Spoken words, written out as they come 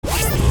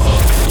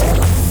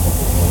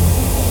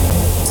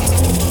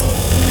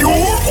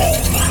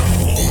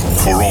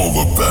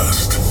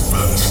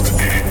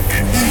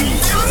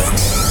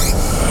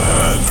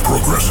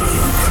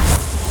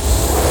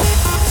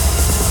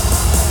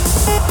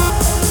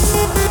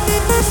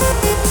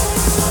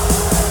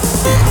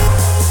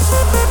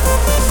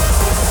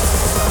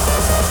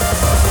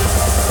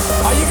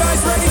Are you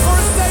guys ready for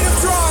a state of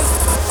trance?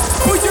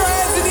 Put your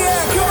hands in the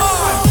air, come on!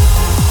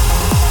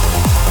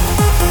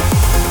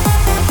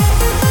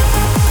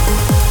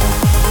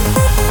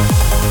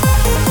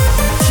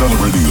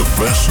 Celebrating the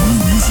best new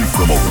music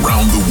from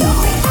around the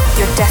world.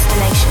 Your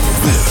destination.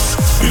 This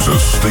is a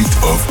state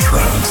of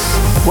trance.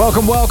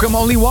 Welcome, welcome.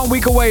 Only 1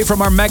 week away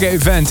from our mega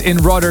event in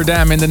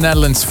Rotterdam in the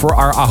Netherlands for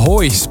our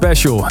Ahoy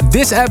special.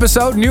 This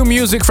episode, new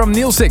music from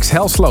Neil Six,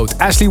 Hellsloat,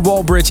 Ashley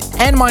Wallbridge,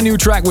 and my new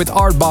track with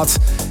Artbots.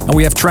 And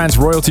we have trance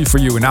royalty for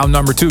you, now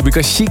number 2,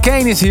 because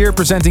Chicane is here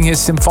presenting his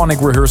symphonic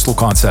rehearsal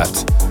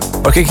concept.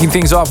 We're kicking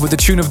things off with the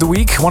tune of the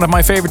week, one of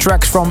my favorite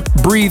tracks from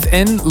Breathe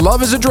In,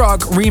 Love Is a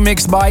Drug,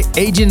 remixed by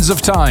Agents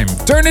of Time.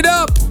 Turn it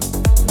up!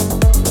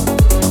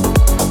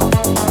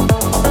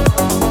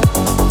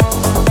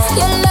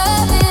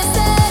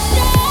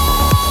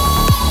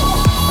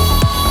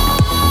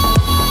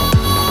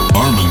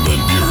 Armin van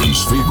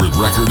Buuren's favorite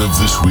record of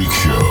this week's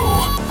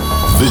show.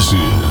 This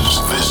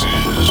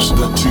is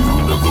the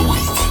tune of the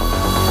week.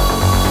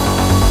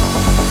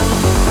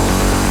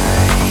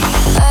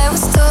 I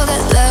was told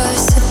that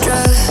love's a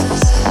drug.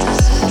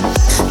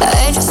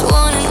 I just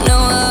wanna know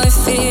how it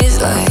feels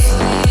like.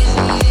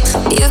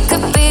 You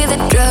could be the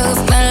drug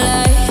of my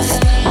life.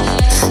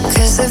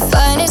 'Cause I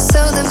find it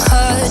so damn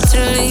hard to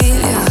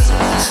leave you.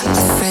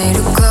 Afraid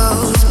to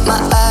close my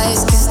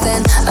eyes, 'cause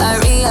then I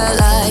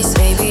realize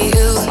maybe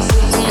you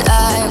and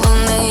I will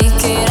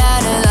make it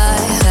out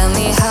alive. Tell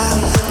me, how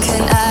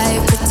can I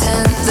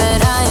pretend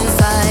that I am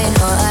fine?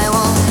 All I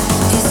want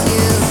is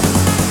you.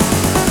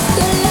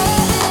 Your love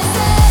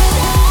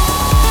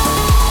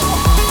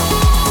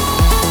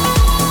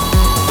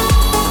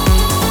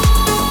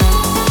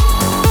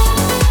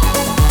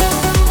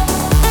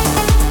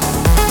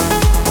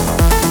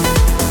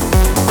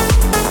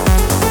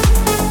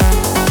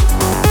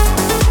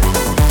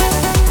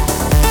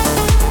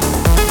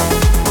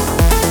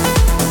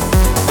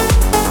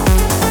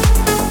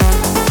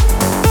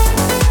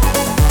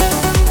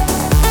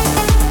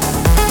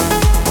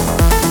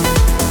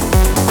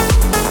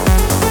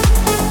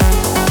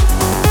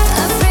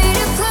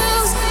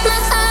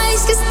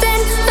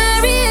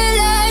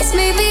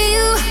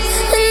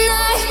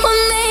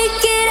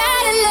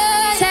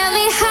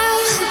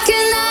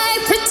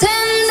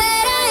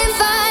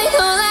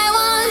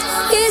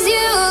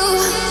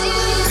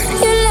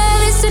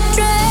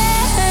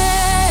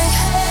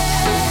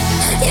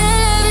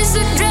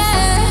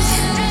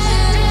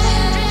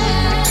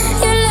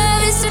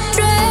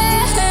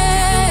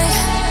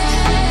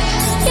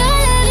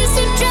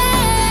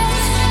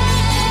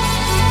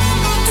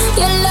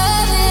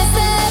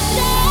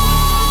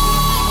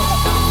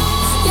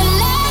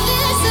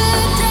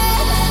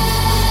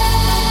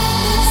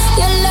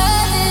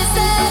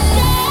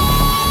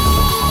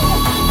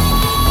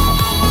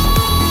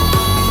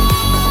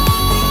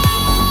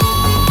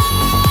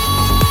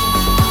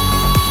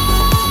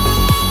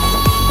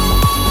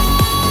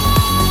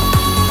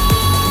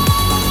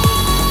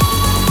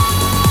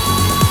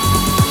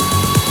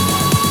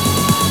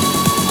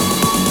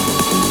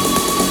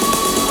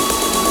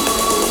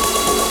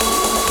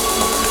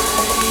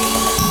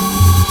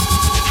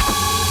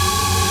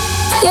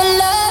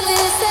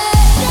is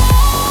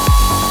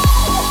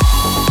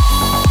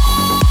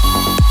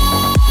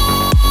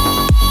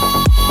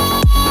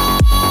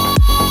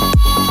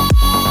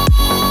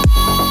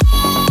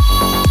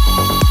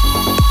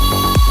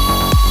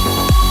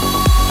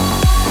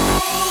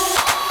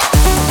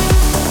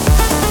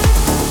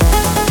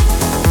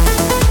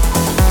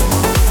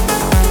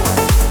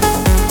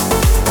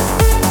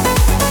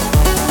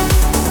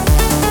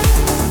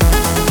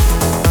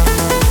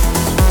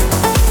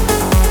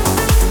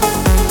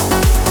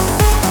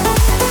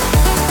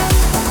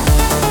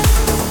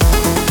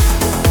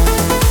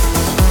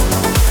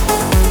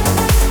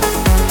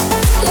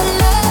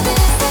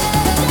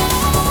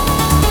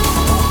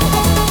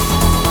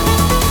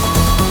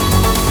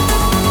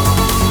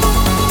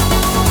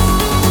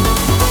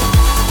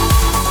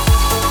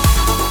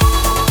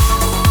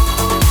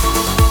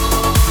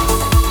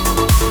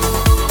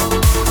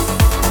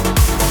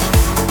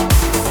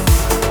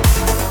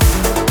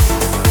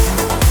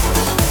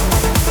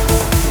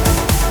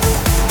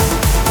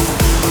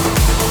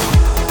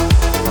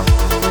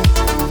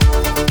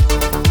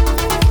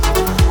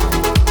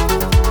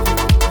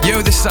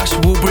Ashley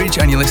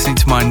Wallbridge, and you're listening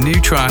to my new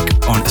track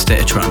on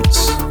State of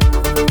Trance.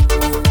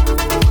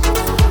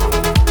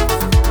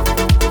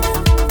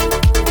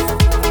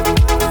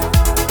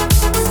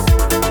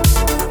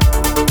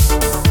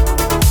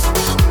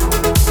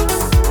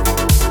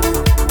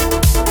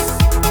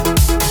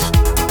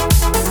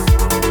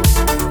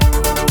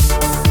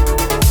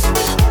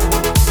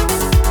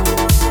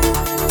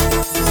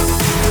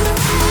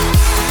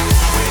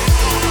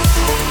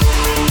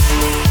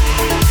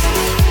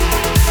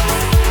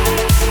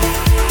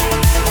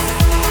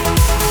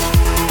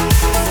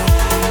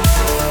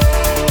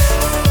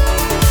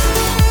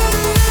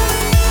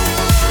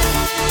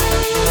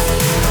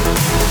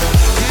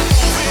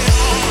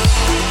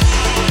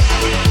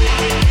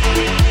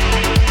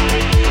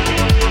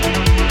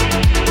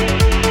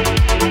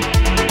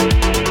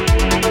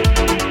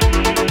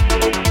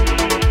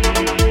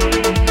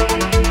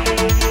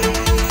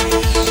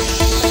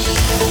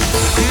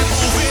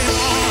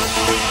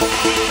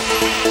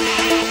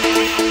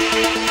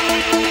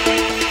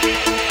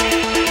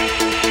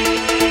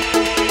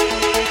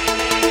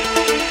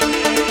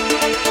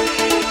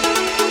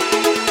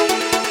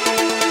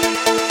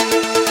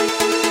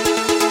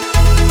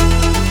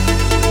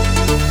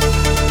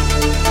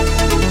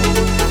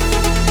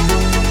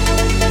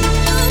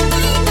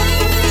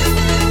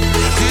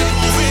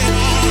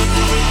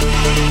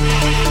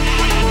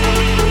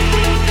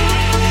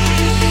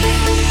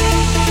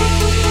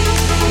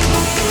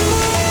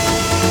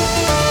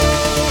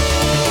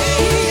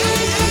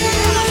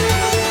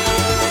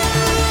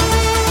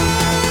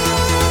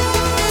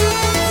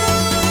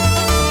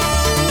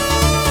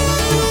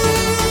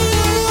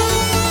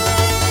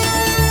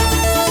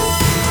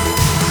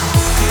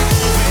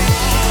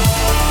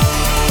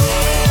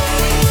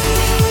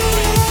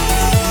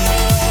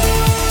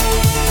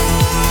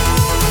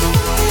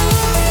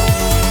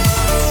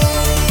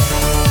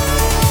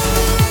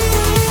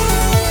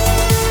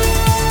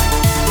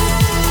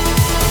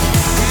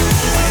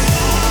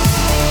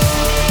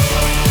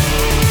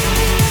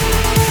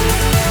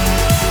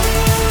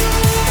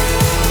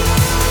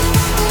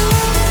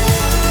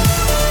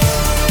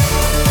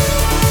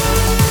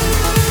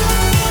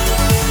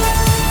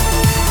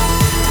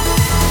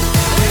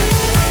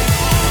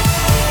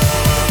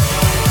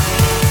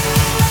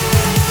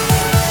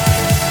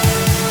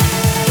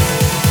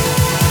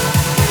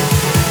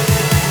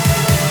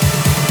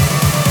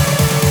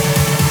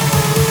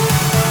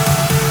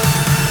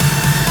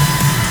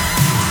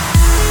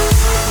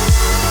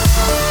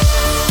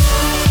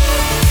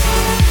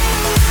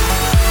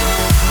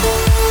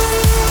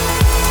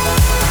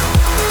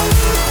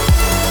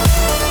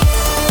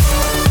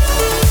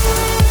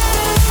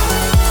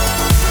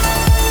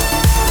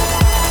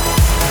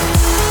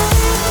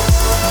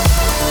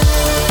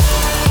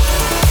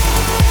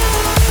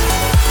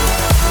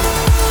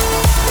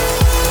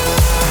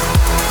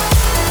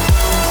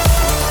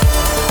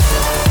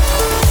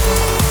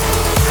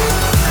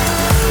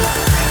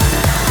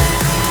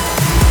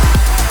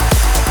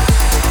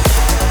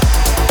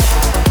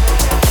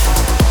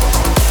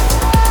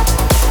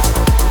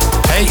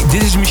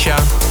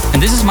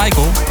 And this is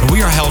Michael, and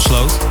we are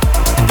Hellsloat,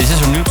 and this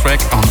is our new track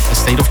on A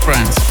State of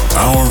Trance.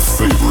 Our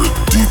favorite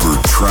deeper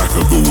track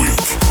of the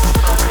week.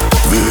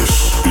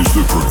 This is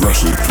the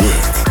Progressive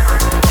Pick.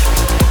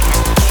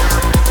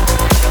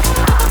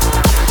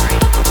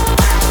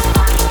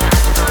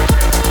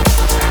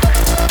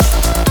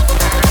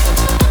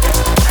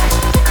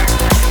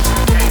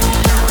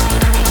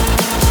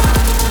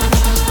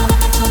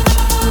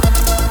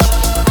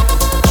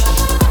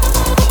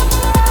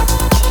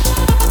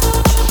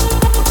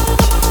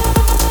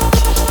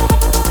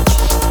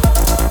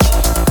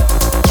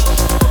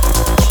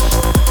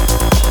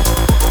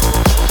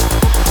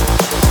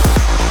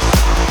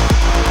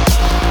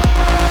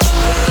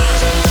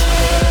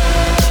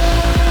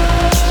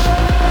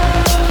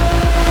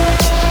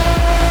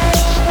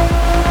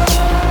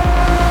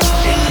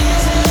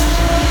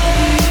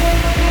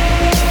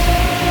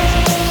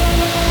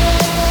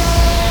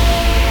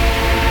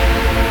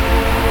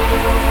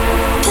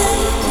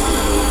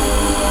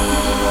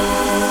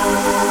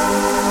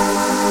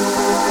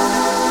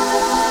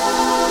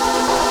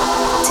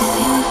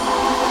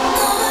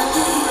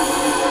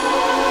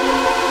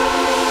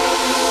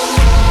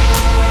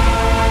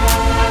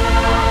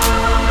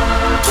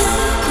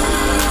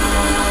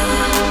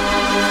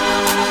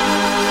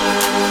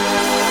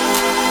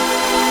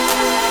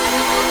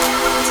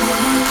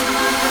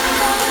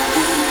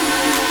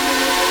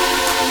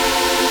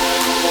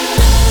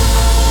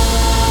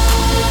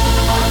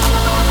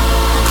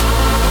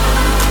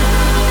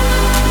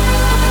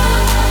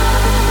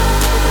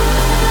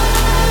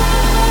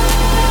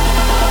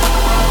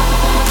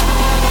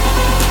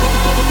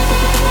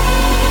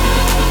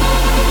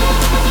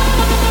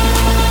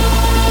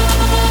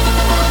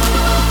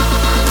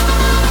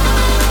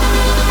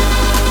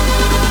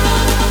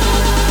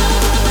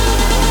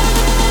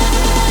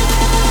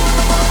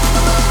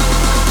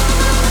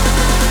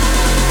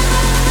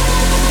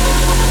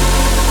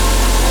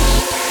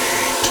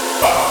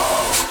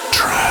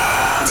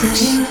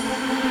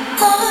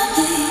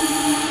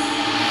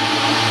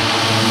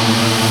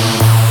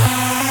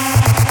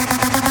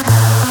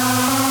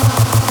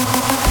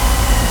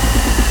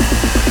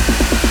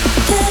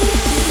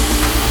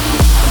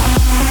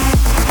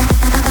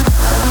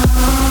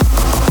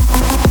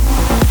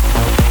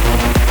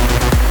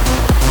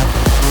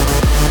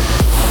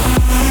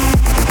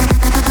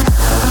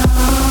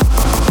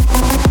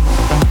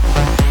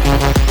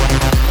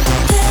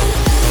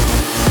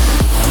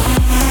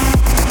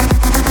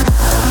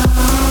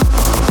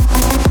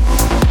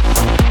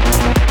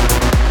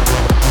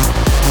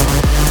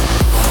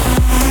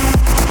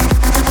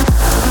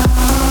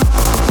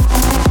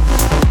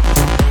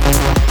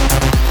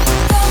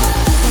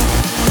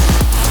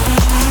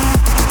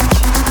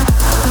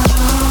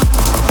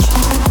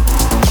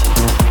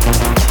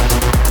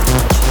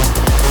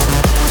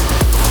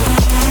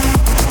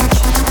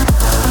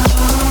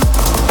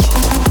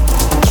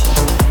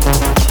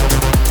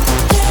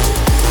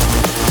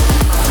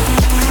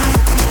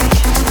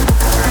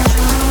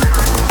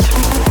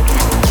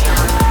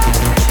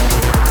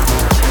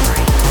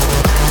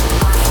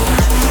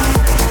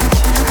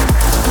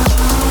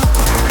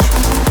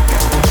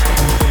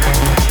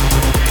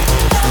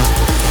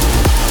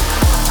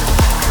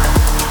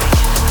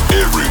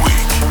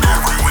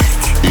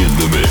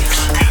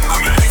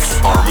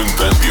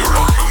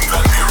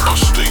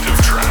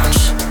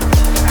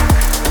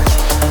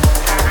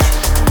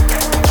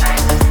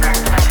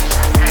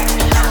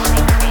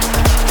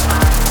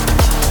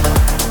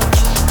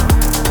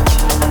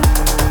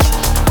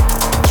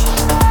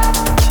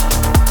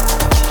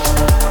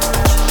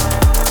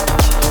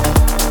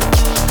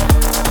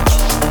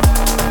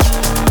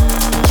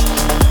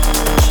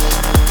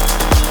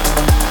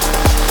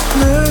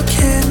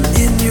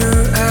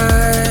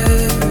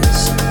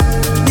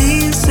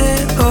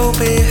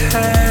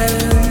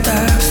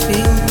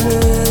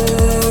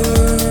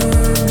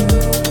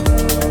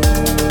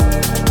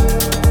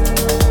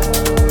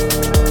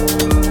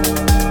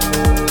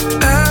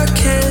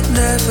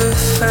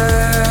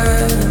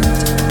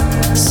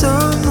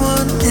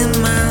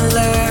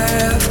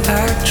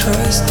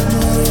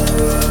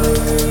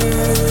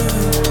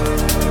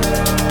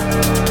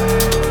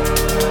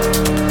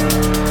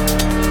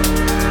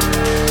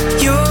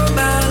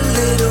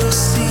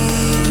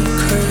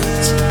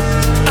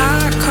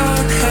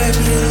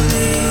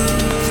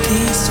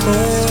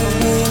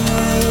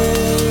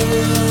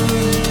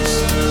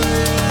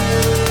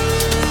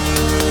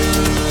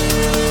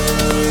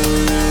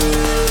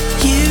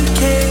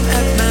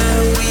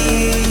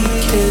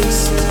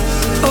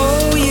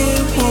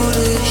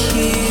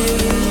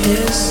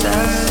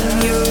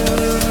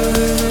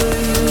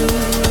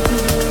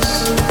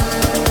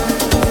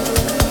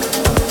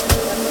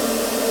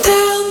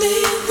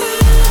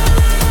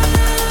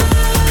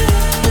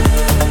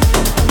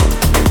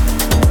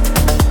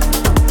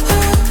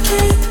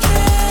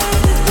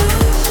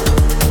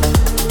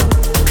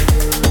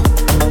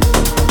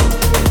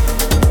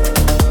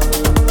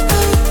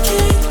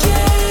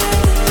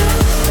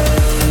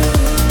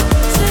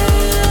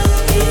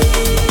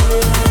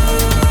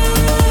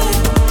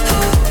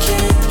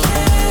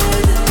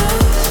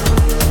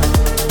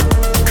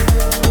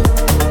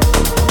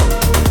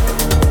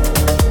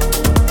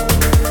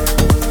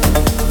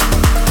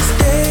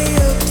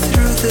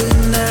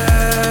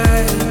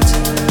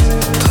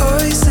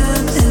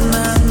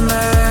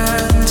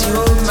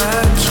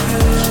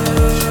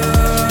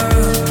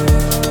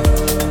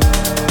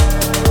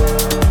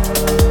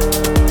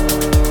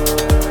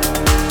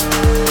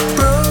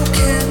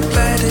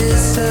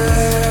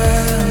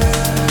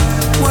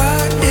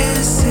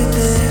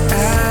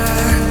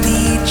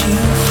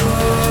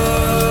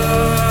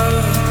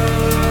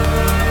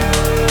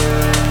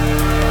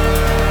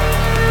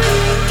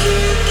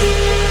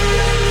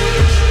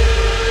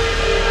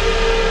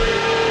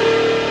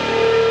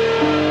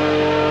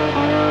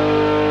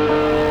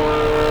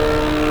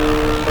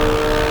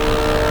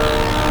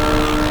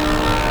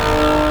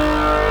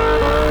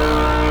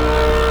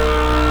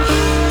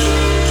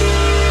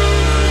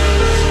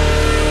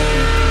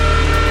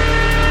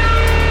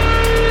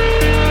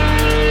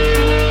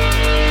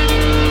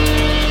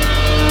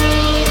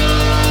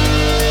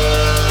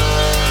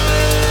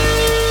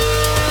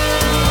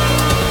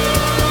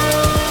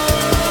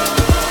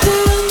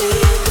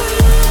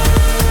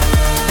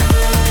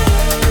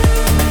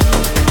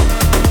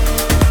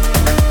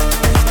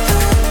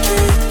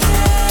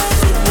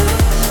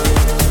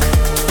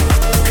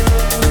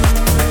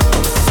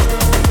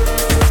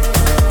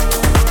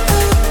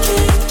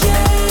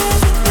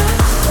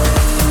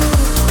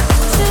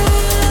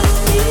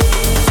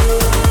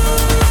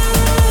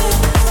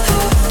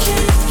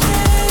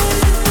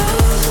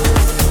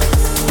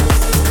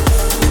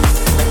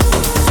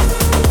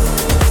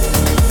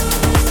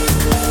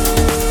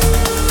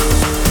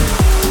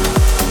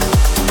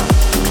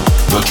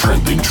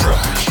 trending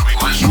track.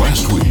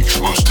 Last week's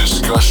most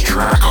discussed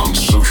track on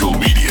social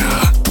media.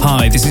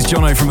 Hi, this is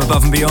Jono from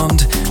Above and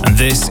Beyond, and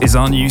this is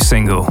our new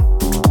single.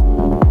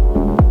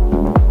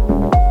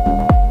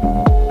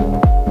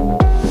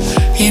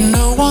 You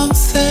know one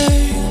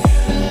thing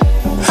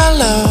I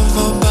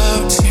love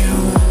about you.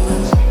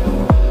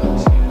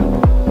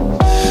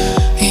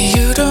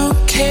 You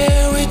don't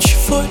care which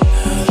foot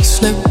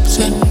slips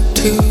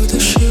into the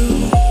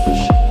shoe.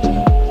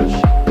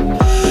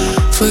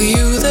 For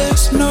you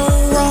there's no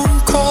wrong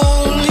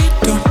call. You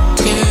don't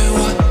care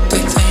what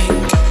they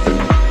think.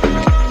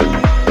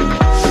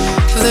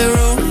 Their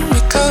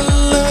only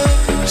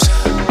colors,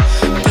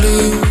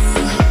 blue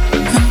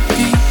and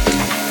pink.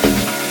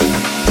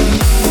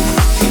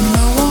 You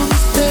know one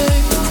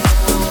thing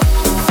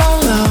I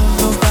love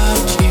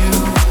about you.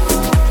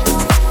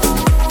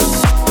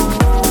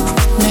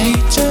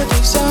 Nature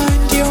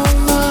designed your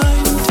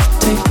mind,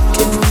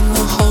 taking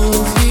the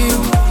whole view.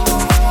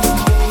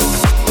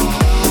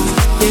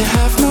 You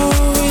have no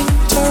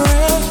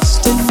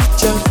interest in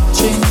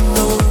judging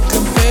or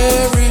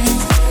comparing.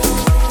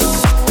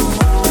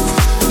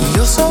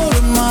 Your soul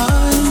and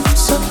mine,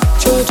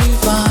 such a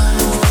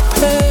divine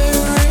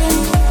pairing.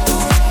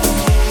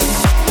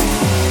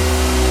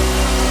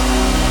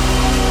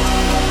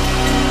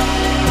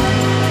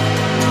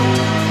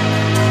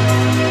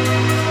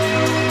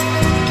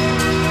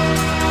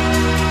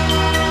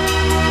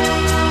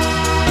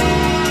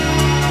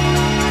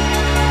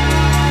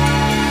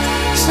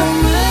 So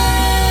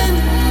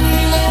many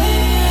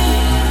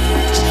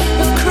layers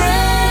of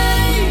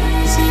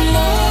crazy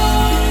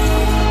love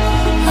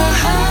I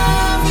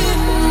have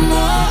in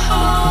my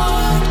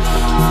heart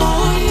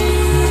for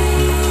you.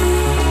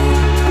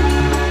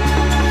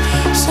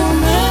 So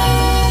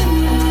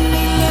many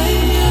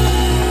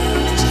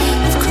layers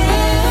of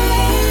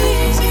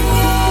crazy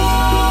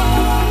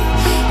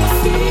love I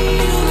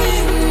feel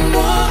in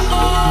my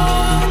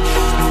heart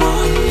for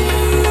you.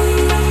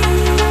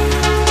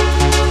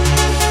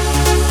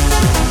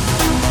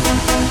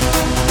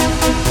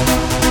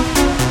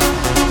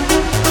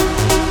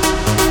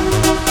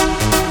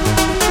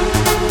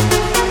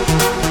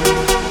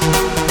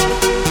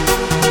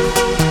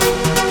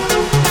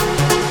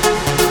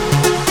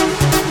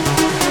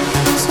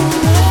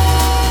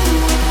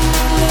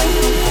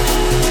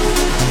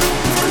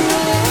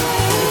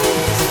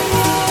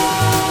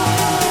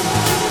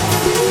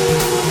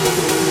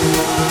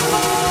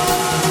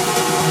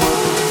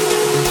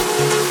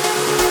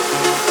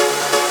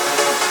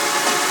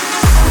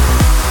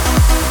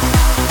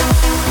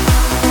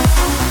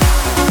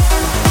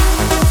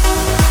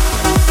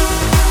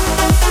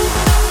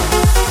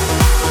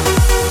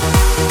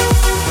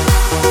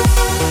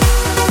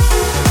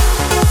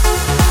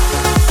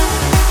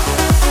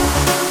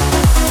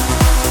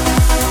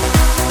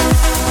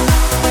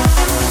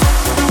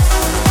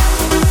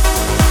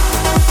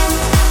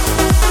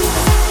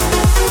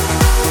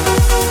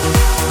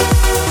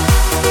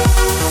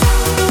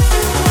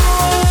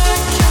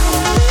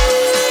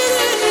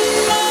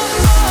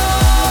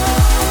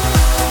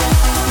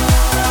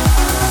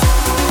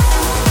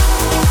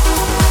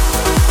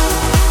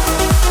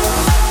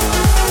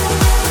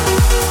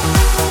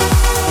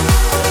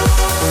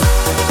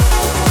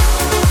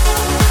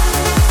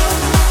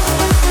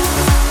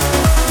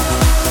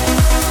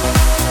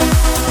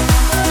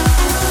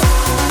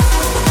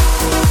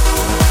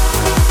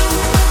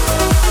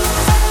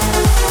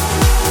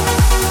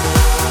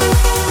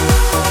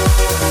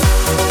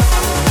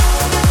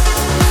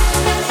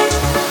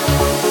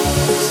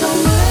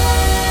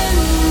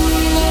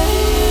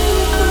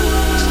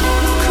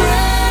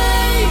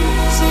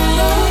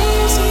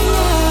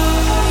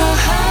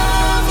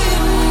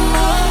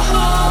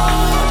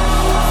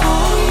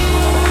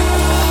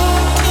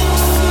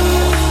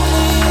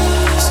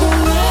 So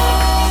many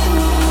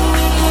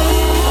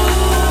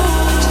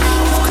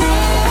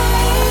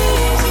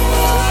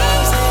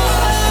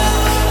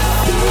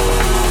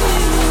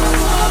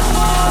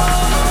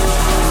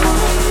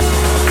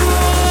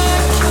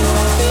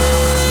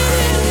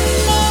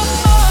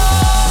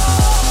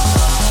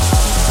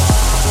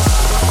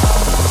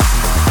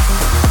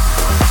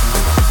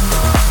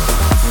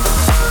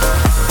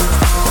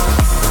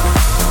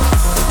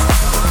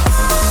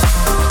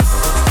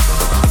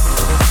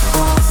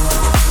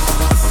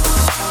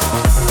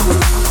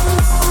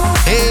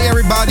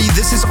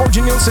This is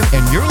Orjan Nilsson,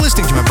 and you're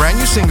listening to my brand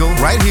new single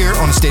right here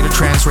on State of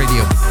Trance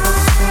Radio.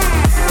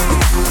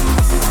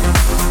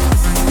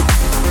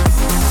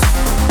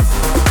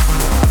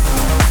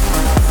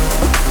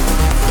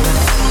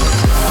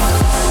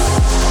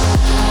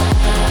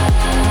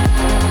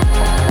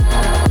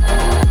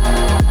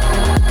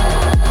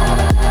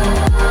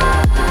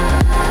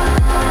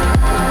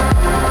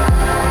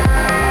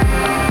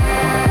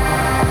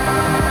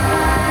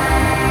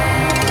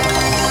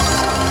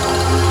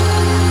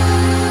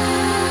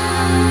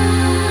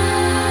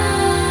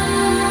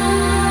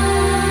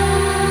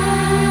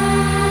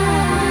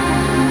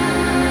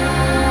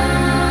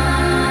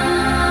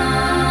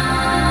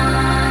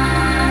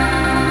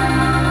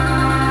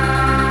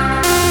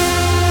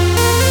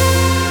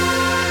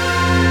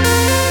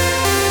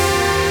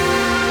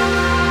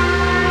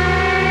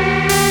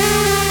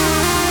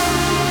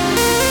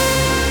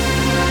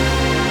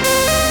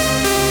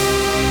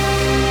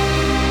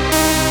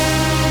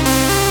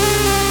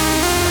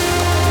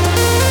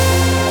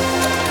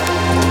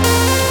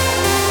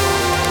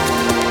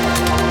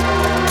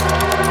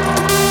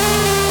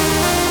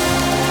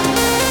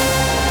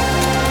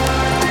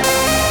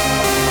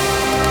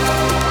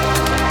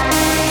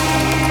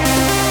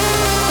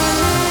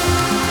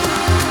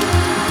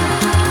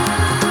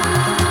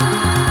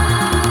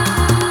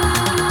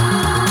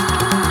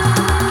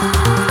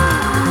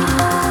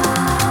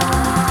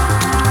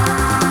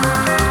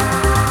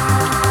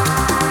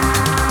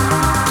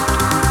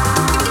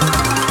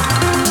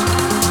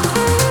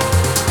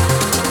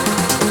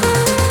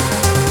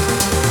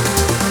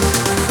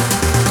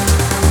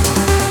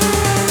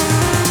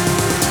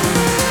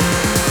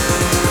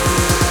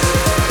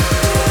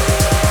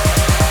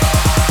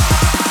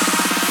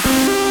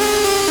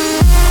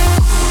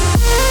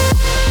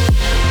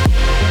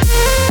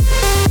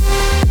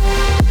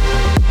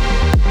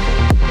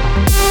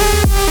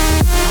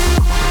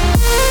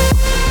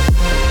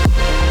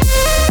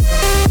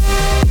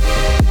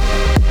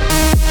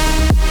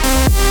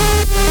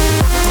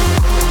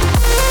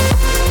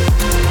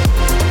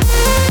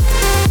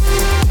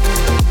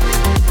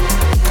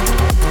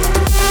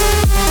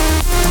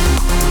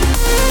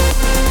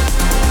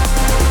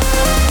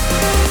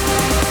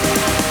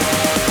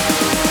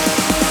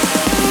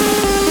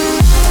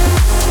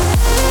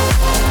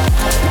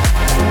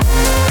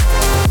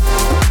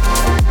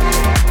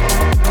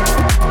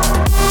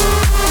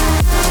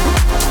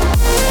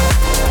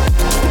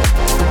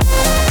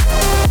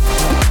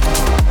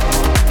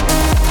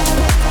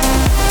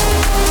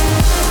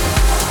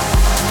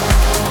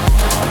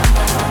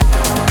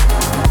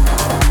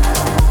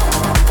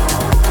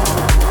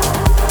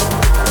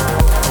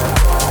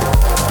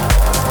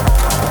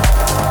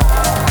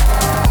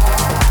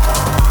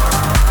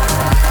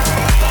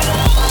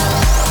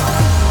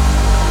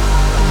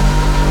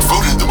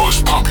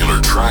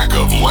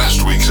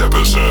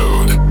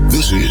 episode.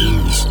 This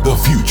is the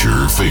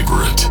Future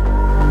Favorite.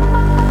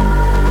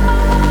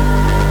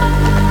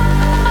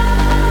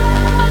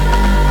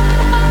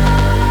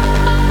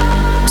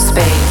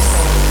 Space.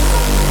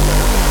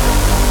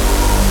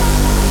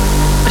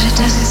 But it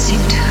doesn't seem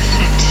to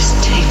affect his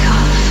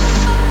takeoff.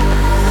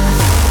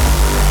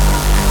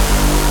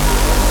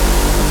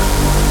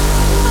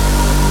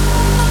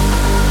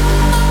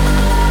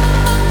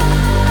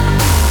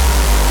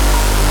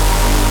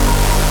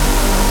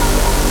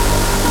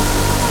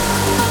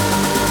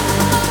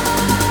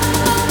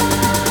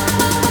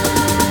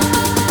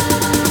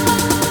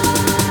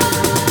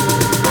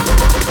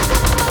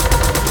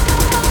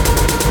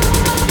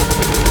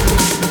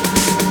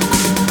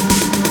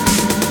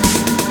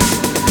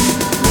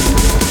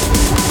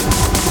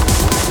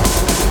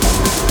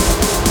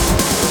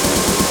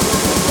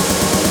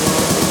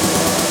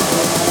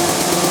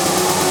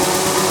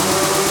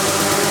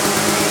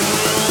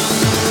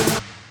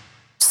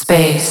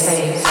 Space.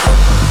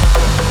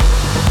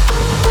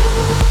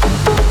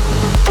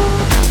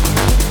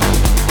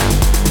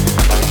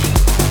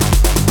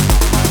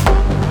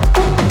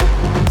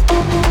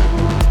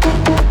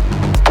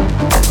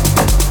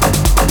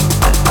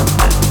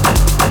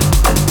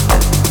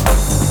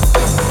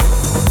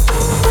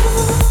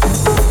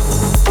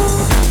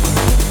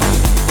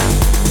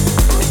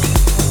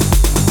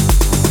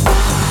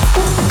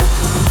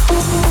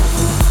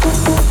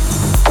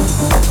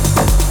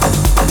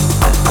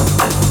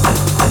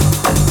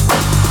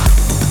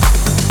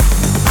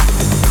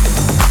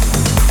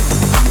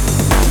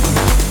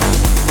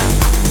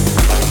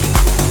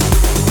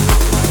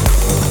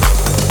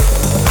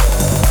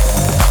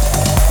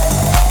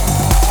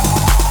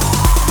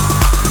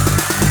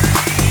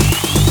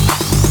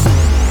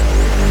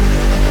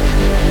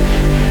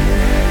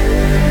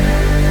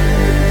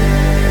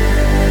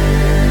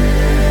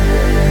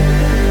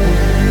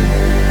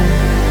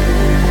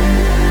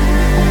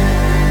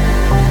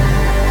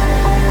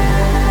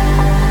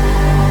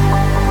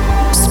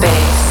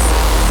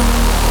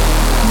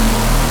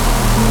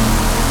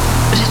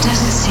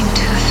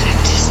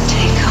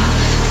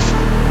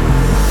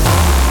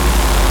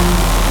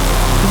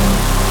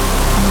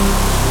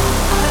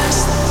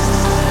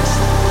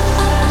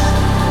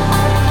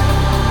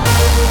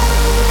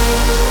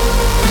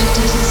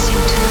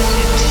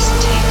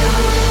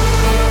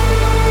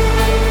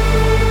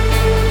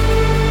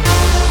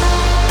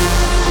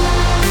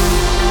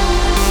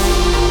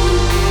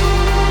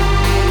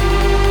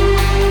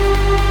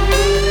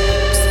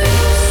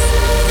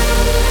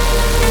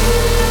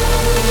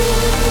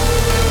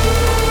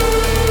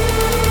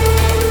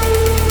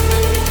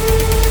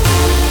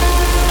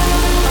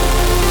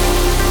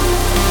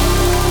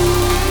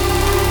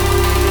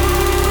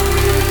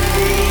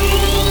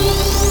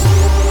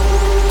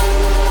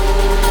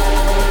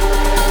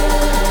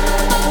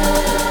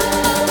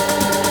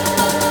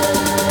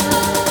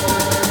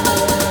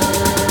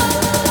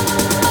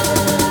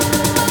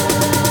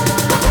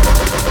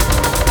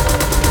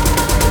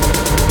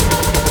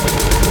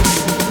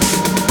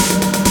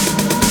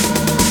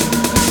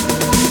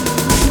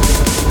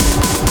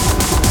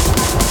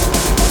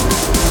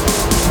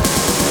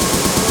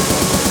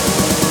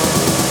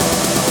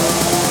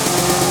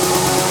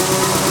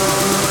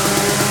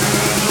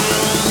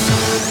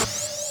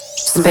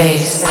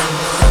 Space.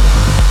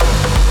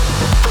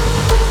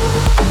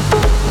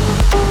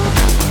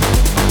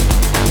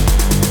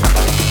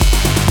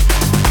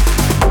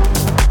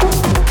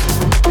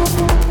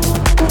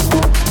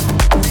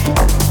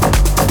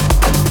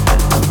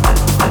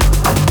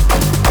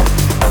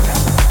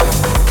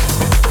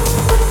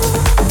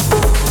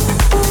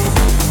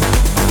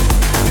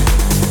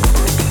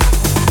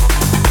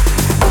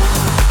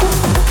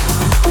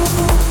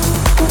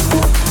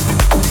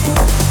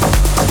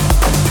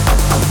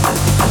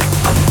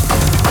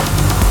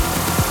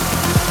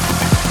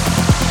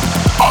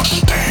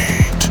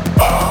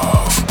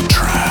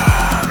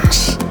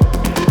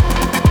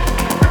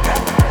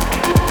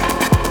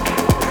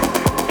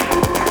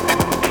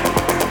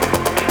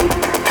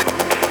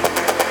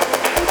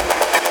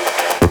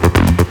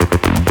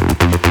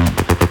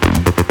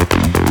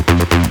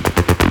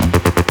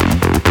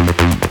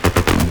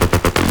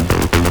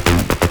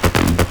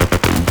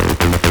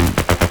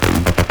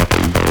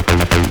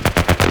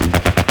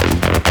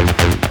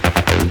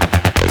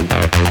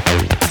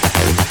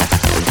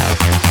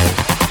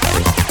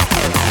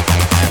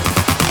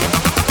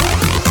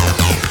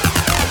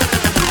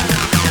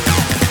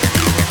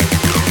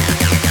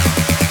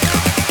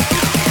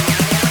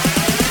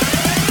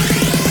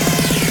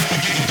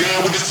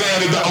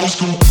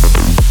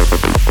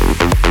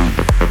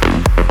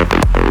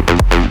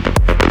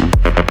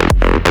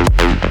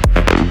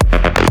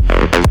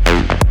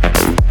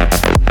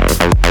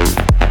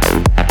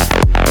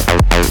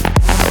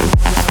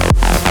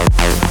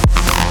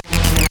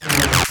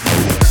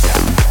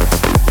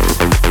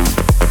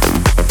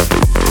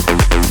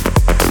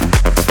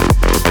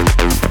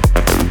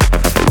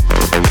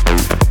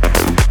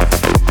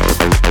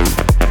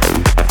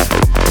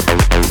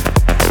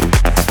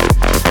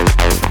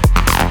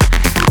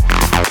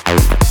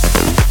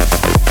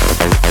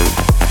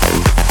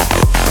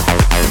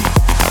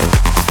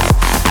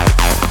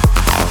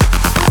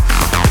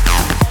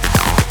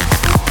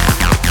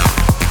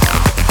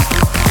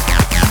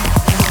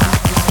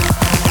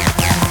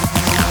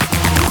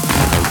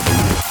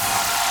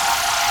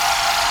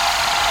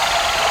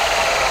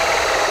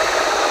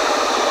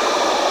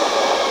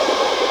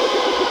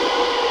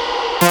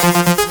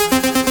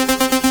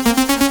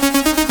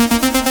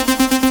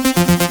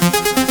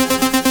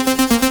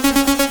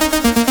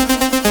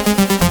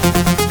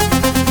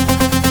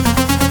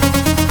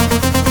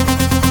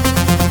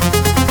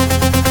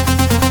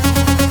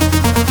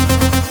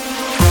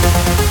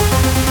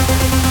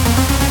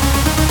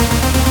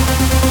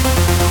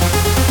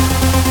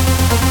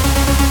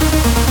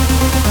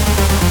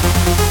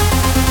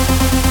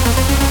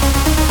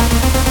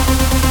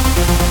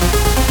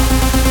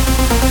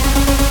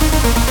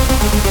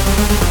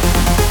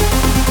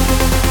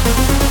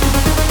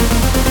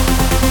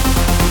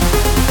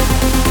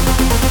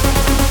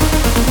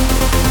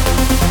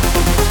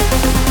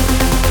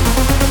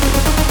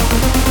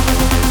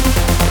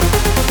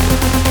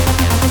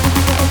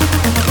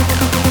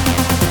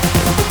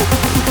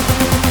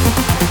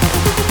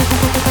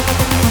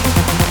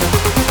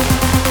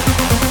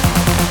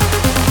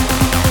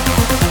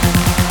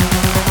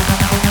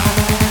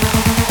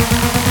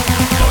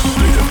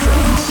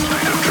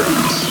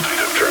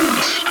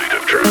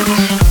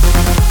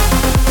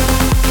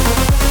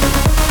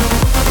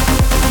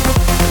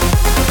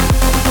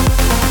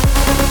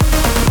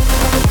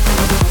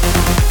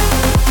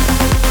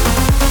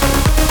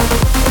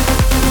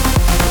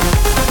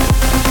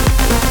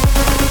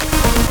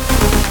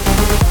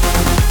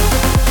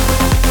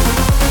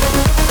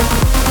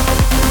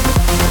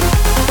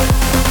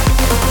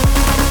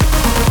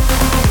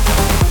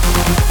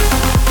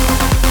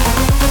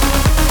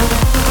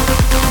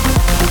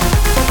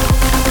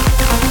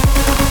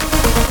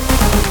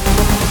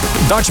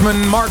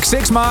 Dutchman Mark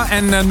Sixma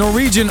and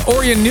Norwegian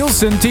Orion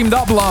Nielsen teamed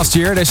up last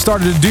year. They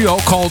started a duo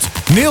called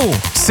Nil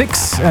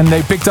 6, and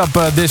they picked up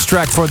this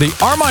track for the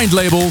Armind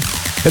label.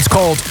 It's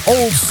called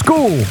Old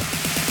School.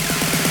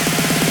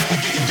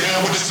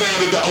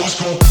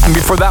 And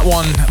before that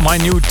one, my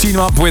new team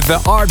up with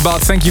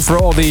Artbot. Thank you for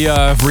all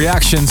the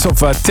reactions of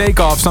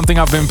Takeoff, something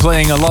I've been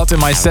playing a lot in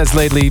my sets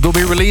lately. It will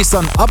be released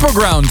on Upper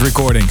Ground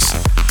Recordings.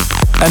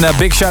 And a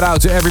big shout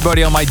out to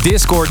everybody on my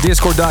Discord,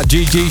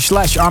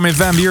 discord.gg/Armin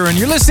van Buuren.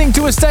 You're listening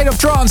to A State of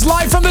Trance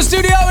live from the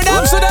studio in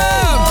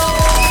Amsterdam.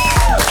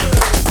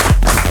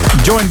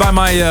 Joined by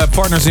my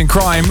partners in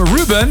crime,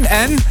 Ruben,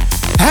 and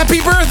happy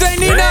birthday,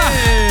 Nina!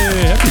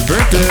 Hey, happy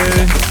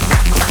birthday!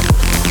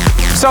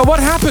 So what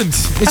happened?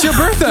 It's your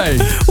birthday.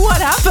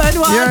 What happened?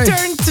 Well, I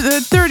turned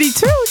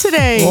 32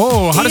 today.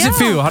 Oh, how does it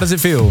feel? How does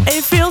it feel?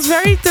 It feels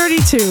very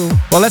 32.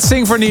 Well, let's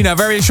sing for Nina.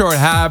 Very short.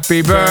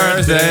 Happy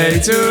birthday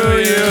to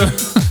you.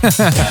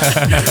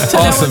 So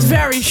that was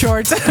very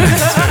short.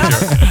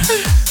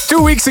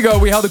 2 weeks ago,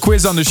 we held a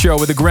quiz on the show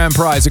with the grand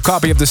prize, a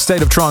copy of the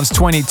State of Trance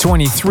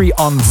 2023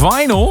 on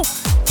vinyl.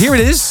 Here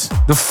it is,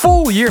 the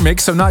full year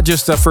mix. So not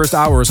just the first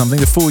hour or something,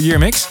 the full year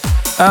mix.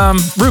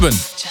 Ruben.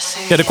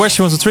 Yeah, the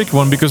question was a tricky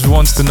one because we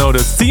wanted to know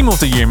the theme of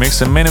the year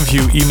mix, and many of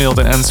you emailed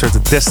and answered the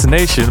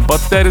destination,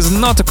 but that is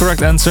not the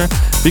correct answer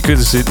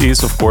because it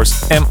is, of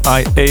course,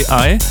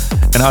 MIAI.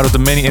 And out of the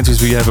many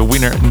entries, we have a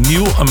winner,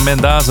 Neil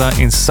Mendaza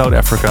in South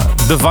Africa.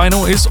 The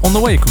vinyl is on the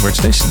way.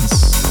 Congratulations.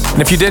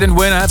 And if you didn't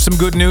win, I have some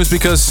good news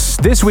because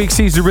this week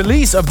sees the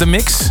release of the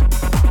mix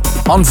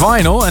on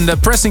vinyl, and the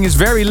pressing is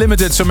very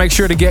limited, so make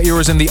sure to get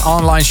yours in the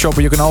online shop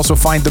where you can also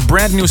find the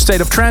brand new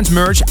State of Trance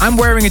merch. I'm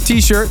wearing a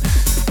t-shirt,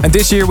 and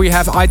this year we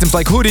have items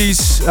like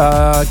hoodies,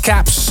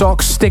 caps,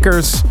 socks,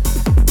 stickers.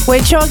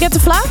 Wait, shall I get the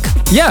flag?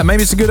 Yeah,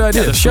 maybe it's a good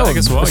idea. Yeah, the Show flag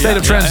as well.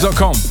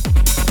 stateoftrance.com.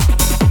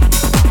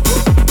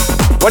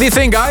 What do you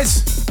think,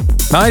 guys?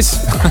 Nice.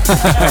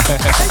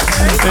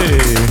 Hey.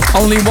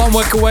 Only 1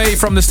 week away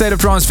from the State of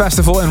Trance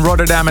Festival in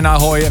Rotterdam and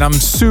Ahoy, and I'm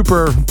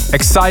super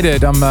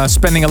excited. I'm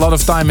spending a lot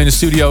of time in the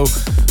studio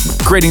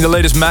creating the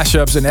latest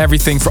mashups and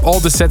everything for all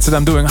the sets that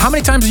I'm doing. How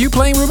many times are you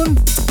playing, Ruben?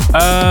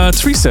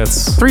 3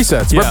 sets. 3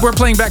 sets. Yeah. We're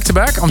playing back to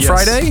back on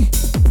Friday.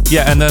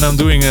 Yeah, and then I'm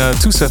doing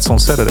 2 sets on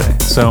Saturday.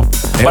 So,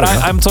 but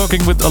I'm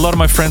talking with a lot of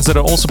my friends that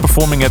are also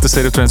performing at the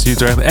State of Trance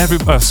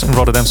in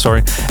Rotterdam,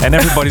 sorry. And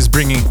everybody's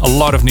bringing a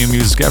lot of new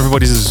music.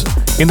 Everybody's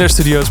in their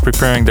studios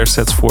preparing their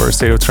sets for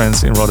State of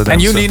Trance in Rotterdam.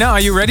 And you, Nina, are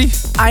you ready?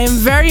 I am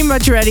very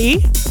much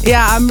ready.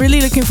 Yeah, I'm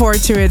really looking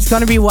forward to it. It's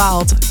going to be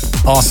wild.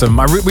 Awesome.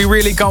 We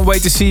really can't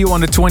wait to see you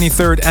on the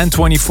 23rd and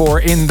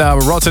 24th in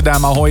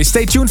Rotterdam Ahoy.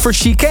 Stay tuned for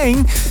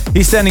Chicane.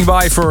 He's standing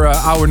by for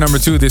hour number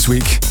 2 this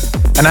week.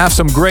 And I have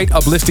some great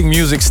uplifting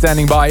music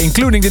standing by,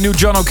 including the new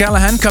John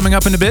O'Callaghan coming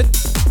up in a bit.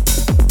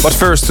 But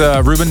first,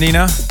 Ruben,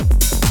 Nina,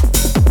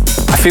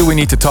 I feel we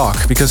need to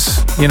talk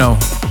because, you know,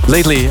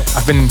 lately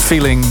I've been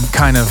feeling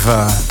kind of...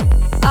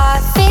 I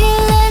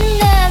feel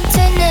an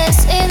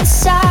emptiness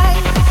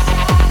inside.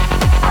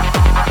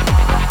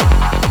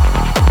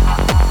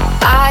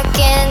 I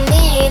can't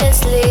need a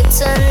sleep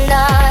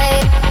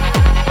tonight.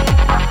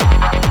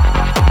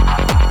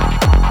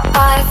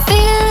 I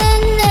feel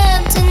an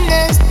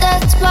emptiness,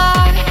 that's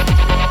why.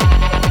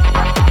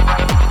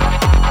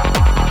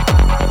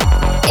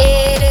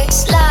 It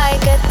is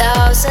like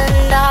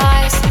 1,000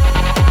 eyes.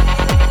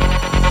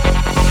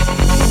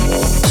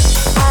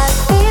 I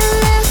feel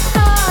a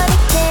heart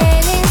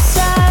again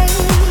inside.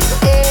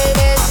 It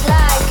is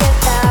like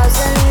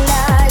 1,000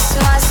 eyes.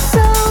 My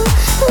soul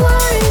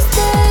worries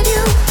that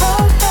you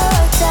hold her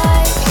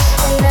tight,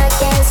 and I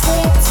can't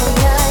sleep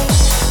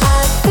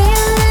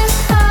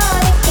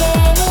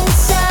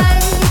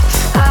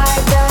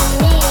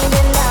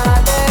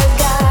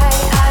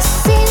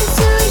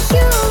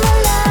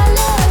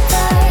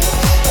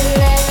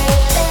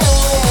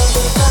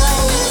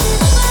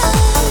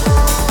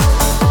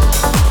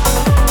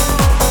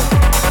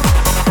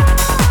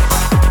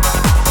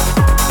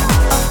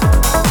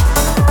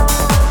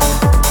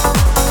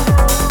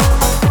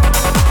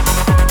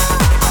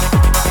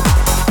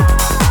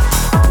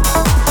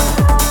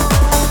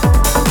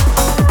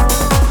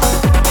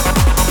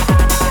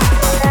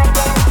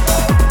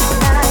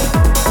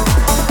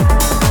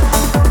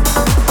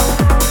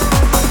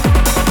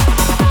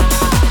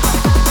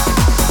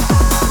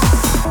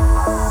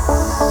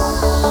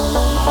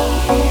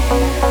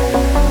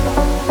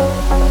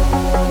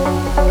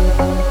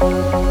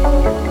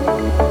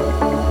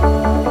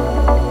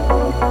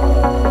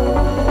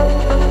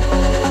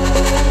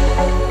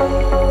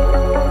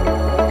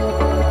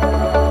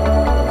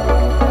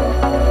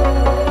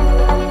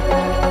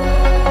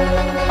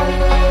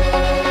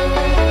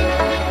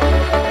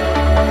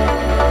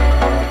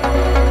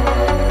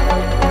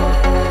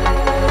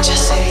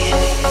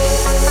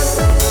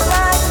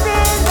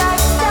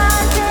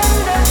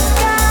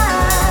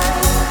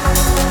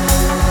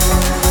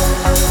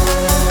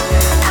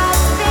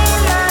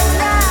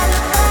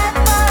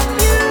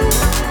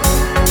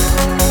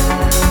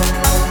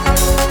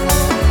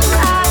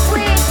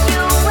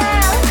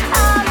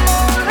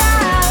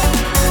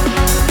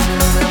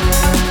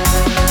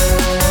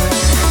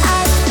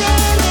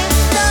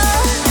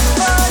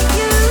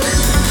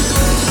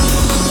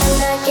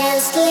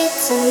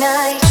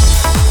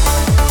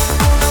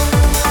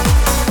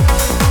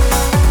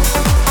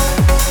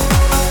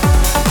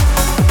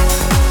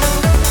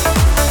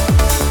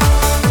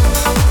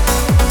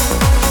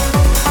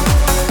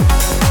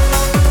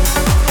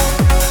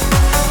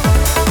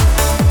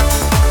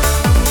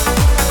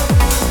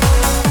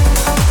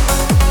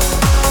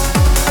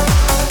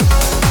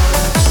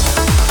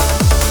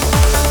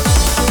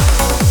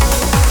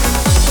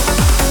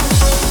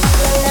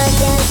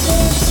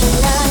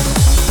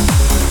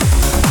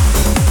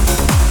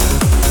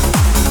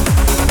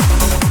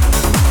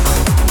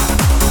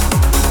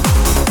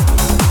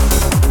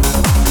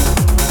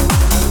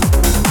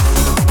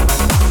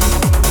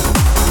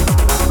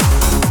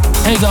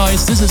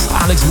guys, this is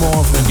Alex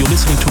Morph and you're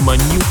listening to my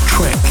new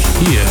track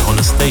here on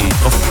A State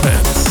of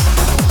Trance.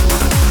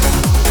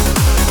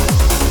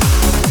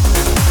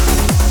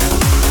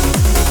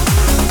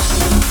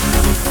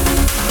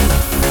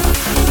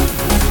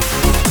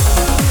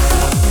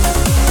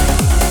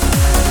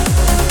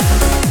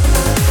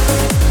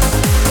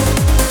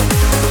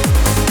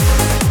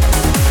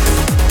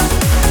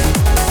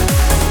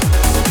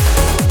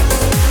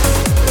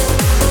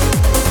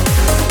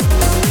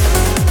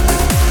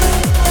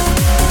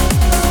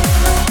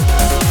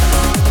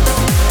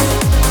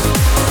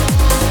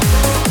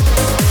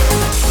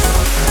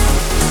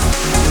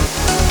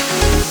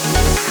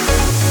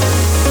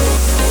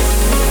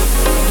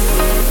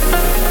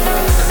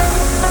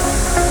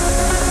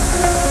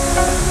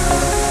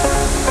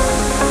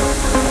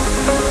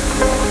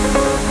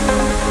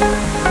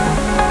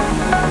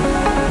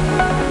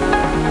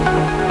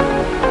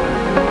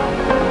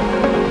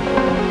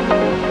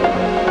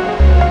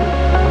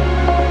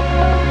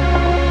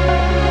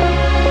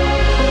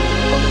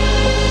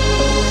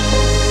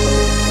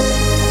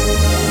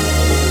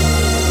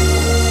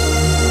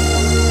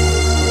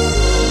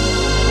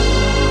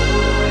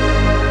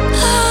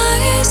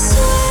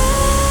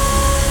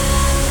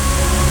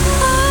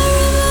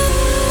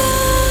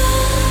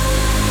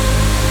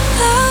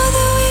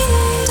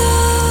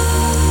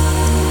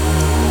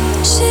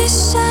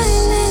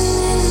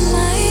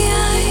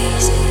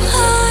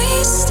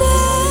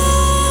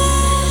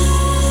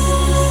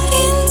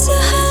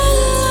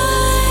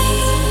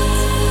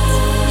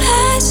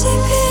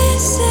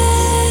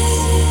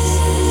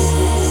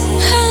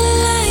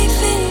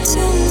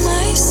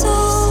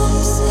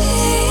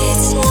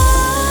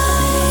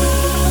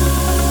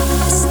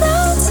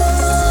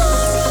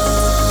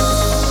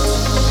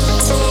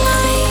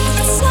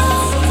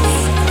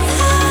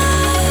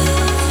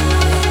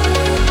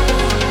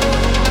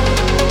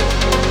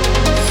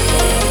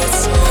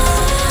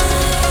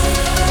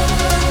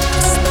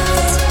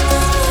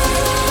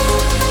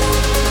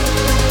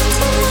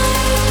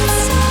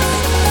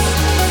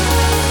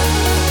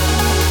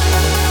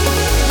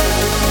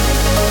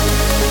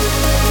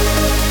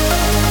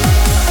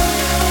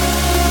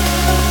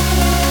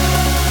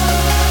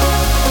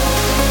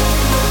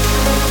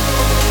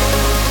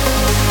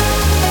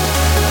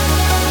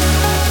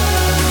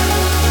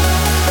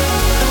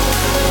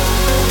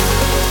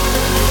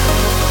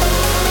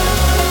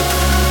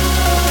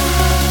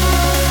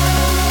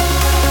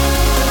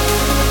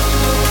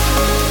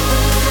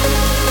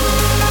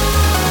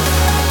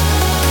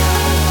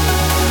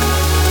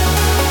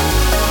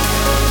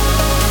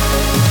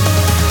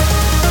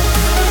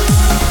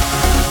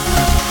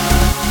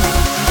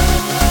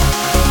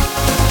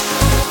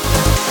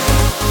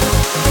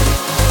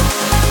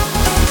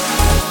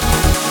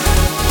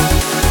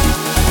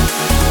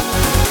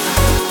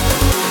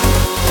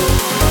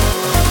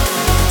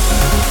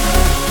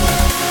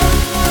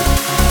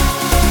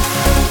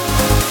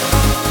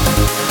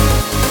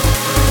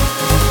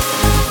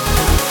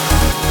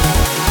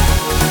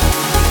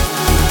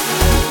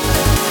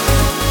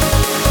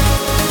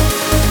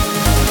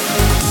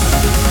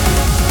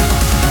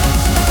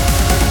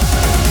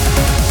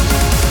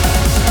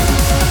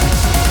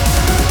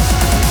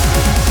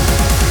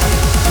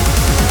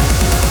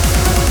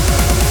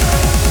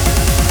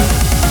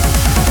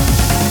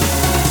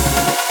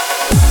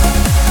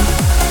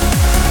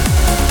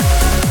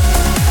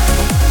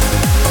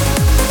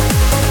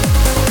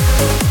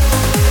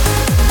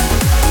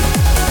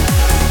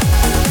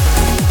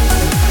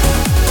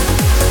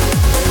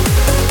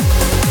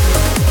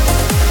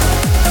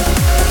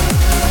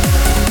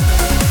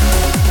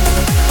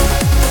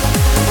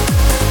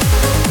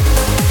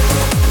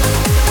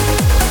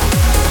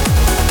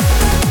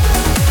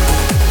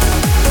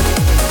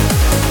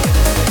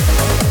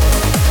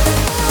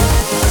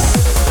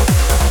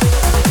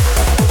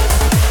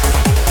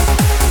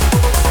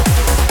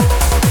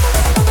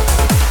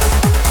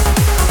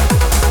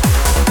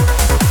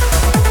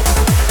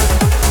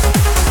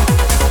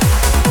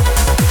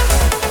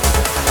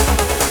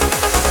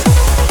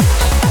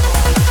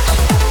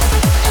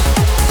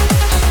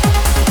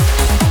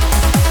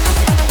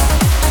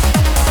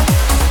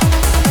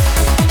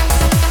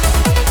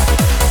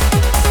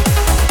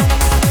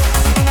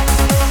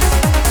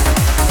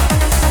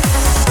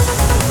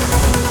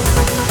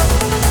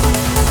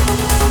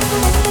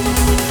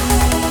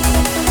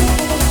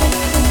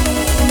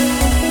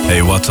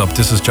 Hey, what's up?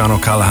 This is John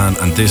O'Callaghan,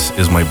 and this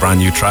is my brand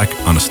new track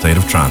on A State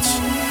of Trance.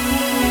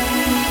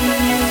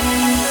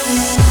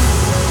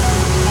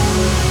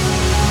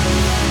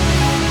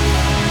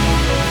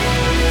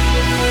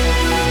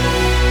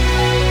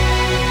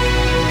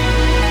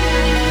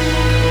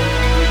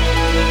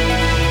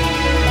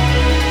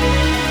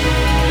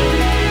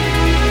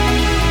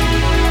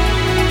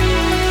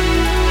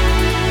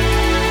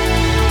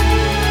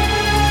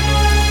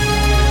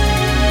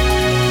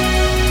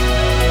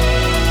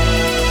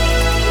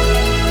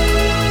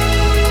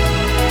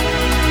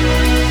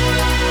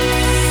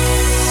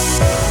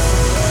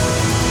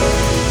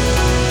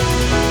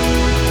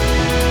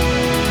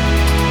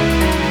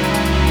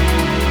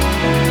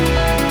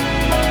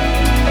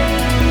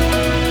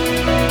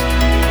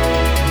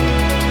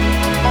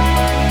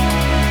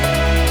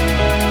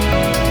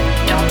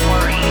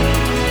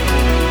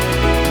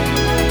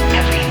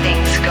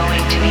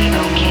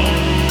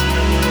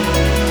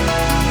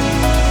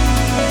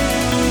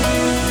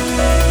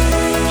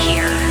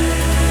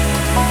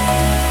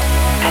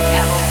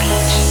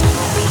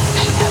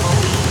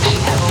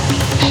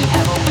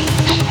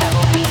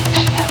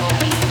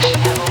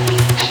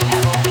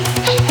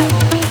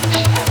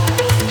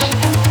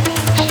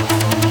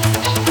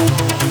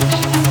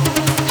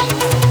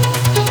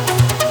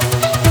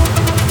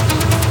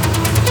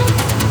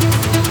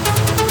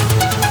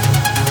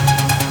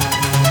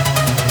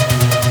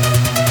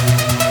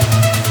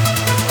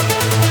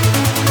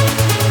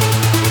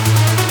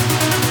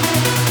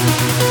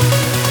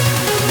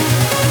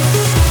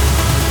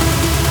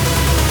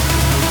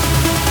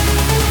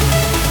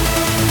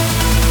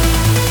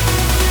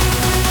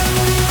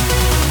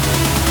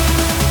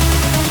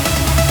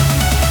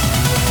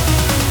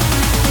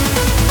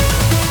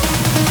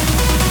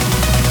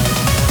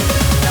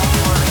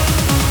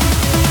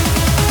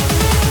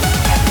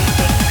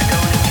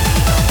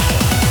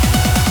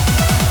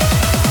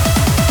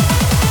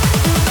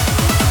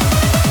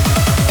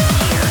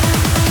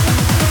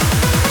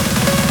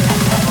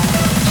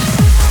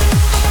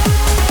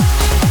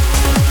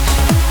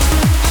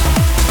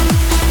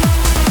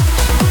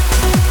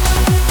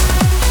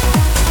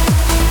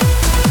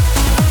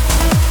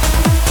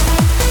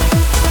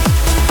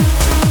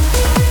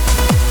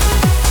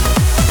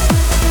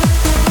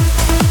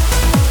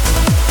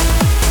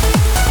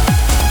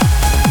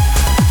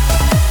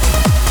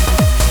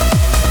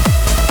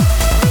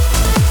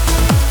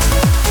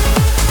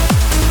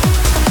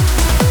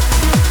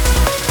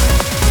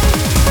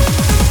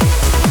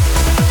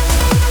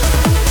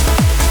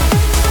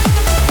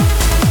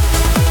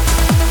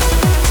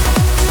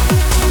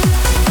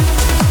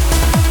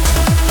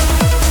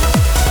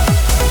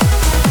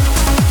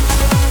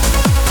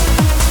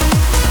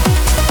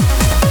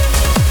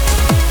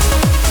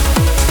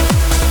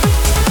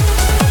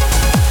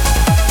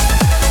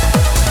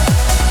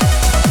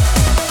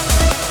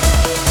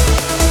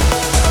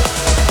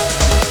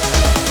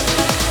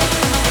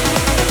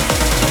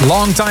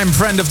 Longtime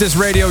friend of this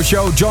radio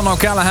show, John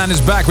O'Callaghan, is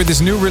back with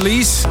his new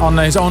release on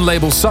his own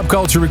label,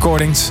 Subculture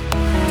Recordings.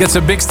 Gets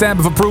a big stamp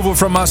of approval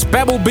from us,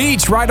 Pebble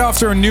Beach, right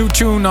after a new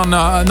tune on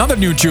another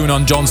new tune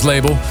on John's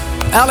label.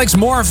 Alex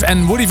Morph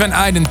and Woody Van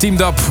Eyden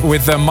teamed up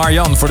with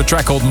Marianne for the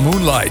track called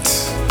Moonlight.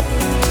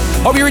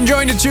 Hope you're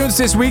enjoying the tunes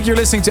this week. You're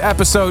listening to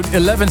episode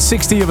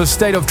 1160 of A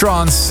State of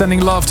Trance. Sending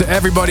love to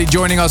everybody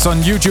joining us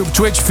on YouTube,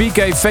 Twitch,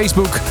 VK,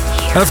 Facebook.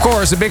 And of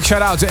course, a big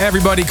shout out to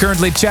everybody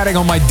currently chatting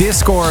on my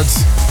Discord.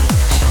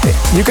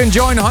 You can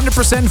join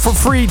 100% for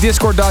free,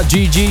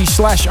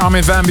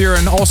 discord.gg/Armin van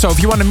Buuren. Also,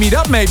 if you want to meet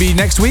up maybe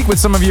next week with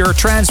some of your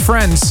trans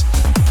friends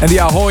and the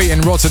Ahoy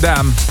in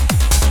Rotterdam.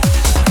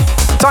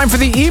 Time for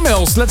the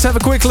emails. Let's have a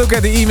quick look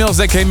at the emails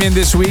that came in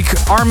this week.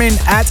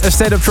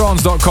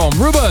 Armin@astateoftrance.com.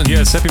 Ruben.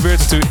 Yes, happy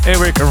birthday to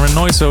Eric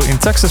Reynoso in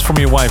Texas from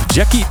your wife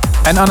Jackie.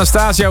 And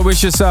Anastasia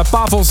wishes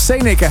Pavel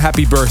Senik a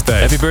happy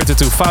birthday. Happy birthday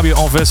to Fabio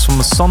Alves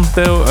from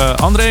Santo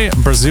Andre,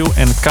 Brazil,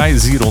 and Kai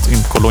Zierold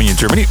in Cologne,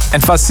 Germany.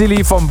 And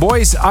Vasily from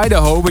Boise,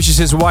 Idaho wishes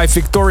his wife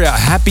Victoria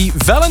happy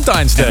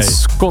Valentine's Day. And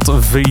Scott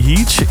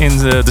Vehich in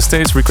the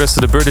States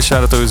requested a birthday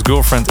shout out to his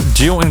girlfriend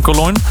Jill in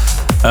Cologne.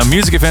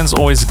 Music events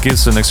always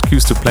gives an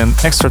excuse to plan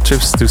extra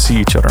trips to see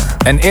each other.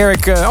 And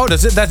Eric,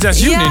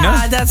 that's you, yeah, Nina.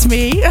 Yeah, that's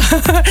me.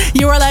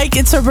 You were like,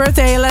 it's her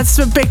birthday, let's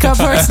pick up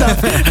her stuff.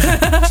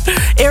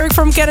 Eric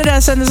from Canada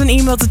sent us an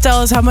email to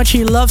tell us how much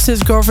he loves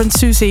his girlfriend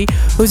Susie,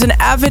 who's an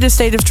avid A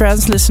State of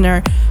Trance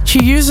listener.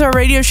 She uses our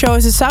radio show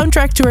as a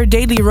soundtrack to her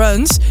daily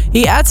runs.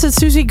 He adds that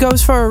Susie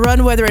goes for a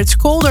run whether it's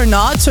cold or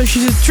not, so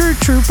she's a true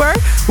trooper.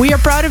 We are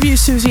proud of you,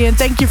 Susie, and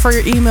thank you for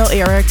your email,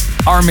 Eric.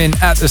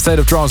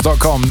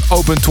 Armin@astateoftrance.com.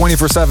 Open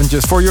 24/7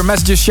 just for your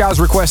messages, shouts,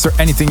 requests, or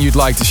anything you'd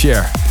like to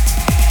share.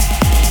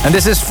 And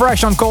this is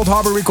fresh on Cold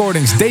Harbor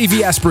Recordings.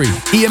 Davey Asprey,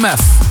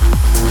 EMF.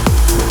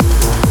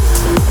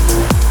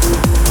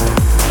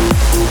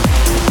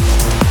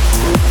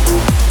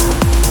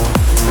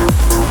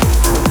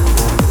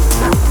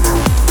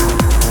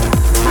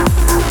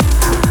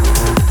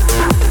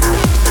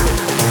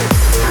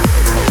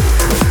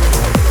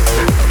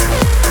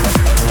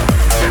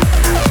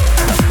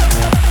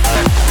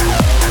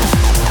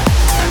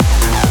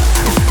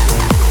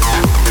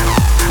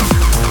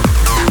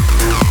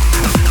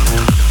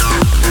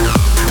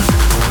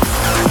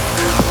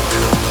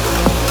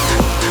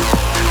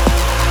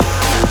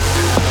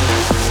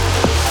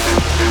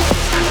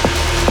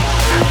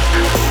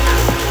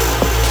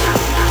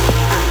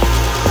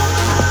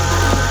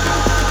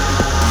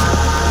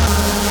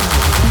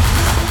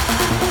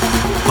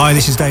 Hi,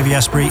 this is Davey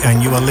Asprey,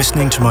 and you are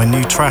listening to my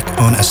new track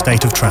on A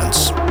State of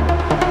Trance.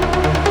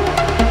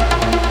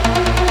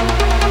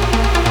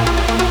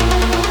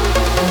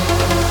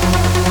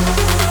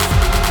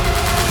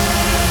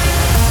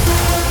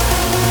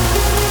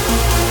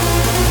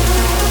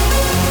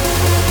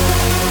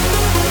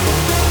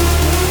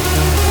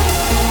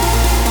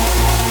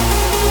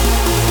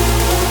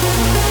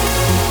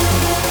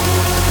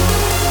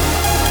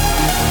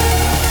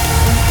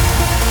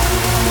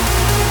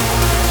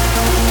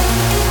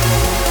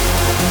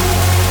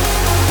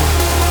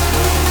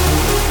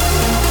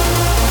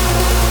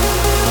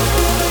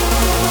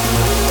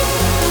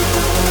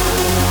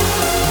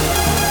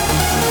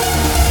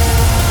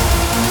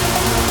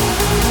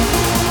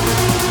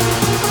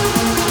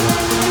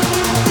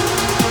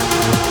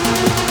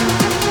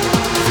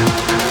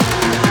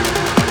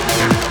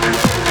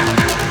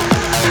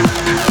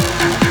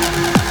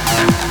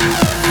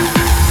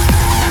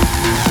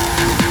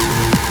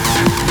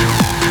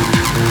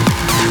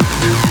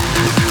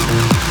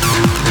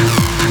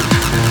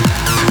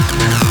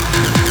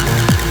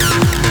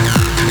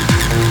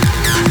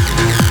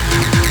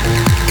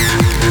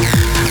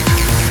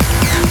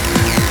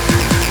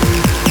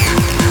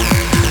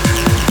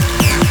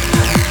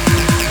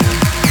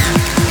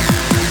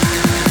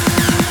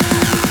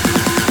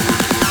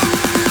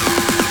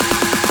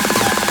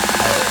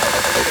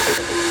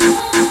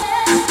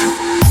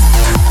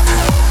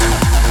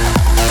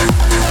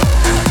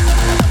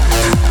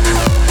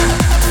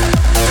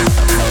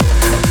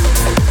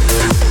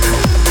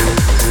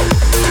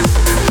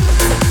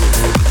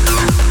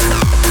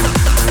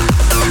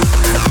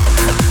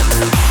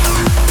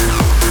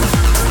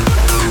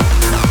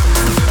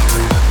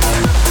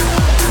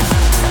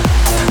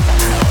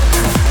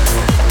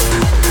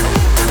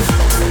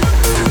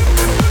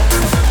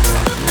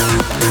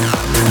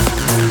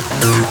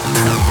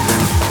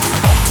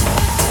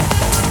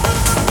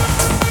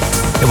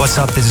 What's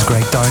up, this is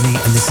Greg Downey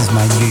and this is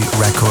my new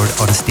record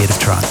on A State of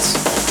Trance.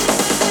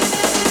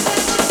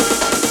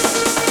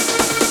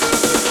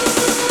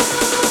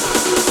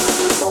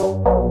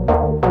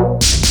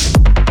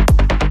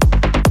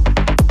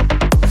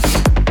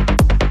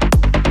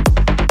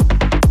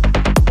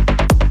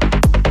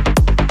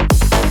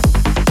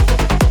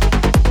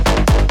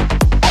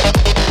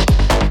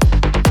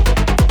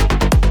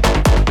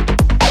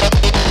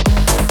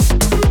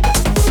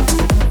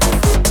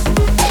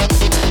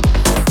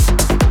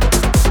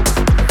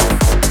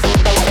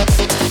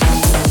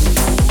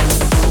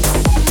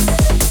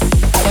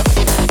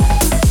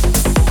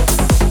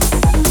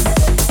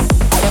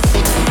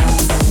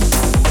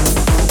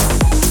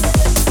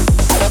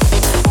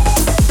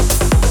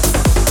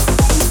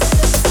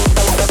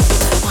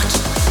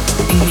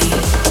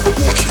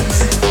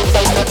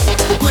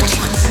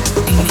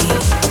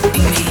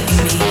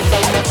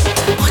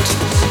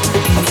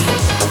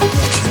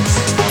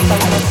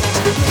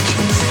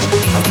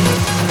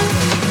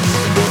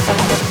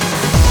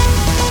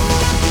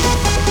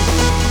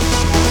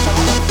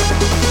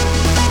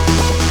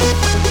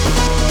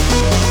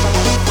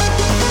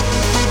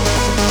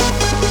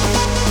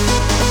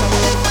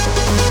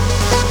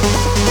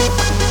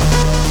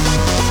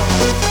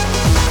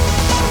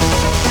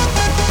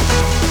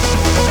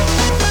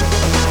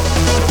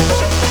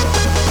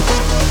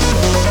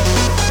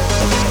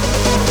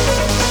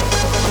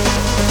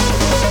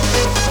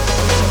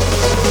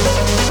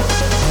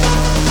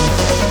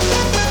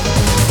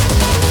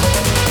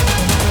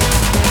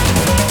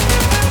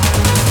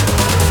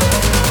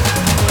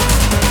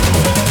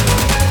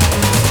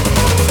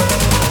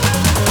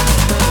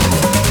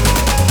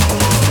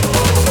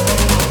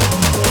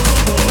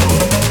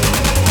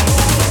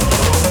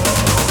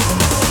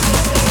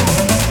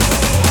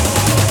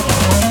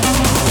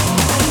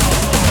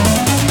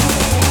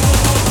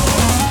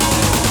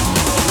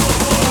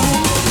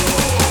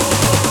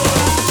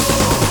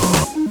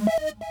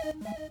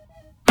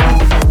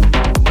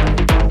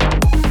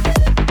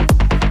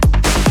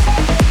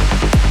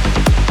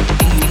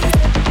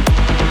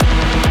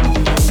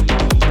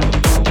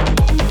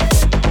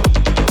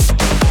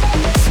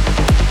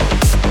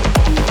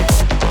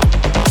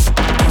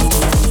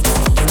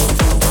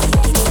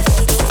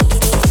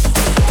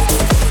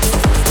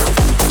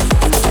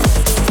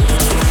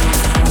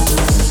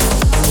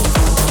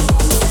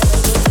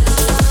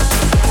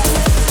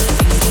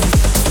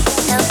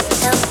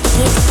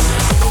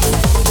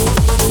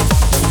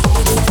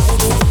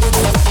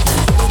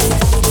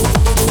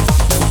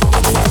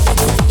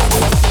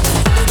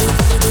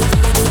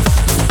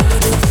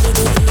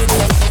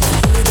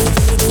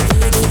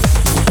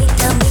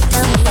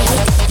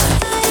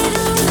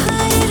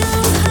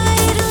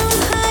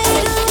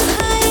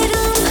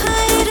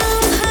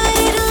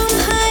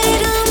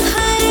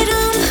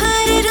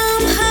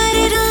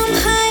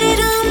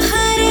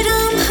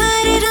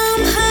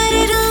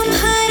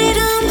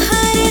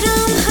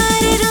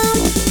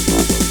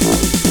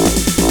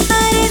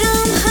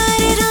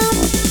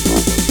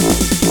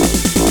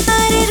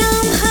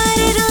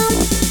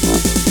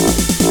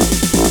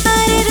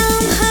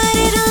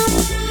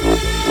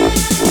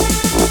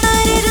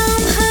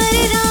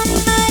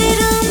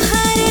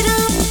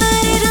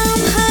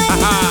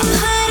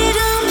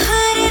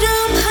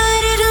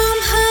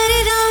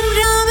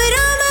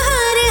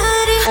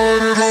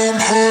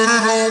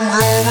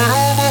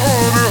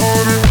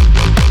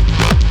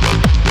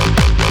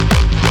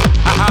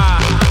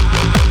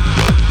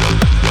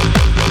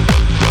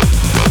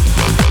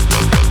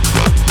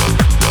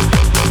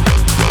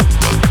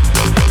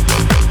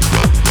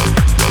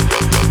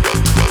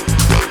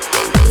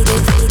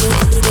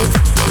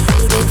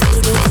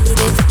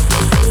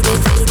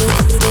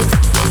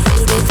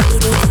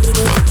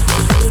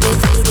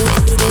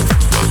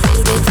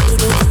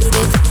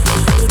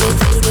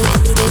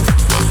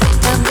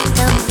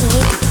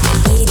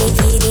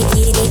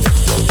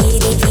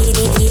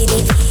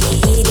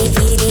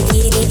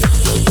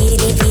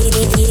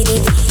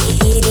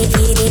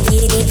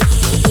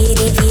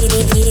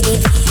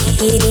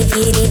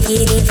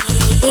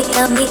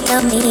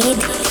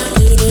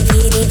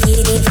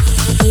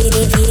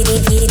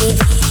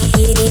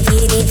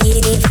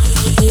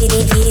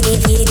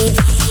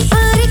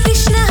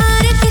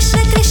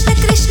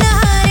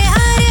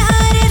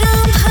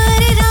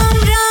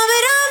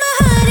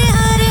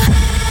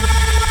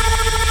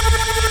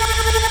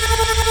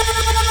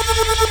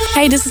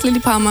 Hey, this is Lily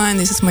Palmer and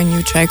this is my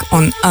new track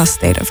on A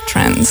State of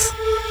Trance.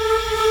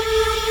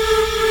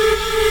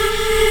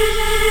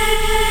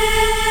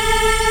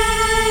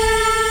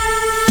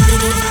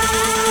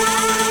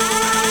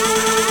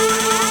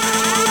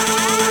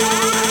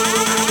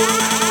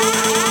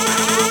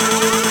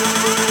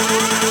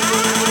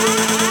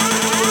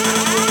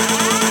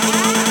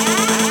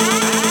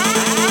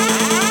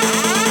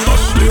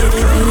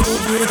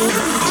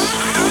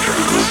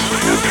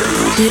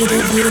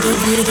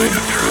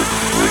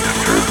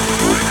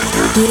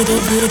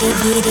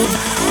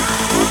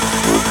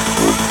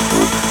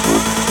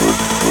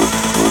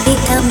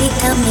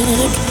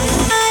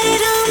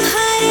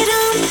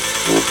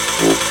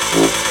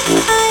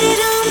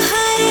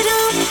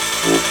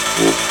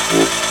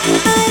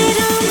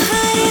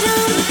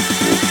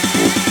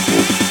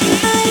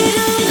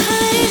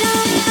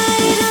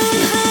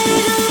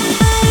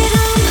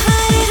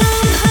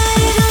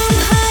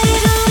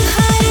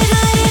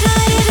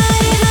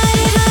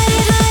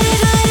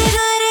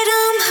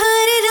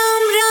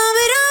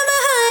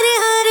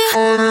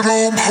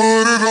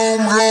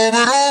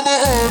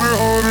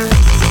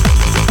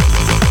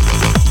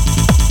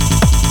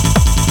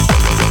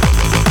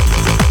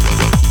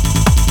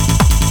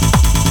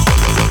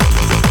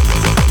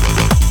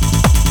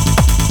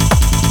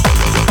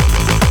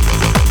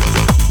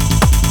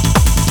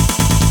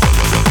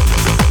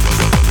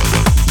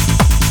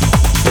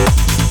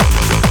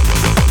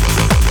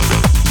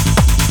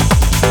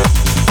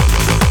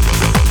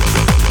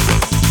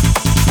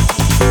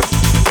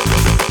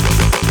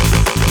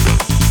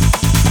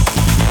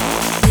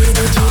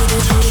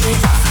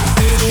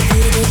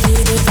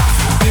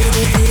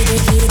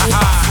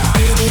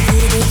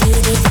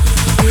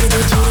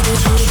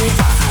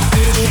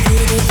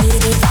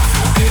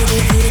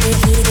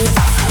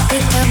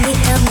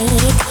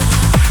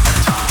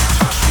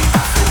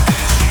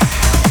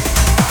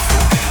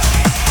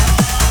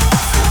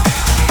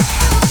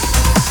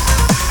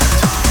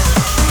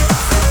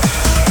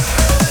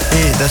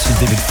 This is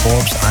David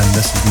Forbes and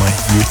this is my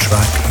new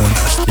track on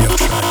A State of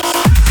Trance.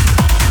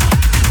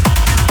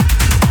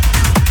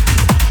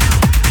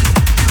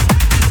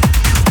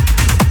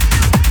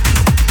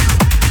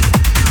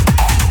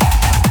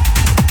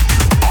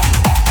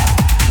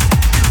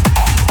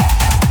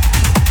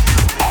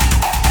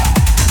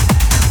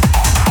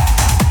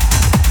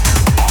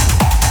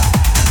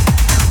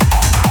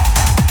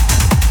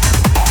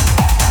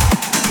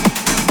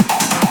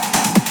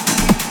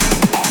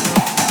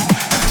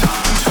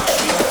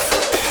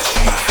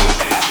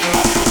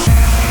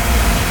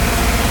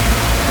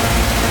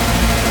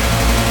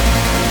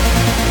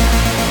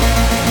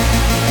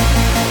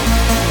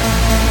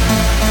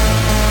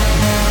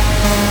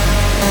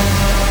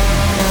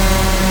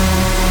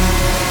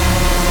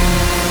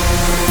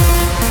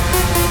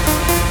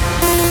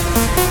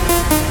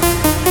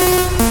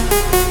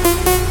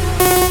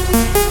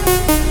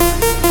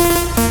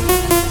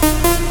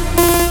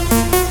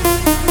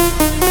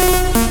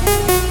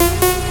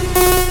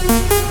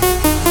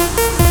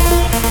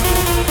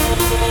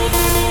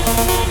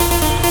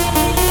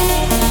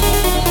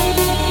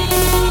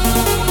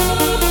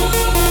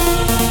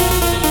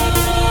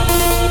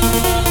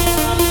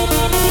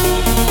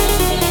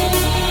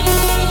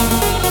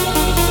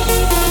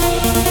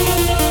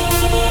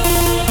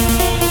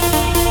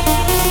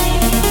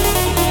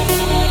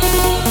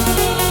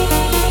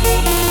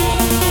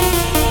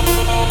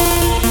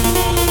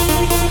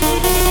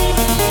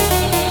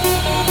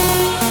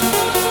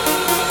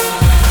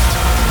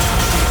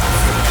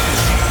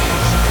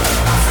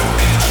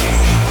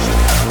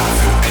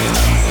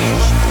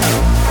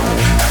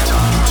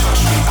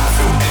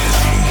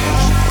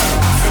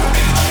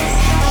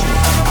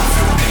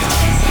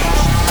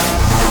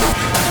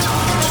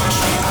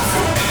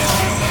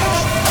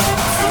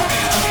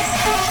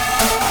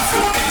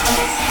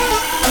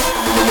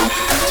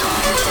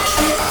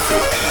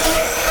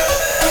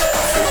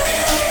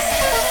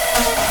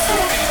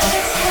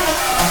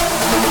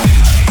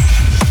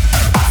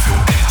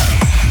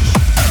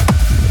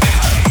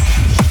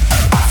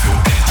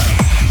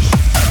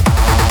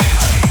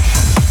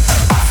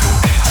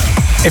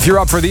 If you're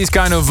up for these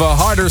kind of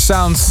harder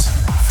sounds,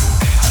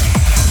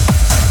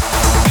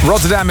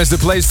 Rotterdam is the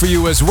place for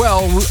you as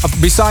well.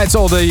 Besides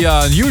all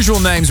the usual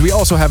names, we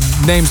also have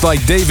names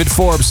like David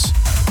Forbes.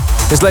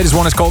 His latest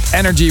one is called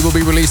Energy, will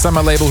be released on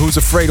my label Who's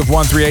Afraid of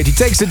 138. He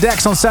takes the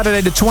decks on Saturday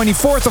the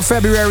 24th of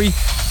February.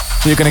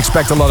 You can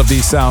expect a lot of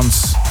these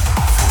sounds.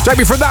 Track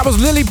before that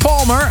was Lily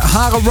Palmer,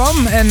 Hara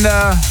Rum, and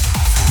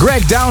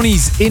Greg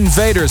Downey's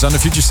Invaders on the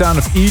Future Sound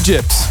of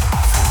Egypt.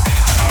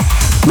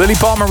 Lily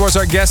Palmer was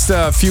our guest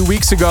a few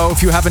weeks ago.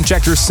 If you haven't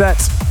checked her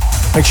set,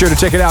 make sure to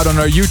check it out on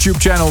our YouTube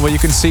channel where you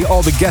can see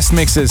all the guest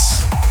mixes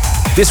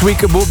This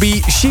week it will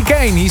be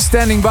Chicane. He's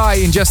standing by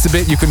in just a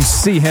bit. You can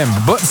see him.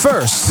 But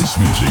first, this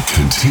music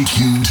can take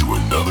you to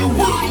another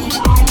world.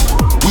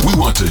 We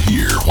want to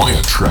hear why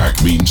a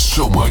track means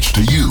so much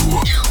to you.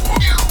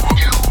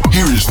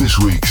 Here is this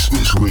week's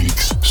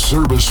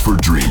Service for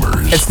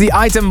Dreamers. It's the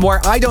item where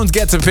I don't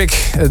get to pick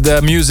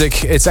the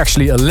music. It's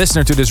actually a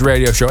listener to this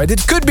radio show. And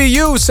it could be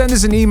you. Send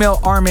us an email,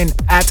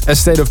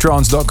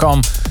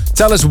 armin@astateoftrance.com.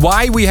 Tell us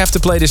why we have to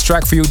play this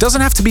track for you. It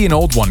doesn't have to be an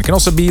old one. It can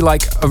also be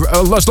like,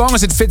 as long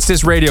as it fits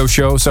this radio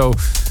show. So,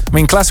 I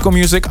mean, classical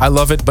music, I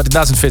love it, but it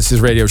doesn't fit this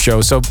radio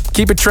show. So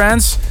keep it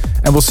trance,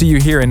 and we'll see you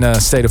here in the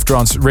State of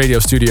Trance radio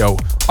studio.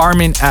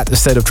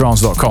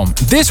 armin@astateoftrance.com.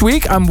 This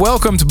week, I'm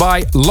welcomed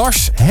by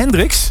Lars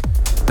Hendricks.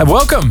 And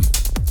welcome.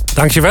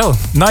 Dankjewel.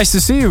 Nice to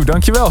see you.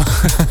 Dankjewel.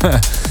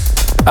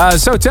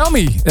 So tell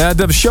me,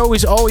 the show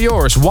is all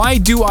yours. Why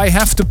do I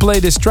have to play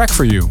this track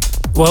for you?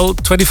 Well,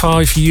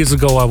 25 years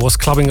ago, I was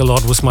clubbing a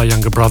lot with my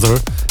younger brother,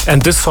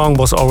 and this song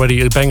was already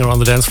a banger on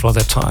the dance floor at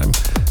that time.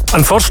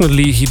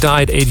 Unfortunately, he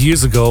died 8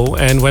 years ago,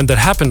 and when that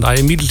happened, I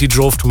immediately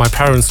drove to my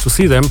parents to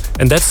see them,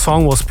 and that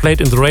song was played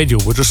in the radio,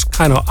 which is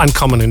kind of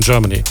uncommon in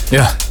Germany.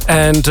 Yeah.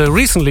 And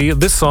recently,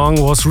 this song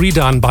was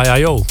redone by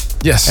I.O.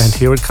 Yes. And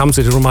here it comes.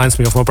 It reminds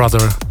me of my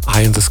brother,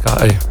 Eye in the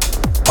Sky.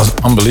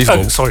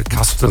 Unbelievable. Sorry,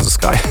 Castle in the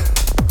Sky.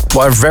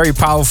 Well, a very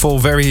powerful,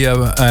 very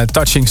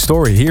touching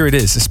story. Here it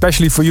is,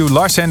 especially for you,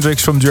 Lars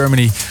Hendricks from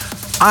Germany.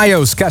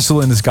 I.O.'s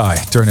Castle in the Sky.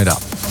 Turn it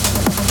up.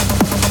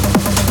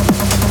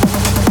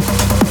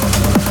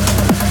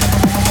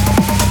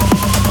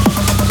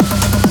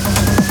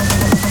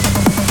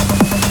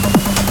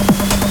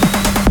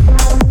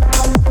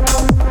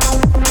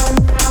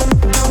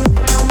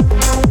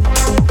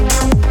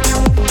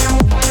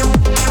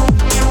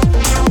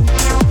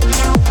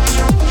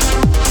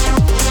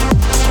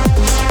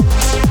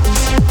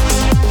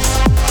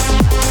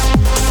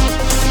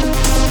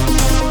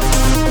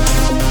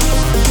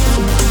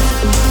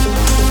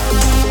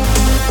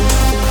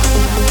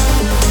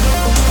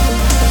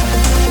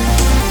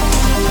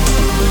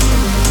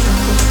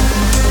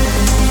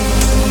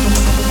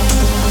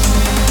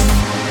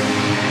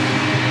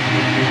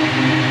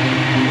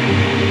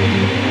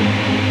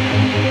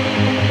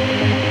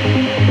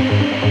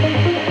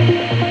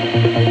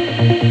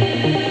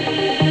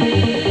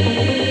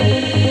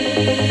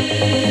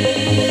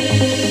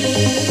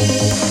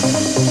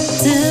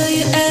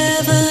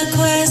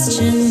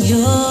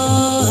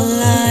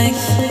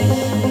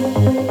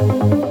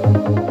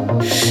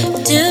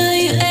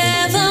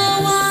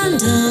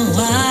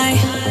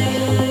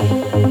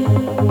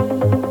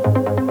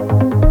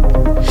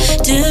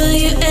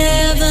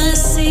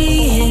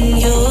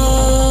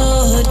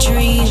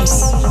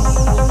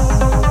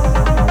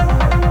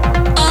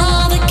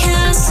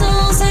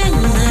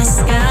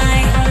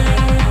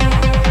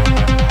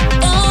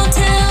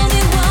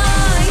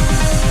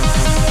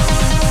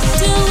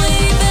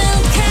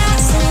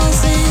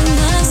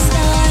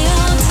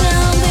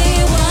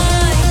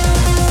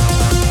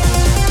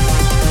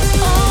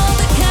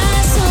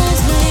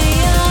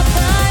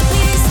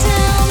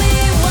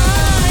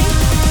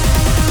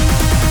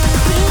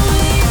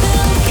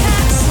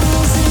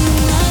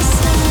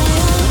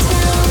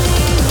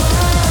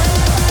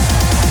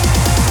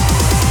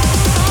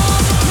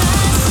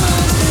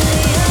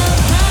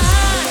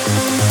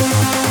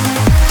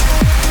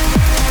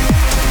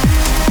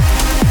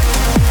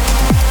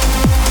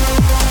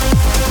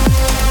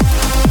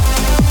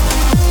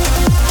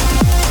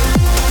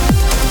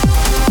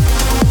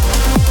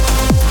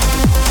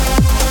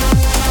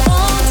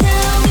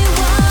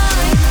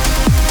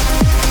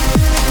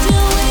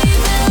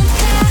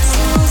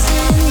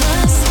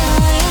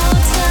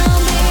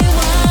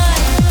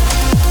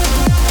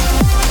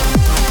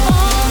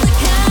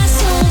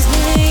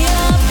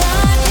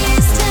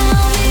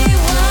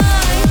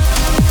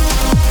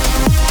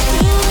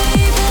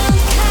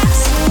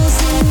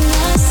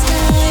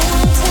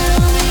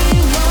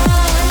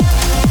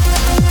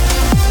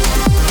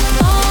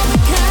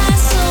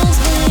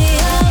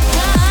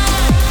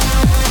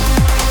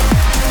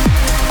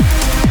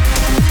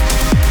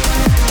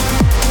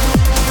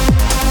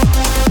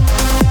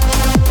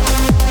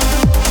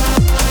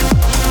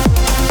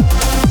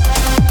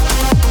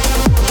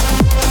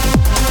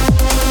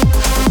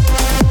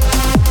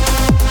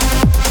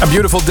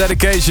 Beautiful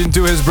dedication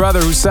to his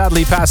brother who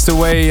sadly passed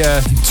away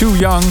too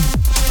young.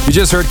 You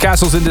just heard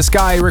Castles in the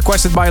Sky,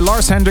 requested by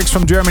Lars Hendricks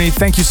from Germany.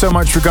 Thank you so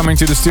much for coming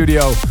to the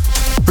studio.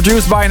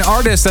 Produced by an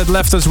artist that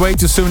left us way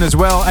too soon as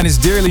well, and is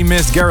dearly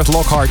missed, Gareth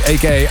Lockhart,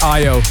 aka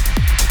I.O.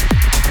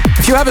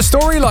 If you have a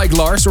story like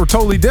Lars or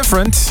totally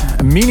different,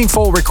 a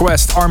meaningful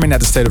request,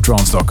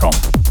 armin@thestateoftrance.com.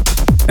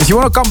 If you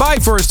want to come by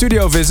for a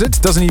studio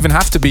visit, doesn't even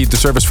have to be the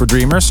Service for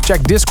Dreamers,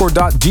 check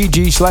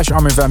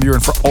discord.gg/Armin van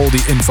Buuren for all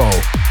the info.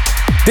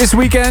 This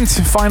weekend,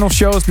 final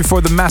shows before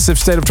the massive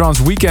State of Trance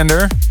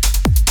Weekender.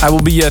 I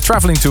will be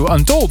traveling to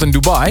Untold in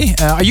Dubai.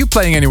 Are you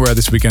playing anywhere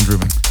this weekend,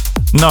 Ruben?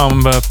 No,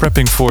 I'm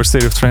prepping for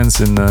State of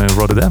Trance in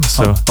Rotterdam.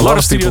 So a lot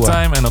of studio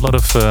time and a lot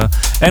of...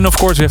 and of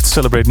course we have to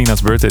celebrate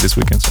Nina's birthday this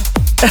weekend. So.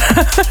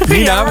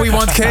 Nina, we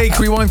want cake.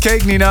 We want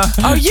cake, Nina.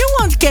 Oh, you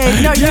want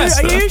cake? No,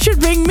 yes, you should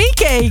bring me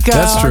cake.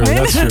 That's true.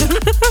 That's true.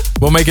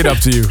 We'll make it up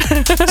to you.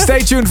 Stay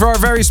tuned for our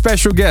very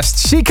special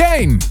guest,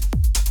 Chicane.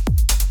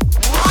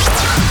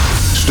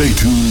 Stay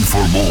tuned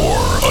for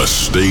more A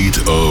State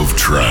of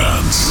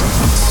Trance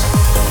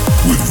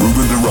with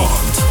Ruben de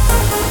Ronde.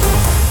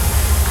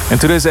 And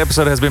today's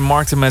episode has been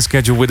marked in my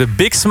schedule with a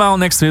big smile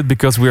next to it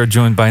because we are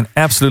joined by an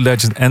absolute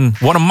legend and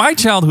one of my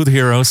childhood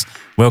heroes.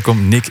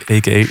 Welcome, Nick,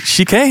 aka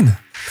Chicane.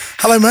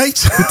 Hello,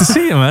 mate. Good to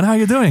see you, man. How are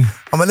you doing?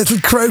 I'm a little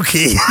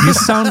croaky. You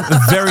sound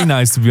very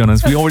nice, to be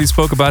honest. We already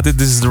spoke about it.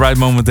 This is the right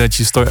moment that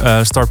you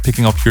start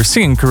picking up your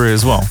singing career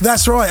as well.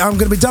 That's right. I'm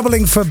going to be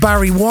doubling for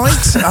Barry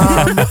White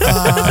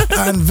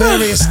and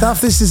various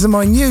stuff. This is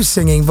my new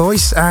singing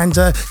voice, and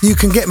you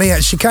can get me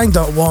at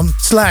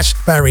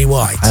chicane.1/Barry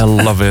White. I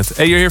love it.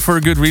 Hey, you're here for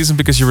a good reason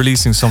because you're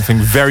releasing something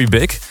very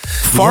big.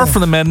 Far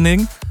from the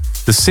maddening,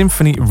 the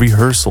Symphony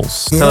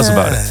Rehearsals. Tell us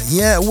about it.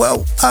 Yeah,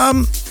 well,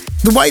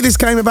 the way this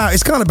came about,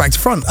 it's kind of back to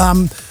front.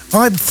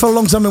 I, for a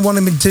long time, been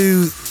wanting to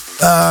do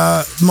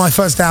my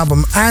first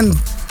album and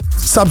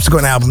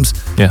subsequent albums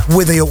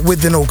with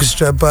an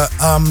orchestra, but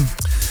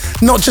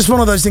not just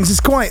one of those things. It's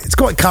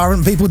quite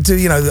current. People do,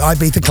 the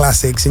Ibiza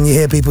classics, and you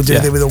hear people do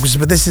it with orchestra,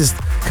 but this is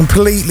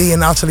completely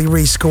and utterly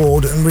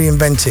rescored and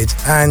reinvented.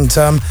 And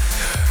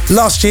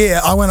last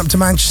year, I went up to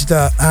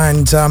Manchester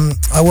and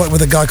I worked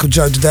with a guy called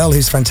Joe Dudell,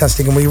 who's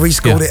fantastic, and we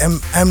rescored it,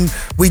 and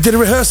we did a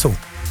rehearsal.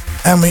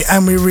 And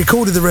we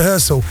recorded the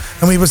rehearsal,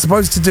 and we were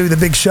supposed to do the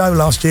big show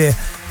last year,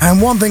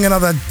 and one thing or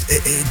another,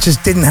 it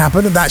just didn't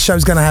happen, and that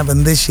show's going to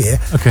happen this year.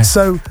 Okay.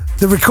 So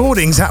the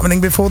recording's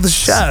happening before the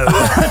show.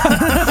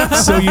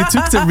 So you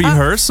took the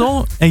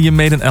rehearsal and you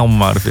made an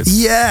album out of it.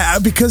 Yeah,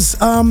 because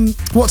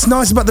what's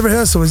nice about the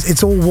rehearsal is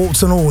it's all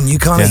warts and all, and you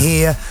kind of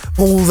hear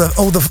all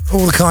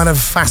the kind of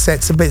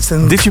facets and bits.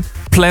 And did you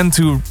plan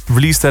to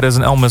release that as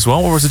an album as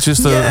well, or was it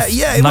just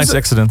a nice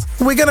accident?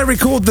 We're going to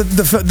record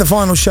the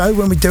final show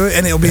when we do it,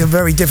 and it'll be a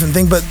very different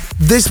thing. But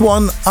this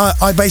one,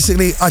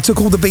 I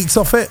took all the beats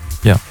off it,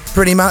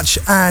 pretty much,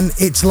 and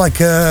it's like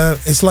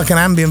an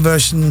ambient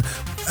version,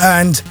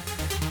 and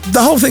the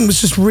whole thing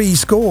was just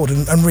rescored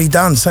and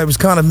redone, so it was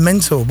kind of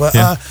mental. But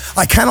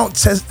I cannot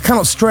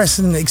stress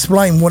and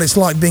explain what it's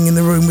like being in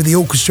the room with the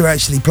orchestra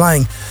actually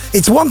playing.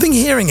 It's one thing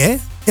hearing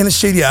it in a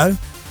studio.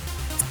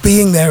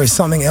 Being there is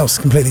something else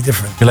completely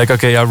different. You're like,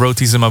 okay, I wrote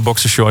these in my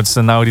boxer shorts,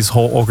 and now this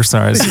whole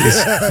orchestra is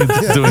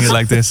doing it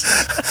like this.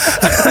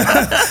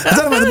 I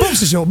don't know about the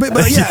boxer short bit,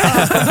 but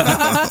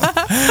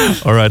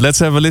yeah. All right, let's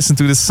have a listen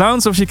to the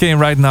sounds of Chicane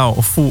right now.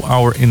 A full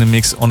hour in the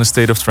mix on A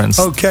State of Trance.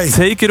 Okay.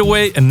 Take it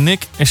away,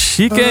 Nick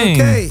Chicane.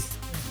 Okay.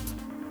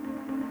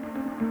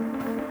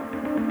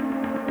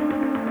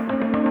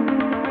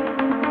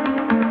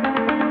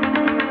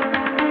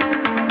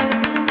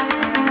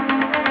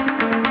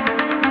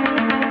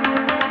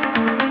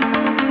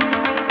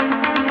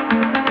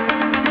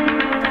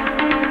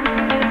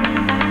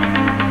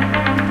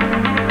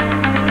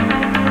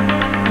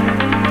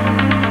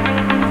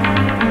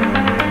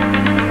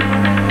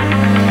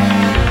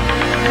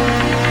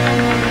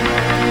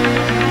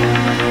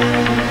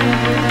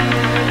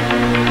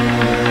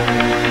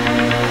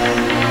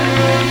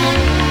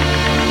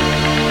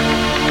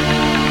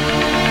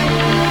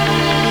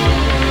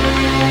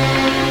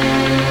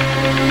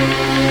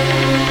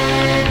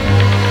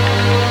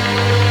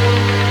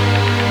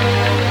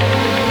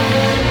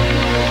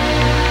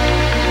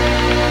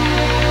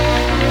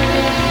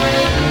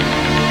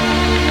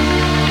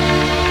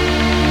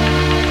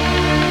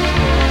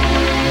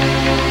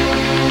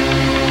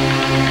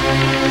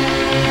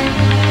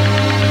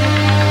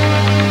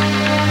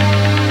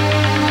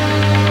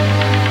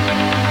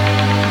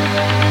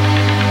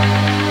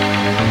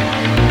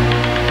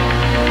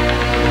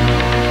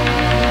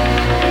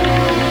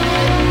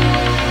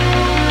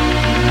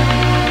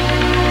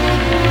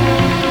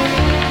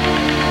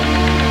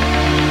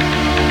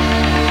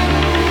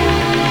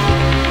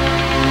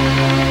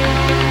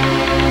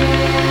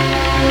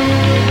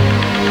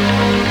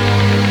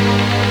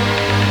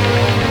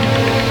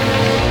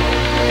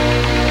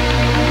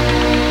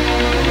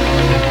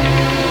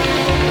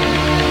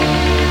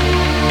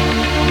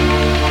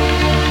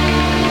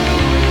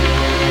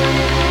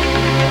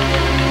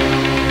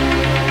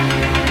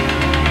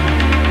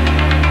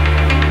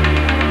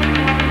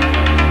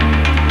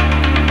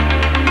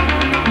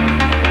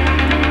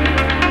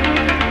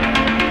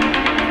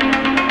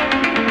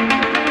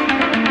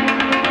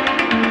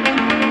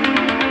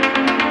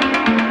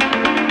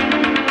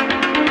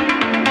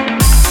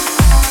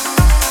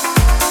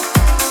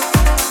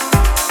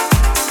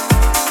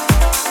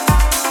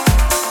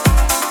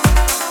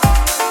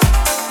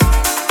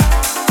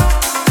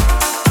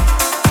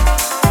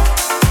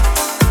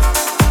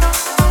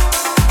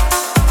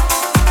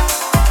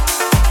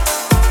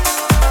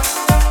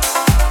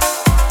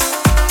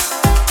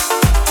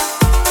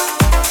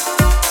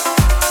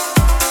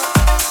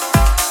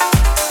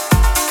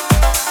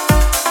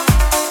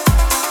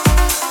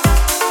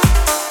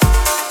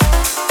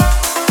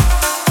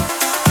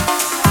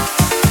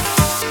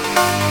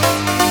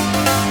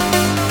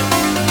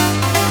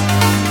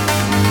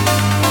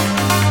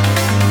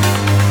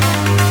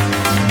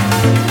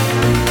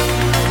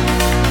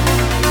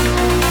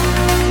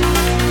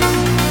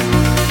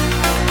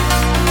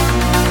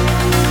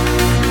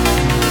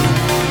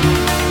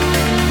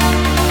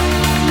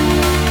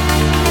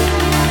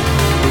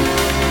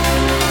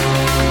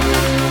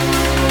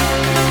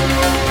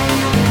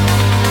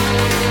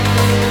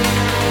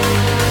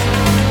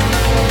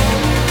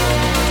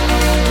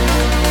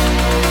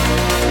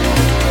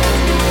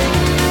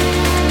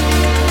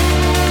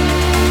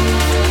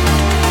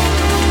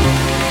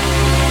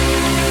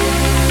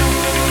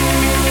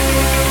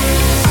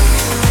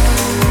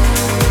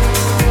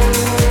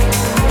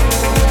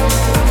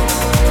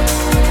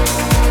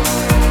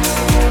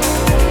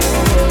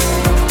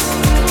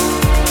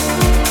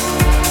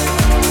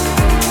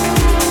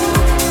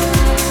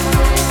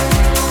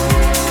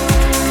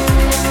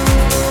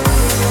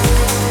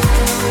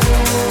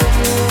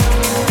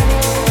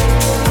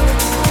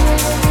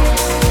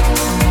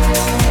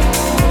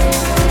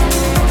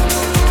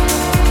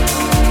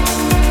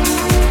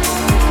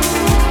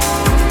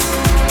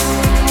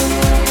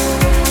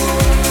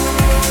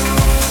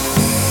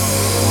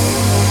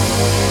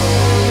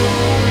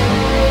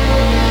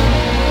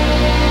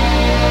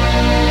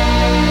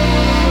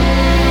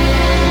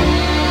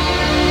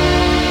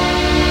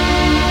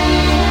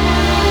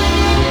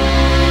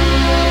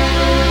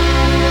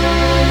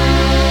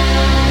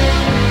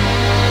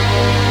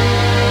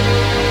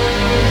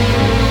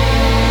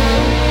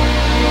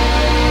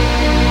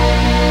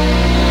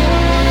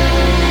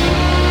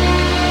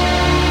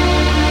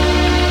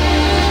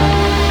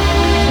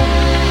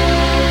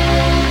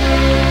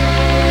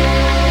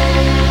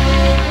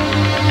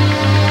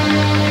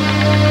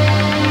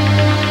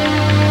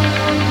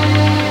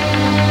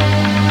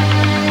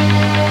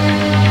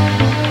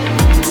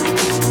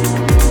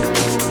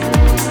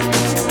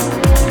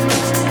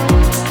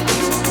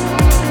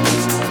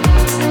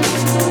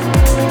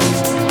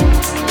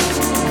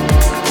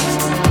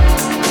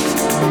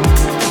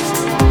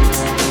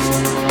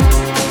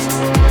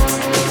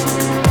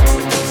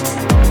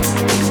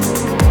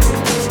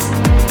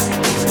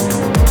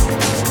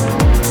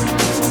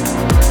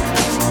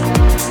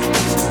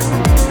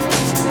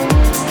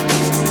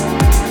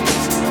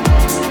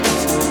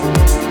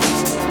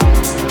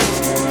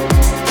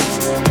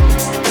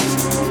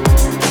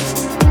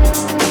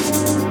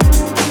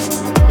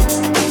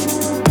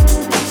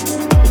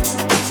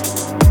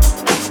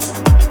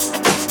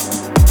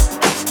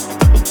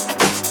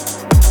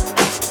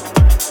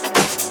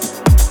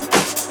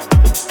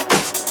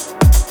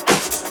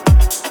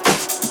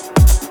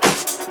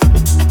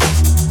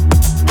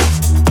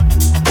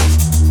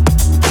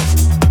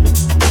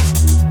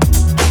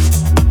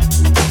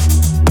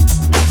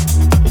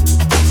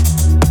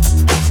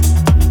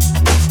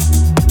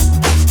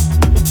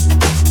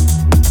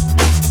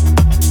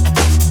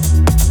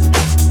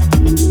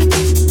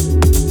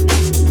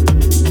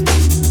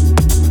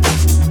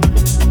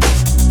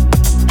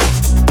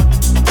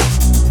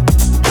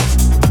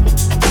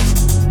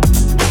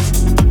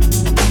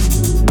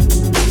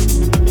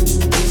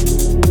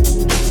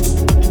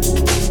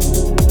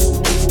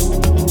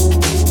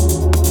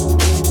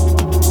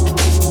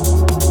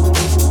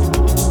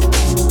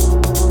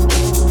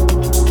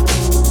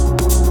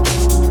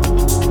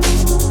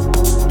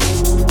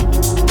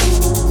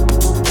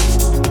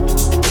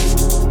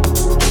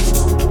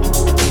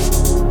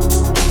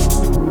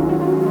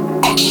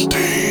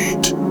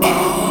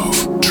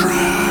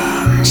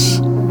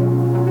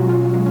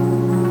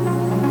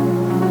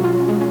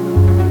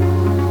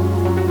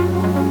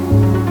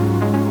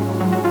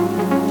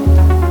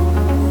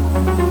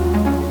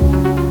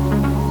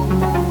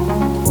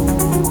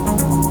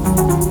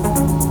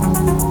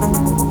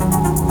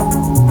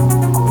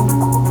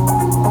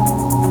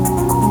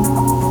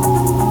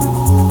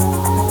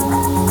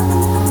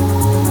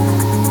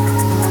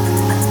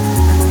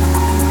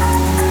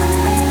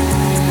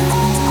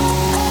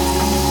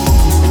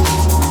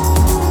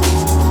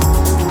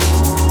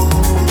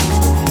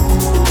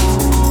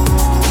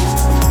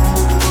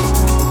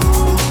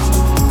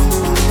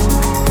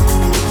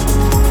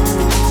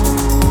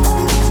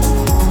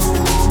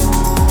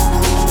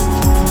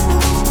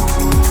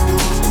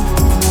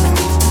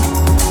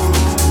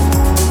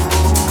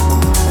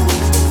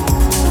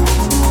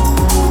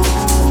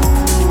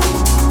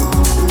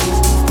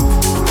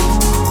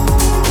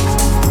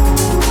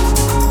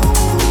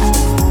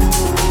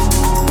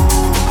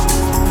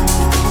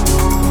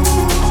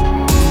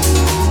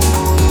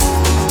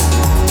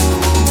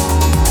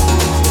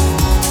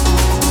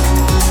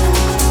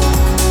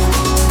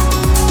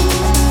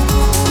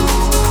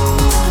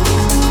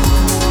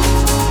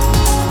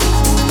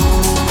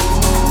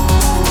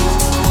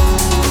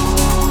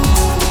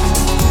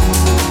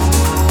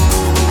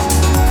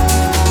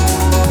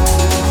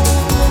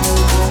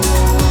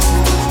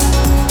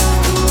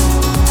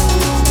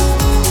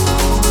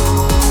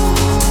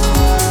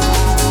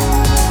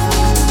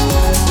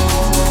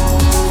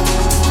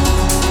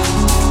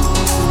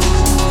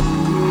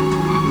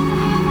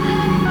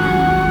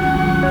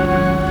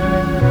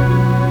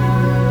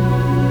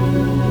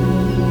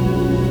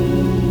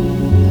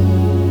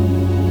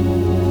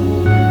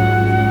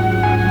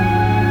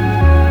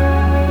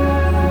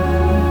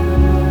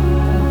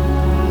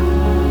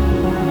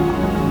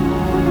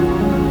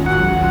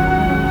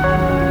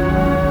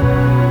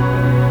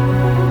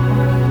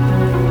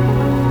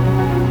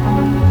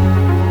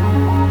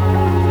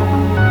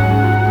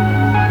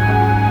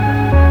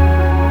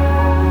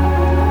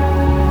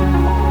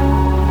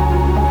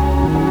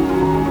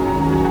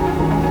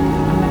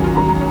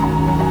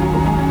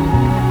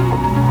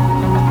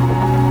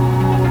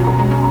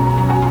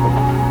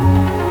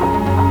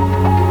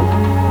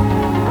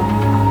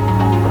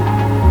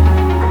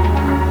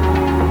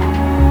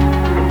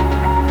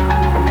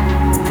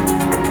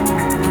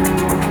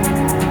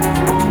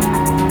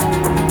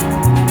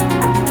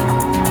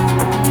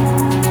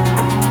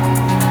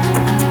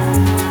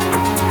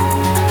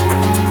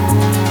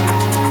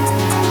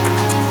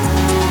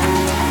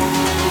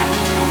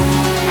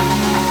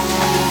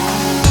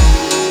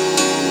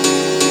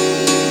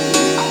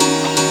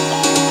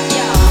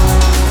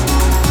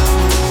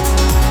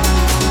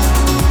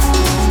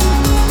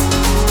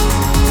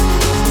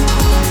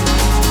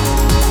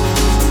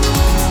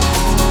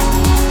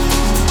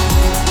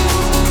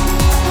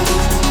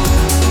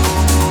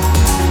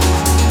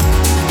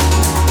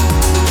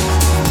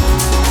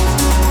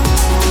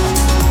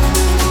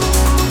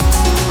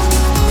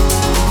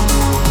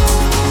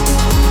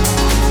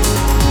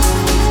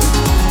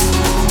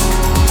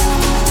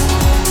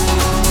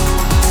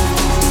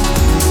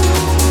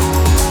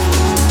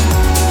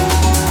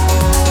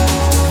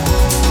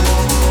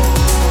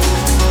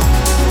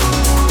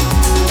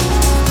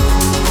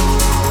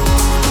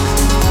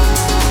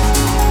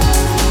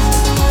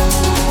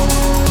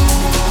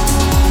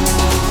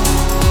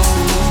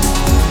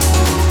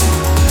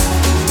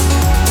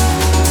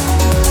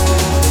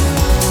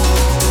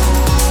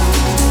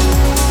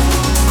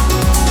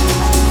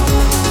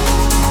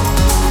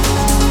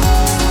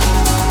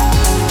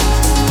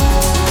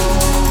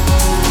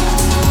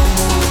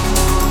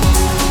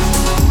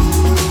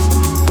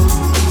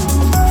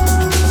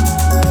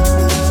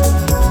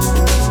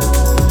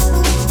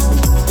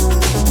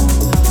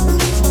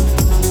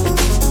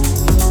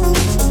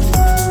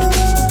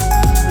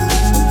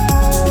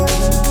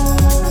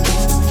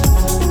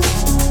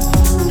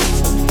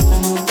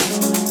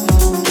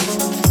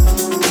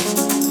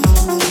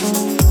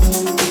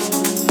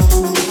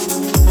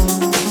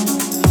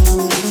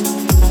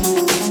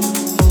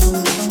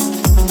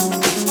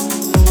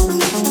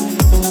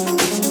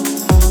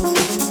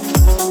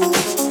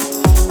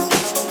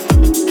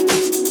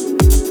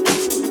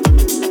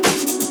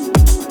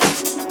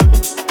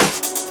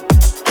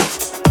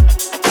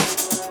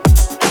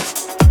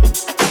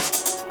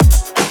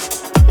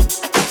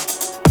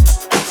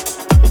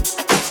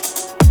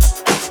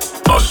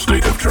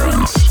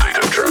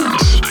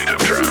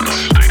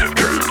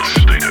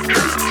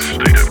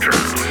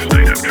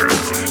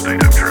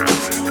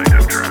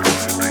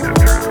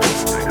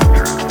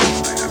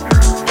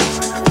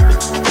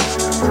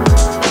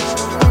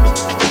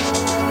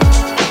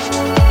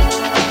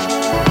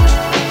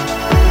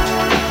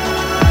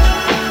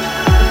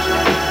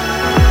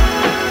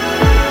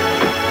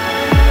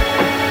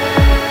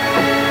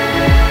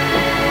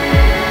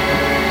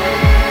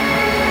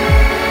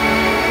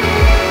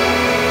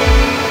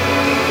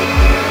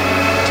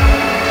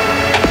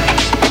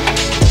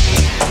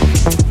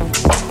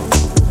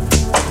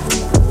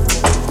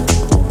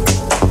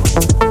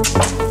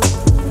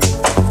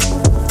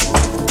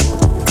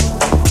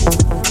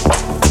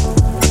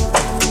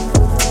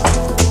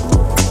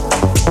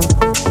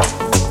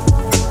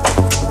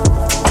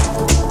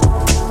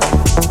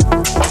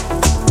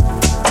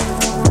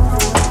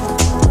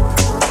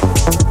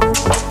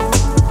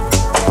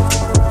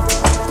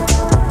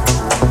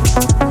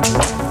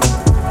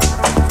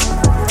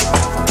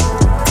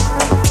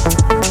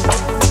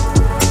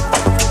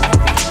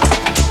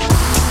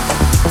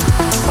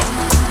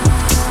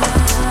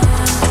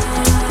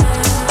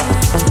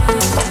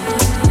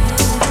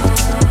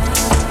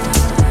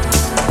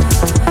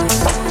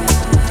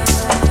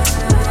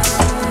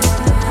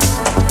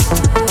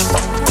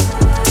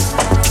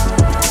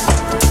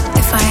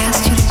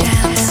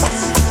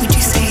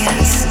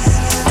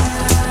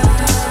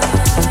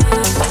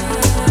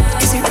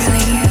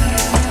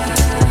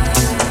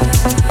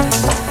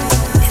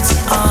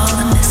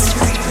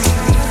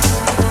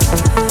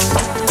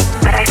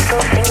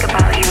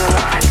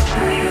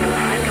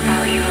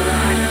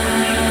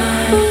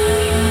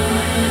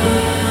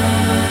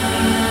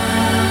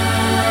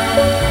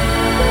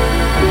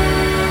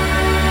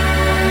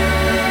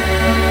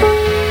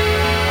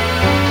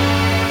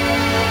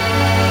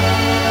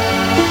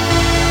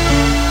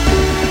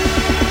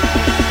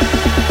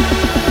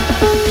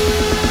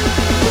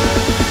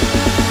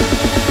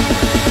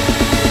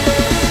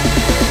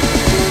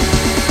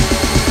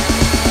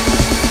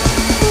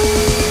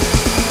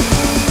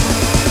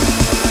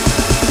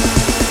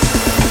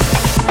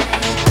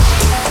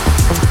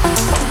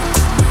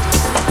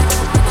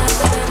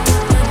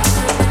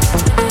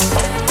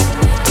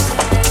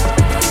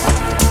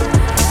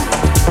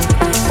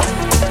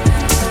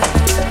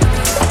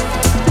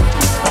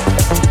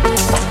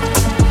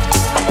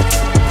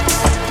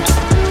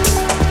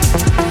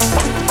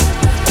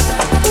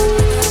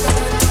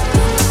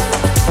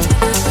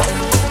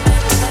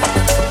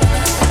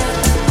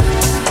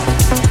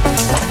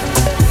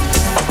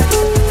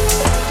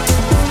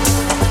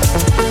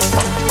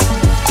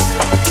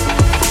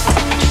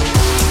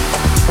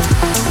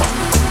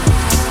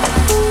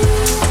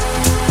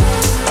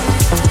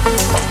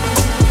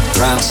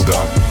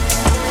 StateOfTrance.com.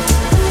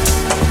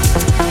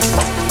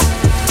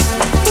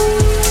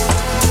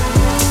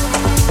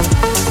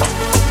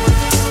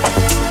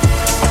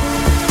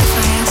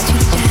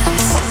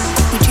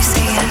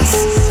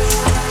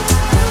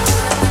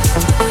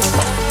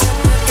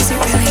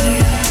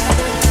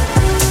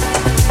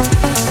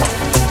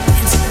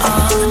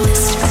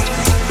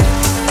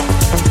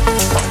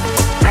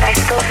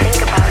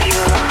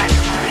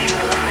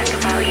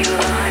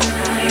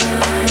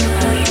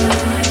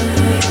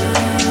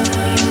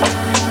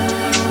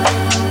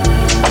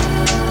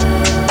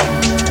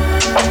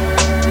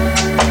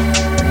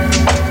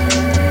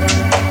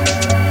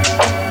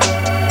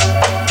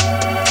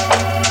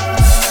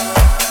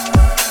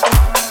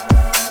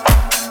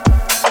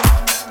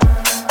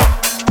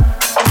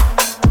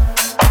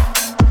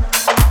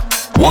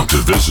 Want to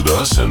visit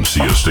us and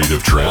see a State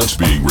of Trance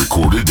being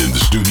recorded in the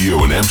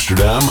studio in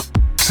Amsterdam?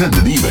 Send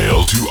an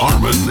email to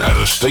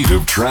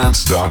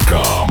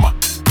armin@astateoftrance.com.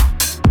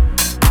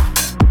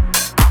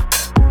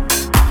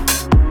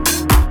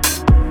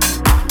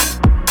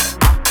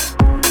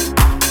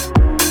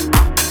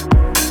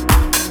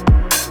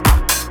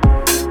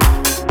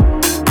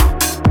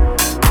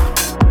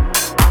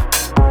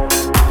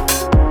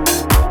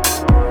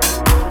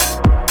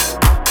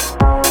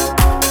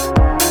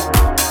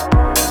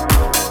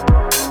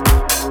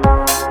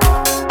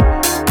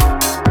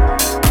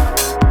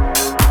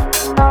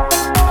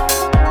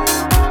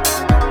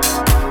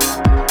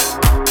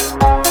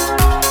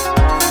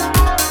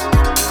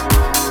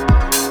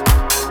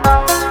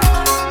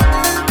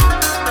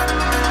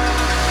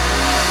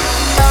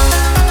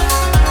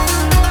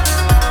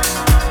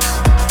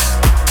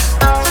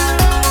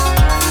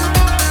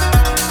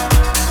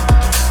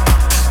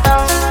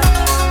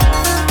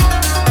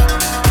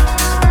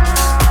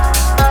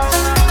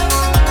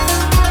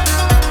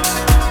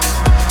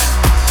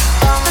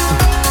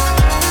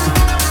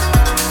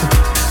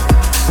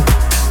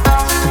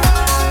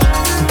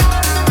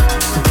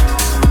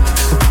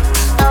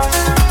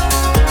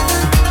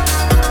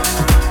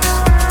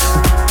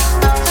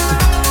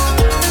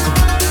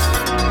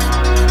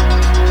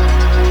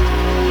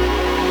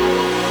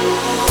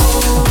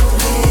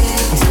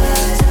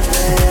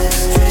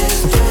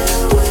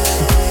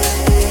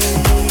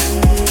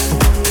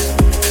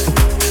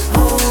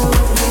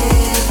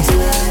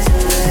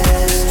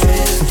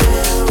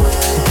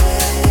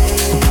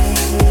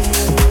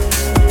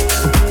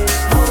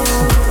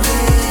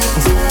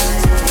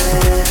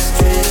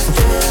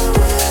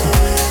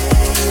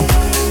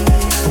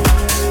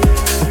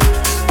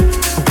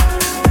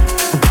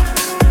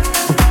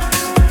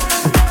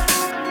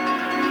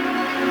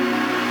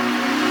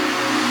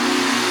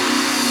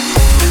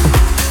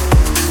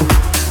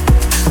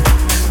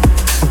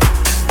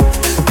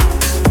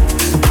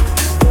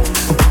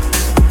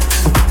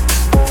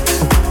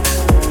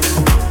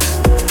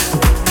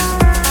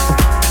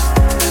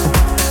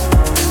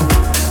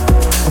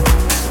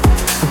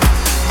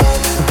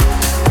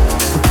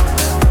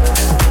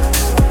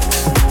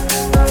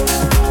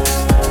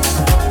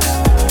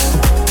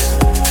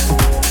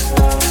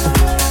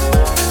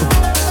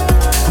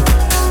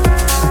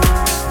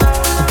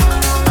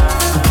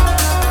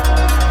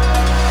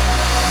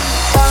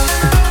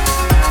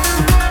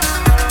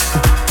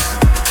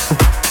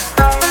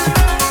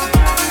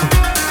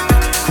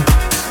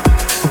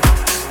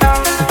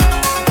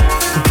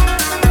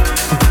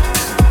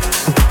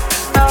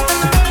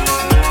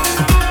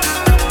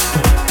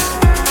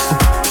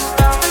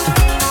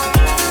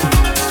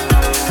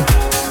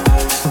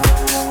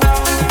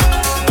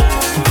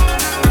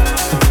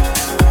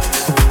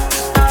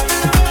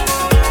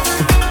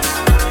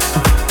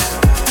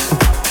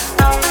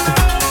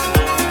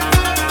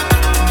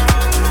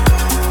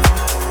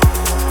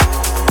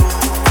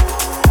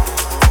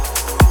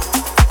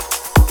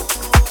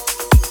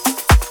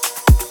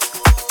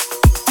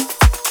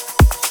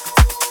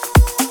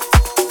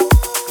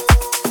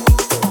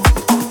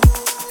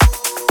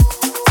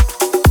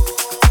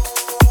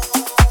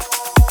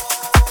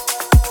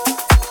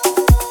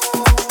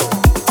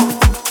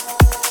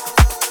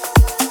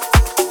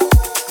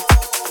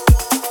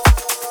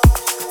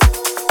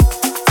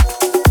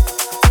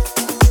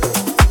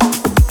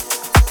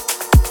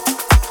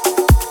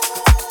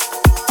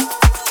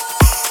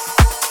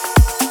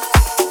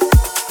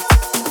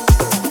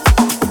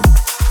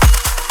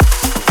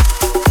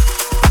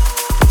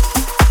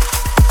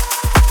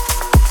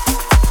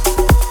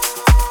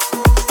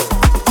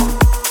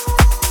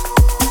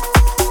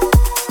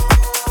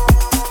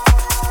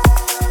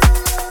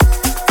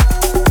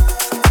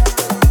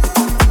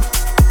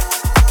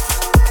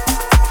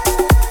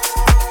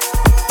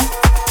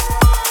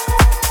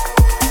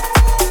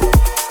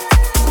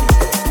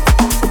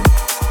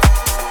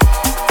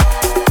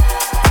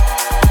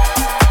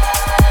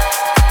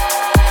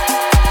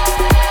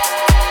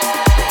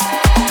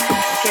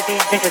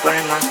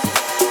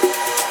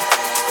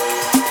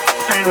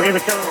 It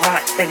was so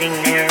hot sitting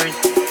there.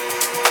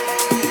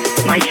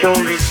 My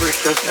shoulders were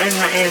so, and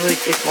it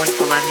was just one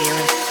full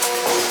ambulance.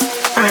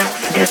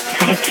 Just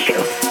thank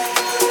you.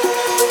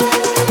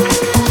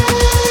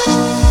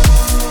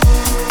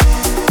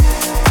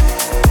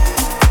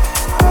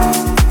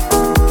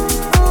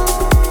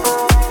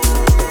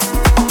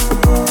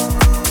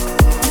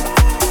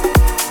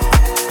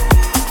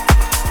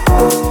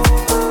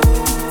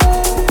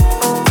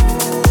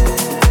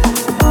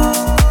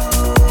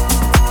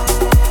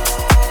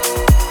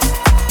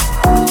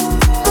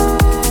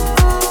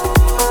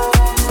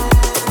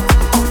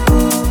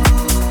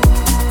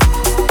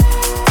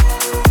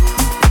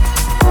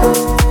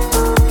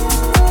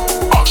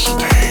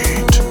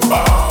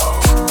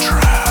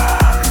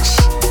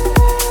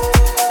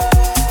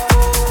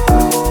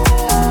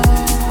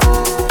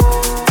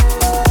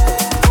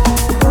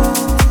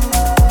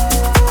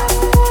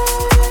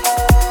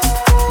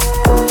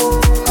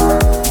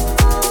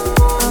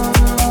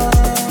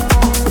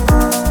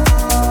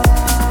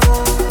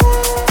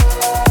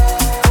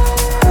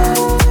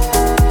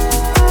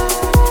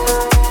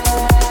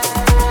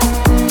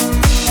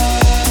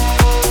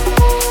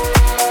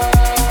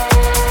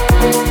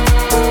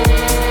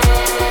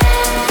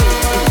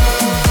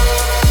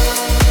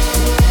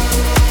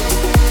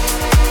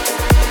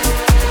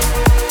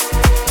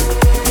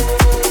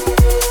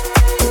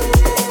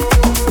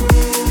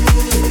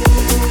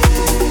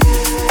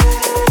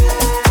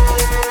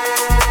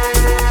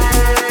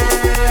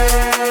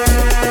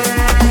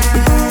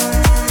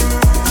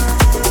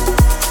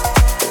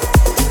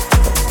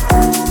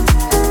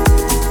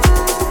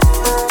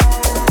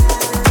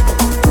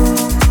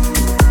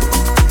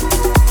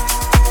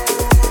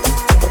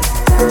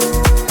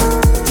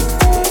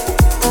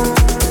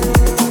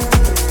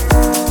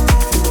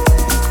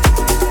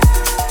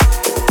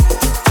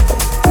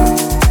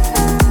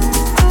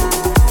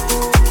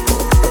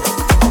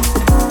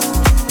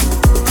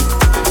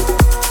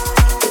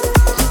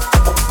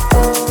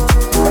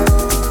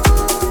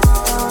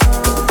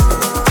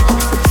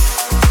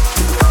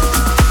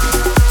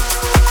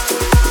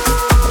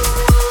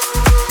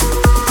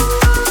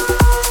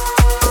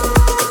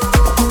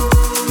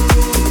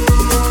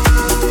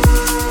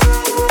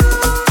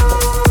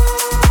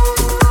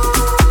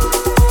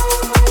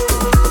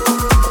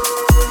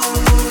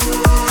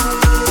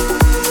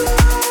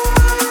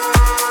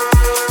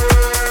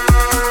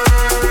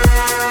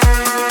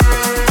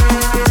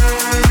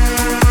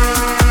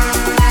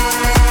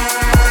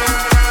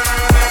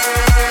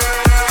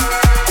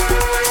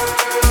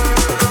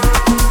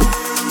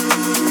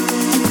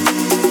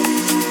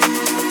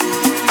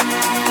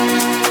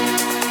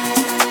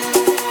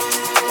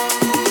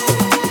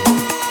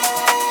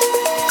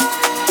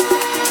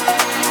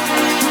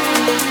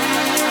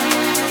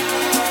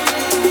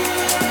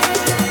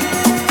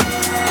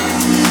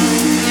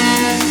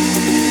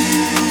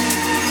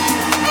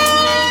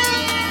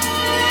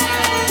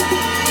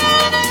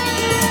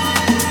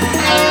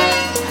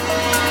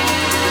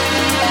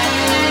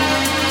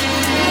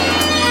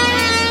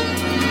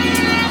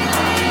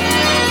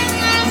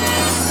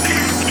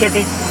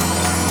 Kevin,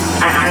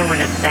 I want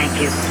to thank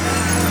you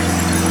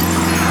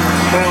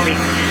for all these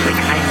sweet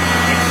kindness.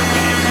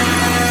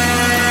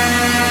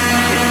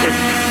 You're such a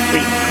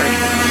sweet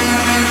person.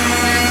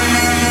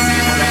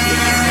 I love you,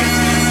 Kevin.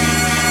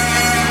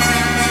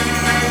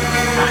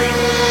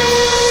 Bye.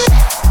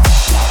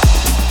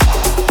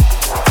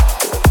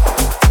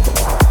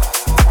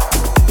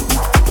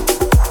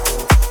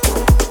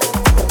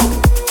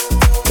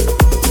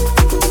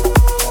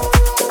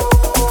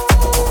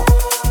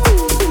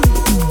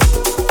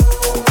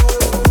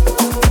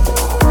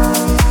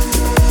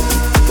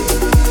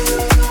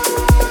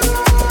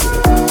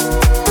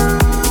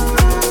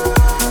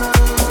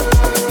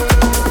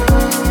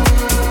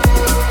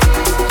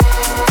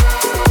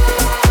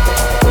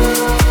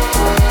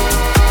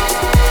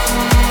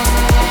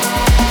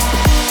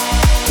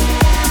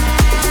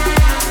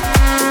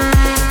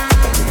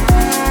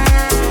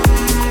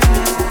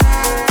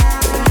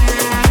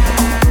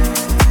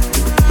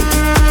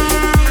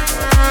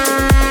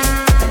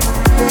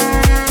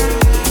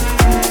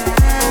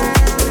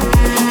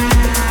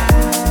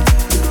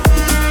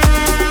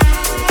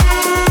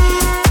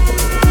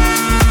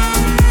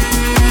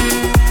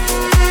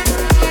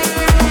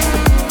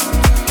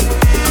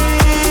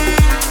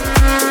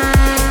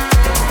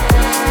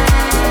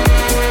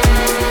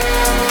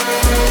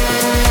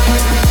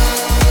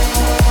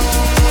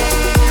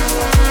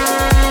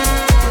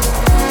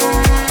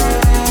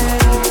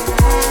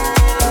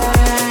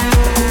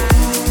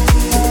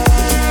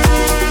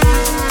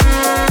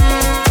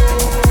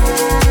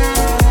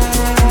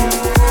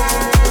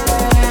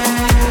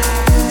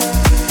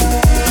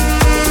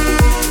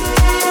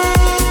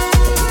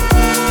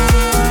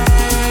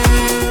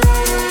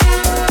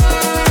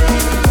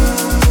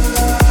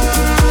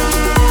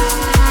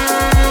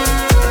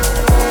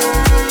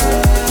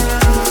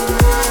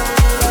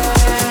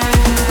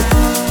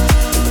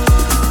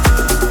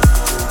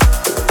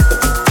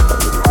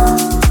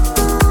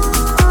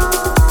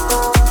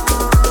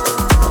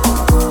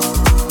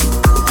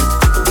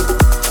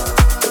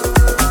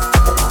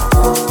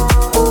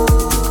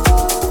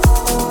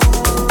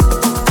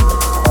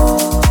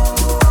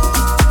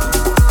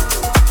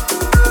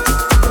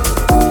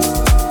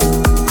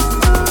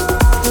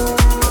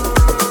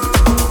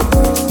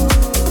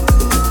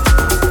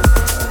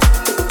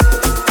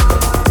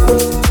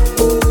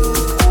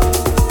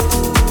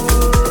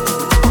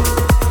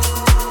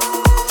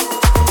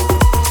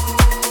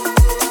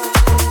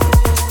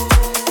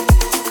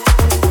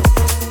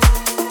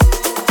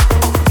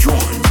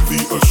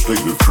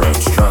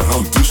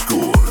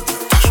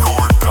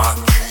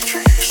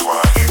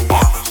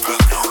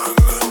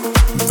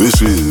 This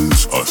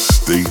is A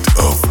State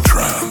of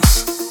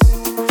Trance.